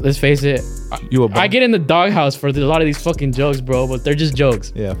let's face it, I get in the doghouse for a lot of these fucking jokes, bro, but they're just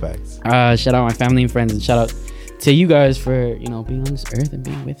jokes. Yeah, facts. Shout out my family and friends, and shout out to you guys for being on this earth and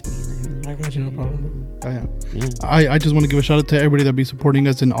being with me. I got you, no problem. Yeah. I just want to give a shout out to everybody that be supporting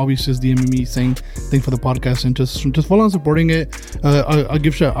us, and obviously just DMing me saying thanks for the podcast and just follow on supporting it. I want to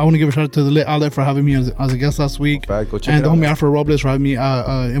give a shout out to the Lit Outlet for having me as a guest last week, Go check and it the out. homie Alfred Robles for having me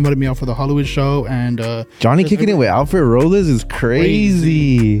invited me out for the Hollywood show, and Johnny kicking it with Alfred Robles is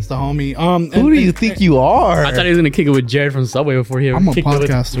crazy. It's the homie. Who do you think you are? I thought he was gonna kick it with Jared from Subway before he I'm a kicked it with-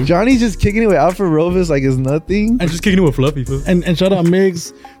 podcaster. Johnny's just kicking it with Alfred Robles like it's nothing. I'm just kicking it with Fluffy, fool. And shout out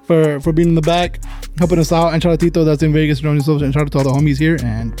Migs for being in the back, helping us out, and shout out Tito that's in Vegas joining us, and shout out to all the homies here,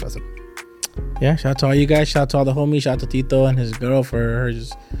 and that's it. Yeah, shout out to all you guys. Shout out to all the homies. Shout out to Tito and his girl for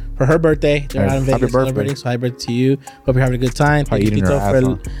her birthday. They're out in Happy Vegas birthday. celebrating. So happy birthday to you. Hope you're having a good time. Probably Thank you, eating her ass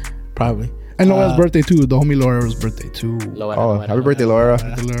Tito, off. probably. And Laura's birthday too. The homie Laura's birthday too. Oh, happy birthday, Laura.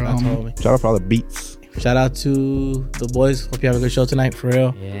 That's Laura, all, homie. homie. Shout out for all the beats. Shout out to the boys. Hope you have a good show tonight, for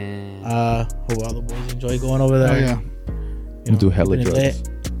real. Yeah. Hope all the boys enjoy going over there. Oh yeah. I'm do hella keeping it drugs.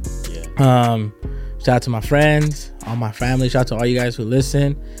 lit. Shout out to my friends, all my family. Shout out to all you guys who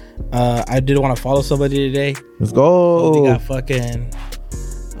listen. I did want to follow somebody today. Let's We go. got fucking.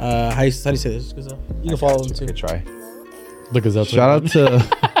 How do you say this? You can follow them too. Good try. Look us up. Shout out to.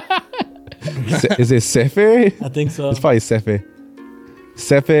 Is it Sefe? I think so. It's probably Sefe.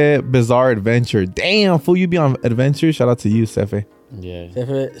 Sefe Bizarre Adventure. Damn, fool, you be on adventure. Shout out to you, Sefe. Yeah.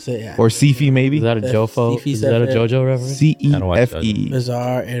 Yeah. Or Cefe, maybe. Is that a Jofo? Fifi Is that a said JoJo reference? CEFE.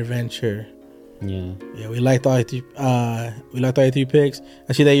 Bizarre Adventure. Yeah. Yeah, we liked all your three picks.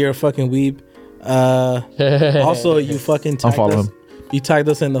 I see that you're a fucking weeb. Also, you fucking tagged Unfollow us. him. You tagged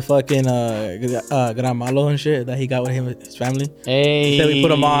us in the fucking Gran Malo and shit that he got with him and his family. Hey. He said we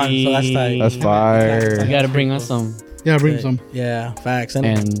put him on, so that's tight. That's You fire. gotta bring us some. Yeah, bring some. Yeah, facts.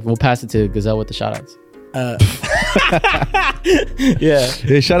 And we'll pass it to Gazelle with the shout outs. Yeah.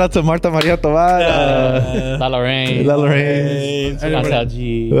 Hey, shout out to Marta Maria Tobar. La Lorraine. La Lorraine. Pascal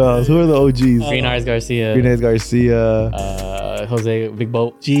G. Who else? Who are the OGs? Green Eyes Garcia. Inez Garcia. Jose Big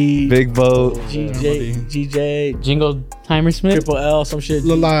Boat. Big Boat. GJ. Jingle Timer Smith. Triple L, some shit.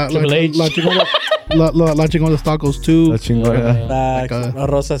 Triple H. La Chingona los tacos too. La chingona. Facts.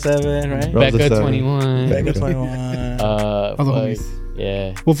 Rosa 7, right? Rosa Becca 7. 21. Becca 21. Other Fuck. homies.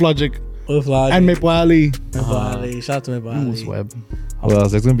 Yeah. Wolf Logic. Wolf Logic. And Maple Alley. Maple Alley. Shout out to Maple Alley. Web. Well,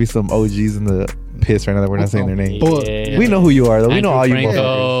 there's gonna be some OGs in the piss right now that we're not saying their name. Yeah. We know who you are, though. We know all you motherfuckers.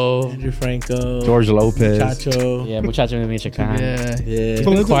 Franco. Andrew Franco. George Lopez. Chacho. Yeah, muchacho de Michoacan. Yeah. Yeah. He's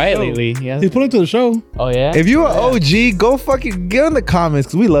pulling into Quiet the show. lately. He's pulling into the show. Oh, yeah? If you're an OG, go fucking get in the comments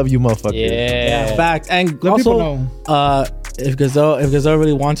because we love you, motherfuckers. Yeah, fact. And Let people also, know. if Gazelle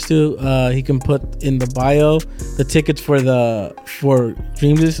really wants to, he can put in the bio the tickets for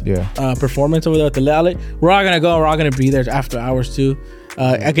Dreams' performance over there at the Lit. We're all gonna go. We're all gonna be there after hours too.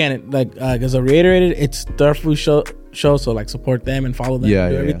 Again, like Gazelle reiterated, it's their food show, so like support them and follow them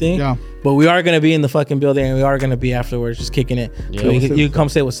and do everything. Yeah. But we are gonna be in the fucking building and we are gonna be afterwards just kicking it. Yeah. So you can come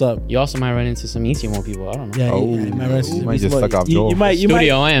say what's up. You also might run into some Eastimo people. I don't know. Yeah, you might just suck off Joel. You might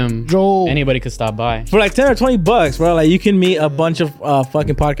Studio M. Joel. Anybody could stop by. for like $10 or $20, bro. Like you can meet a bunch of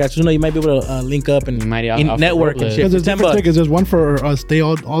fucking podcasters. You know, you might be able to link up and You might network and shit. Because For there's $10. different tickets. There's one for stay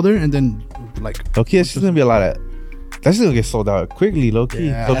all there, and then like Okay, it's just gonna be a lot of. That's just gonna get sold out quickly, low key.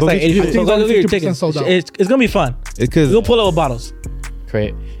 Yeah. So That's go like get your 80%. shit. So go get your 50% tickets. sold out. It's gonna be fun. Because We'll pull up with bottles.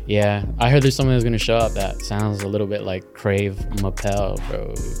 Crave. Yeah. I heard there's someone that's going to show up that sounds a little bit like Crave Mapel,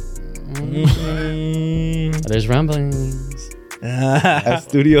 bro. There's rumblings. that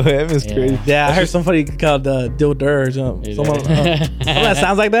Studio M is crazy. Yeah, I heard somebody called Dill Durr or something. Someone that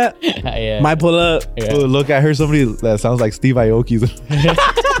sounds like that. Yeah. Might pull up. Yeah. Oh, look, I heard somebody that sounds like Steve Aoki's.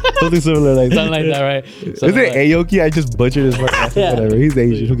 Something similar like that. Something like that, right? Is it Aoki? I just butchered his fucking name. Yeah. Whatever. He's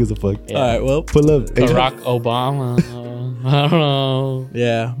Asian. Who gives a fuck? Yeah. All right, well, Pull up. Asian. Barack Obama. I don't know.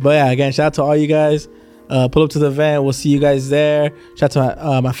 yeah, but yeah, again, shout out to all you guys. Pull up to the event. We'll see you guys there. Shout out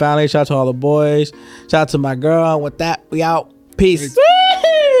to my family. Shout out to all the boys. Shout out to my girl. With that, we out. Peace.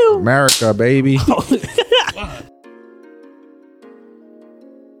 America, baby.